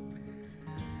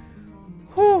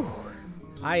 Whew!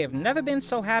 I have never been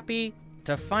so happy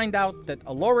to find out that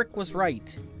Oloric was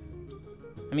right.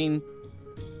 I mean,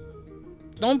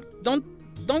 don't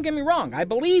get me wrong. I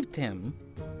believed him,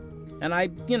 and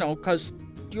because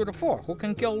you're the Four. Who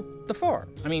can kill the Four?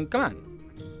 I mean, come on.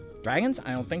 Dragons?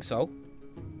 I don't think so.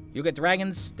 You get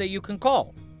dragons that you can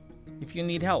call if you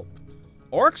need help.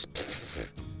 Orcs?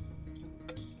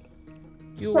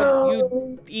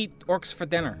 You eat orcs for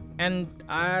dinner. And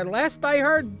last I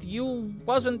heard, you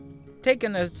wasn't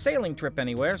taking a sailing trip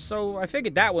anywhere, so I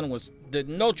figured that one was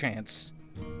no chance.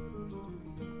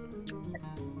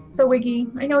 So, Wiggy,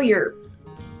 I know you're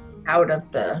out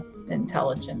of the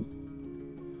intelligence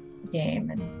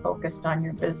game and focused on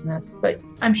your business, but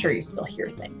I'm sure you still hear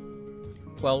things.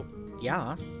 Well,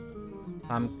 yeah.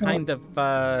 I'm kind of,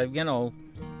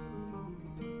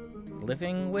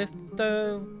 living with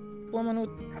the woman who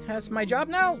has my job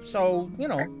now, so,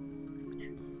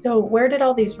 So where did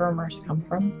all these rumors come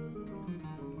from?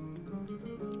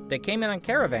 They came in on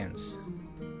caravans.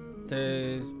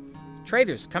 The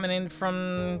traders coming in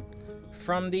from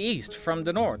the east, from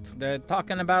the north. They're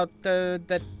talking about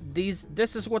that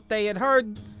this is what they had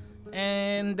heard,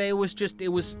 and it was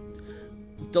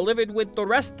delivered with the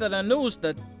rest of the news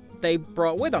that they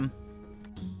brought with them.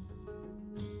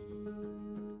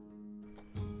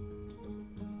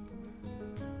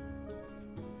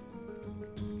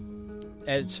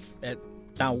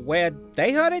 Now where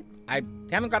they heard it, I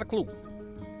haven't got a clue.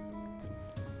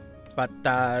 But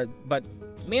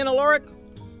me and Oloric,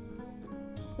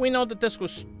 we know that this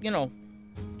was,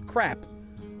 crap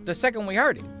the second we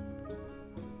heard it.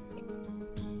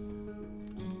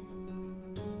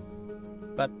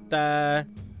 But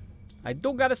I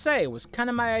do gotta say, it was kind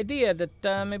of my idea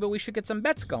that maybe we should get some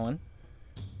bets going.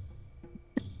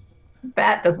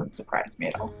 That doesn't surprise me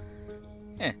at all.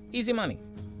 Easy money.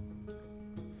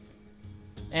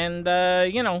 And,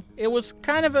 it was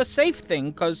kind of a safe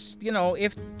thing, because,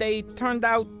 if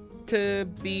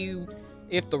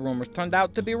the rumors turned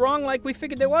out to be wrong like we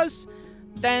figured they was,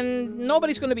 then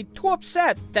nobody's going to be too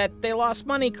upset that they lost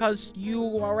money because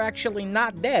you are actually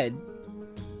not dead.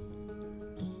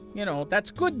 That's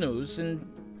good news, and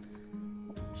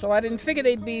so I didn't figure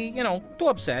they'd be, too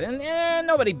upset. And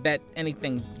nobody bet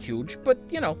anything huge, but,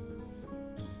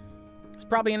 it's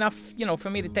probably enough, for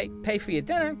me to pay for your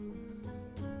dinner.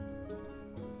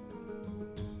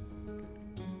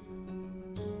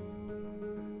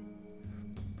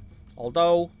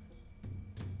 Although,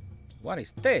 what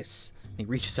is this? He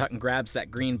reaches out and grabs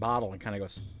that green bottle and kind of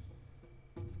goes,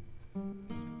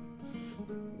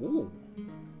 ooh.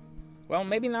 Well,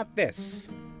 maybe not this,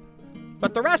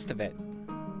 but the rest of it.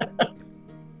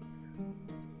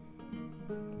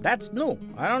 That's new.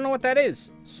 I don't know what that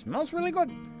is. Smells really good.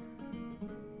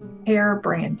 It's pear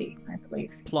brandy, I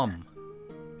believe. Plum.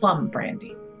 Plum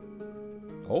brandy.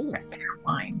 Oh. Pear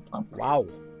wine, plum brandy. Wow.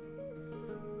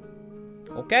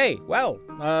 Okay, well,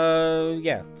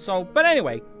 yeah. So, but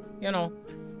anyway, you know,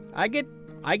 I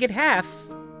get half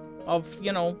of,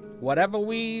 you know, whatever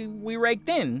we raked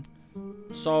in.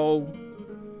 So,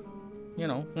 you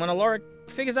know, when Oloric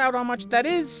figures out how much that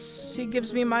is, he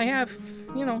gives me my half.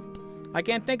 You know, I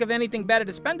can't think of anything better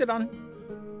to spend it on.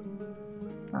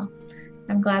 Well,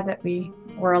 I'm glad that we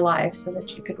were alive so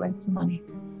that you could win some money.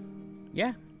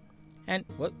 Yeah. And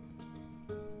what?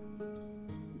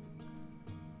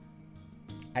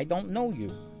 I don't know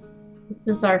you. This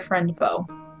is our friend Beau.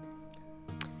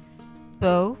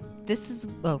 Beau, this is...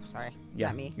 Oh, sorry. Yeah,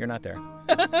 Not me. You're not there.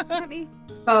 Not me.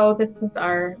 Beau, this is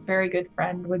our very good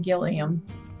friend Wigillium.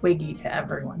 Wiggy to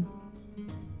everyone.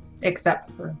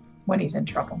 Except for when he's in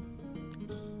trouble.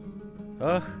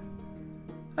 Ugh.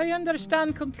 I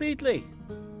understand completely.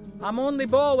 I'm only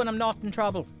Beau when I'm not in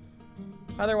trouble.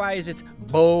 Otherwise, it's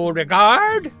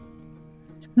Beauregard.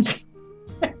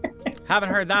 Haven't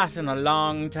heard that in a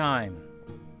long time.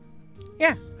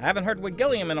 Yeah, I haven't heard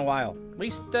Wigillium in a while. At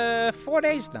least 4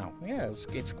 days now. Yeah,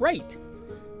 it's great.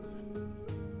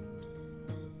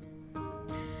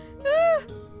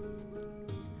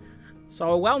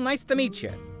 So, well, nice to meet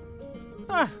you.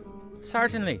 Ah,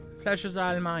 certainly. Pleasure's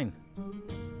all mine.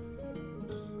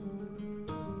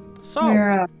 So,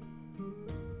 We're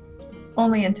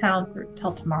only in town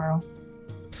till tomorrow.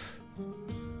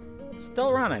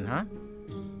 still running, huh?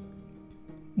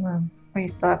 Well, we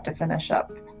still have to finish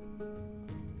up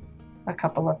a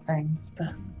couple of things,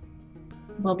 but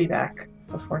we'll be back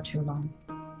before too long.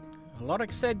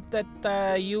 Oloric said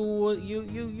that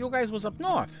you guys was up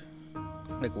north.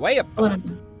 Like way up north.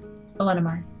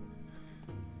 Ballinamard.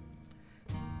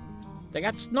 They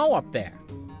got snow up there.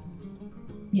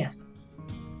 Yes.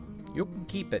 You can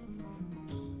keep it.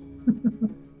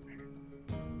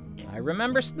 I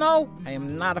remember snow. I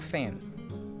am not a fan.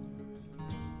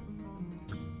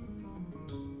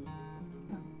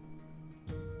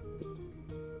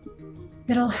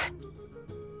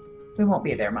 We won't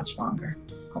be there much longer.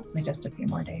 Hopefully just a few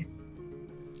more days.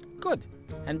 Good.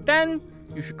 And then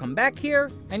you should come back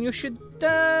here and you should,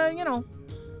 you know,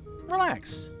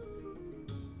 relax.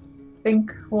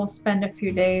 Think we'll spend a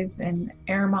few days in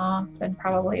Airma, then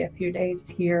probably a few days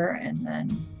here, and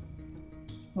then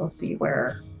we'll see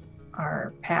where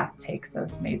our path takes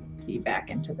us, maybe back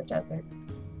into the desert.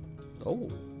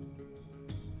 Oh.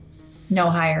 No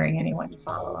hiring anyone to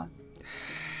follow us.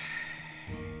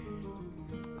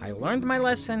 I learned my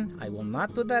lesson. I will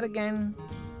not do that again.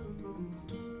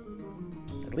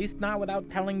 At least not without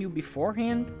telling you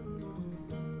beforehand.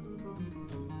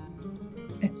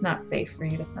 It's not safe for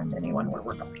you to send anyone where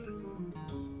we're going.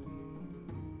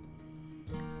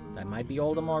 That might be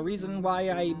all the more reason why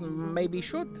I maybe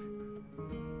should.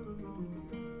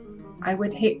 I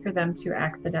would hate for them to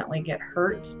accidentally get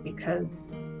hurt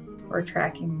because we're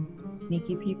tracking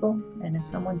sneaky people, and if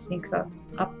someone sneaks us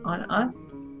up on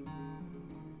us,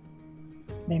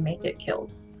 they may get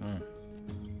killed.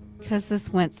 Because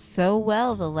this went so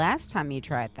well the last time you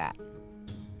tried that.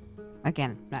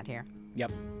 Again, not here.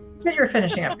 Yep. Then you're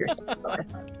finishing up your stuff.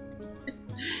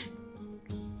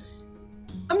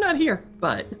 I'm not here,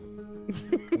 but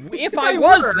If I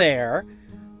was there,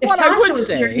 If what Tasha I would was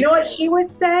say, here, you know what she would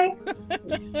say?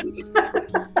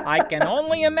 I can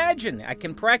only imagine. I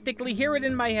can practically hear it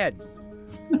in my head.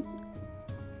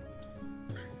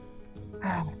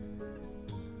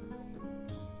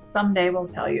 Someday we'll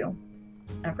tell you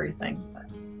everything, but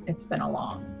it's been a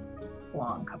long,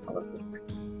 long couple of weeks.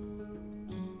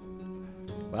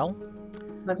 Well,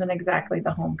 Wasn't exactly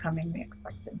the homecoming we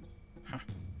expected.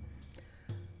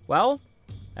 well,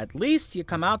 at least you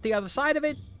come out the other side of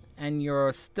it, and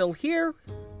you're still here.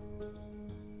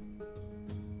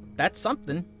 That's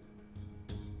something.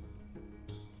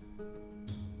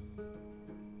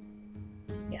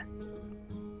 Yes.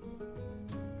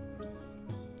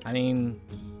 I mean,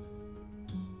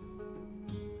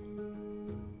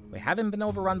 we haven't been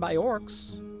overrun by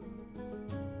orcs,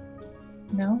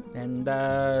 No? and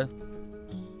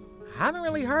haven't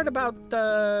really heard about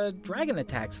dragon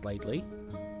attacks lately.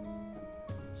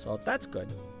 So that's good.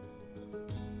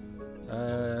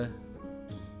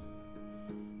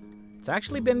 It's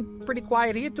actually been pretty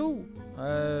quiet here too.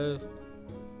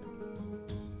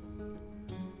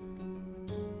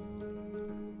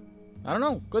 I don't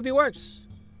know. Could be worse.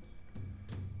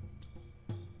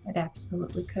 It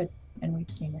absolutely could, and we've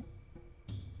seen it.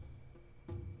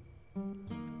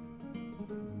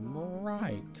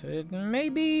 Right.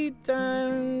 Maybe.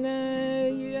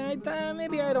 Maybe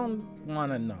I don't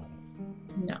want to know.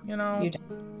 No, You know. you don't.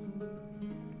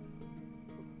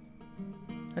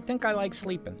 I think I like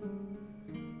sleeping.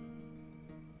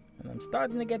 And I'm I'm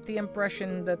starting to get the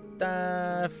impression that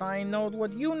if I knowed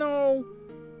what you know,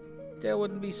 there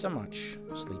wouldn't be so much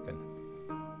sleeping.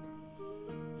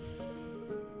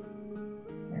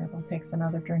 Aribell takes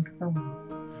another drink of her wine.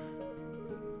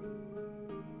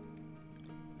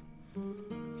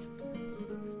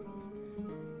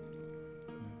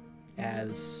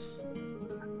 As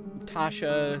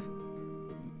Tasha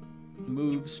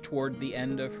moves toward the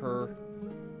end of her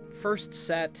first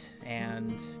set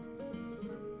and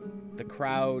the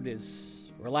crowd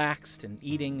is relaxed and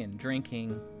eating and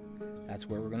drinking, that's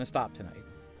where we're going to stop tonight.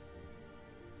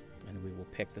 And we will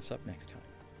pick this up next time.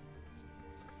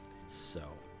 So,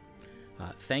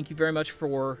 thank you very much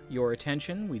for your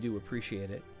attention. We do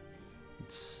appreciate it.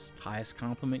 It's the highest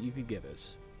compliment you could give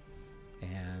us.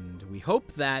 And we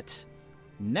hope that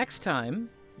next time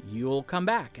you'll come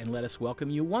back and let us welcome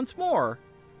you once more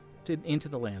into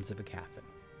the lands of Aecathan.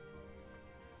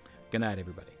 Good night,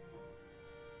 everybody.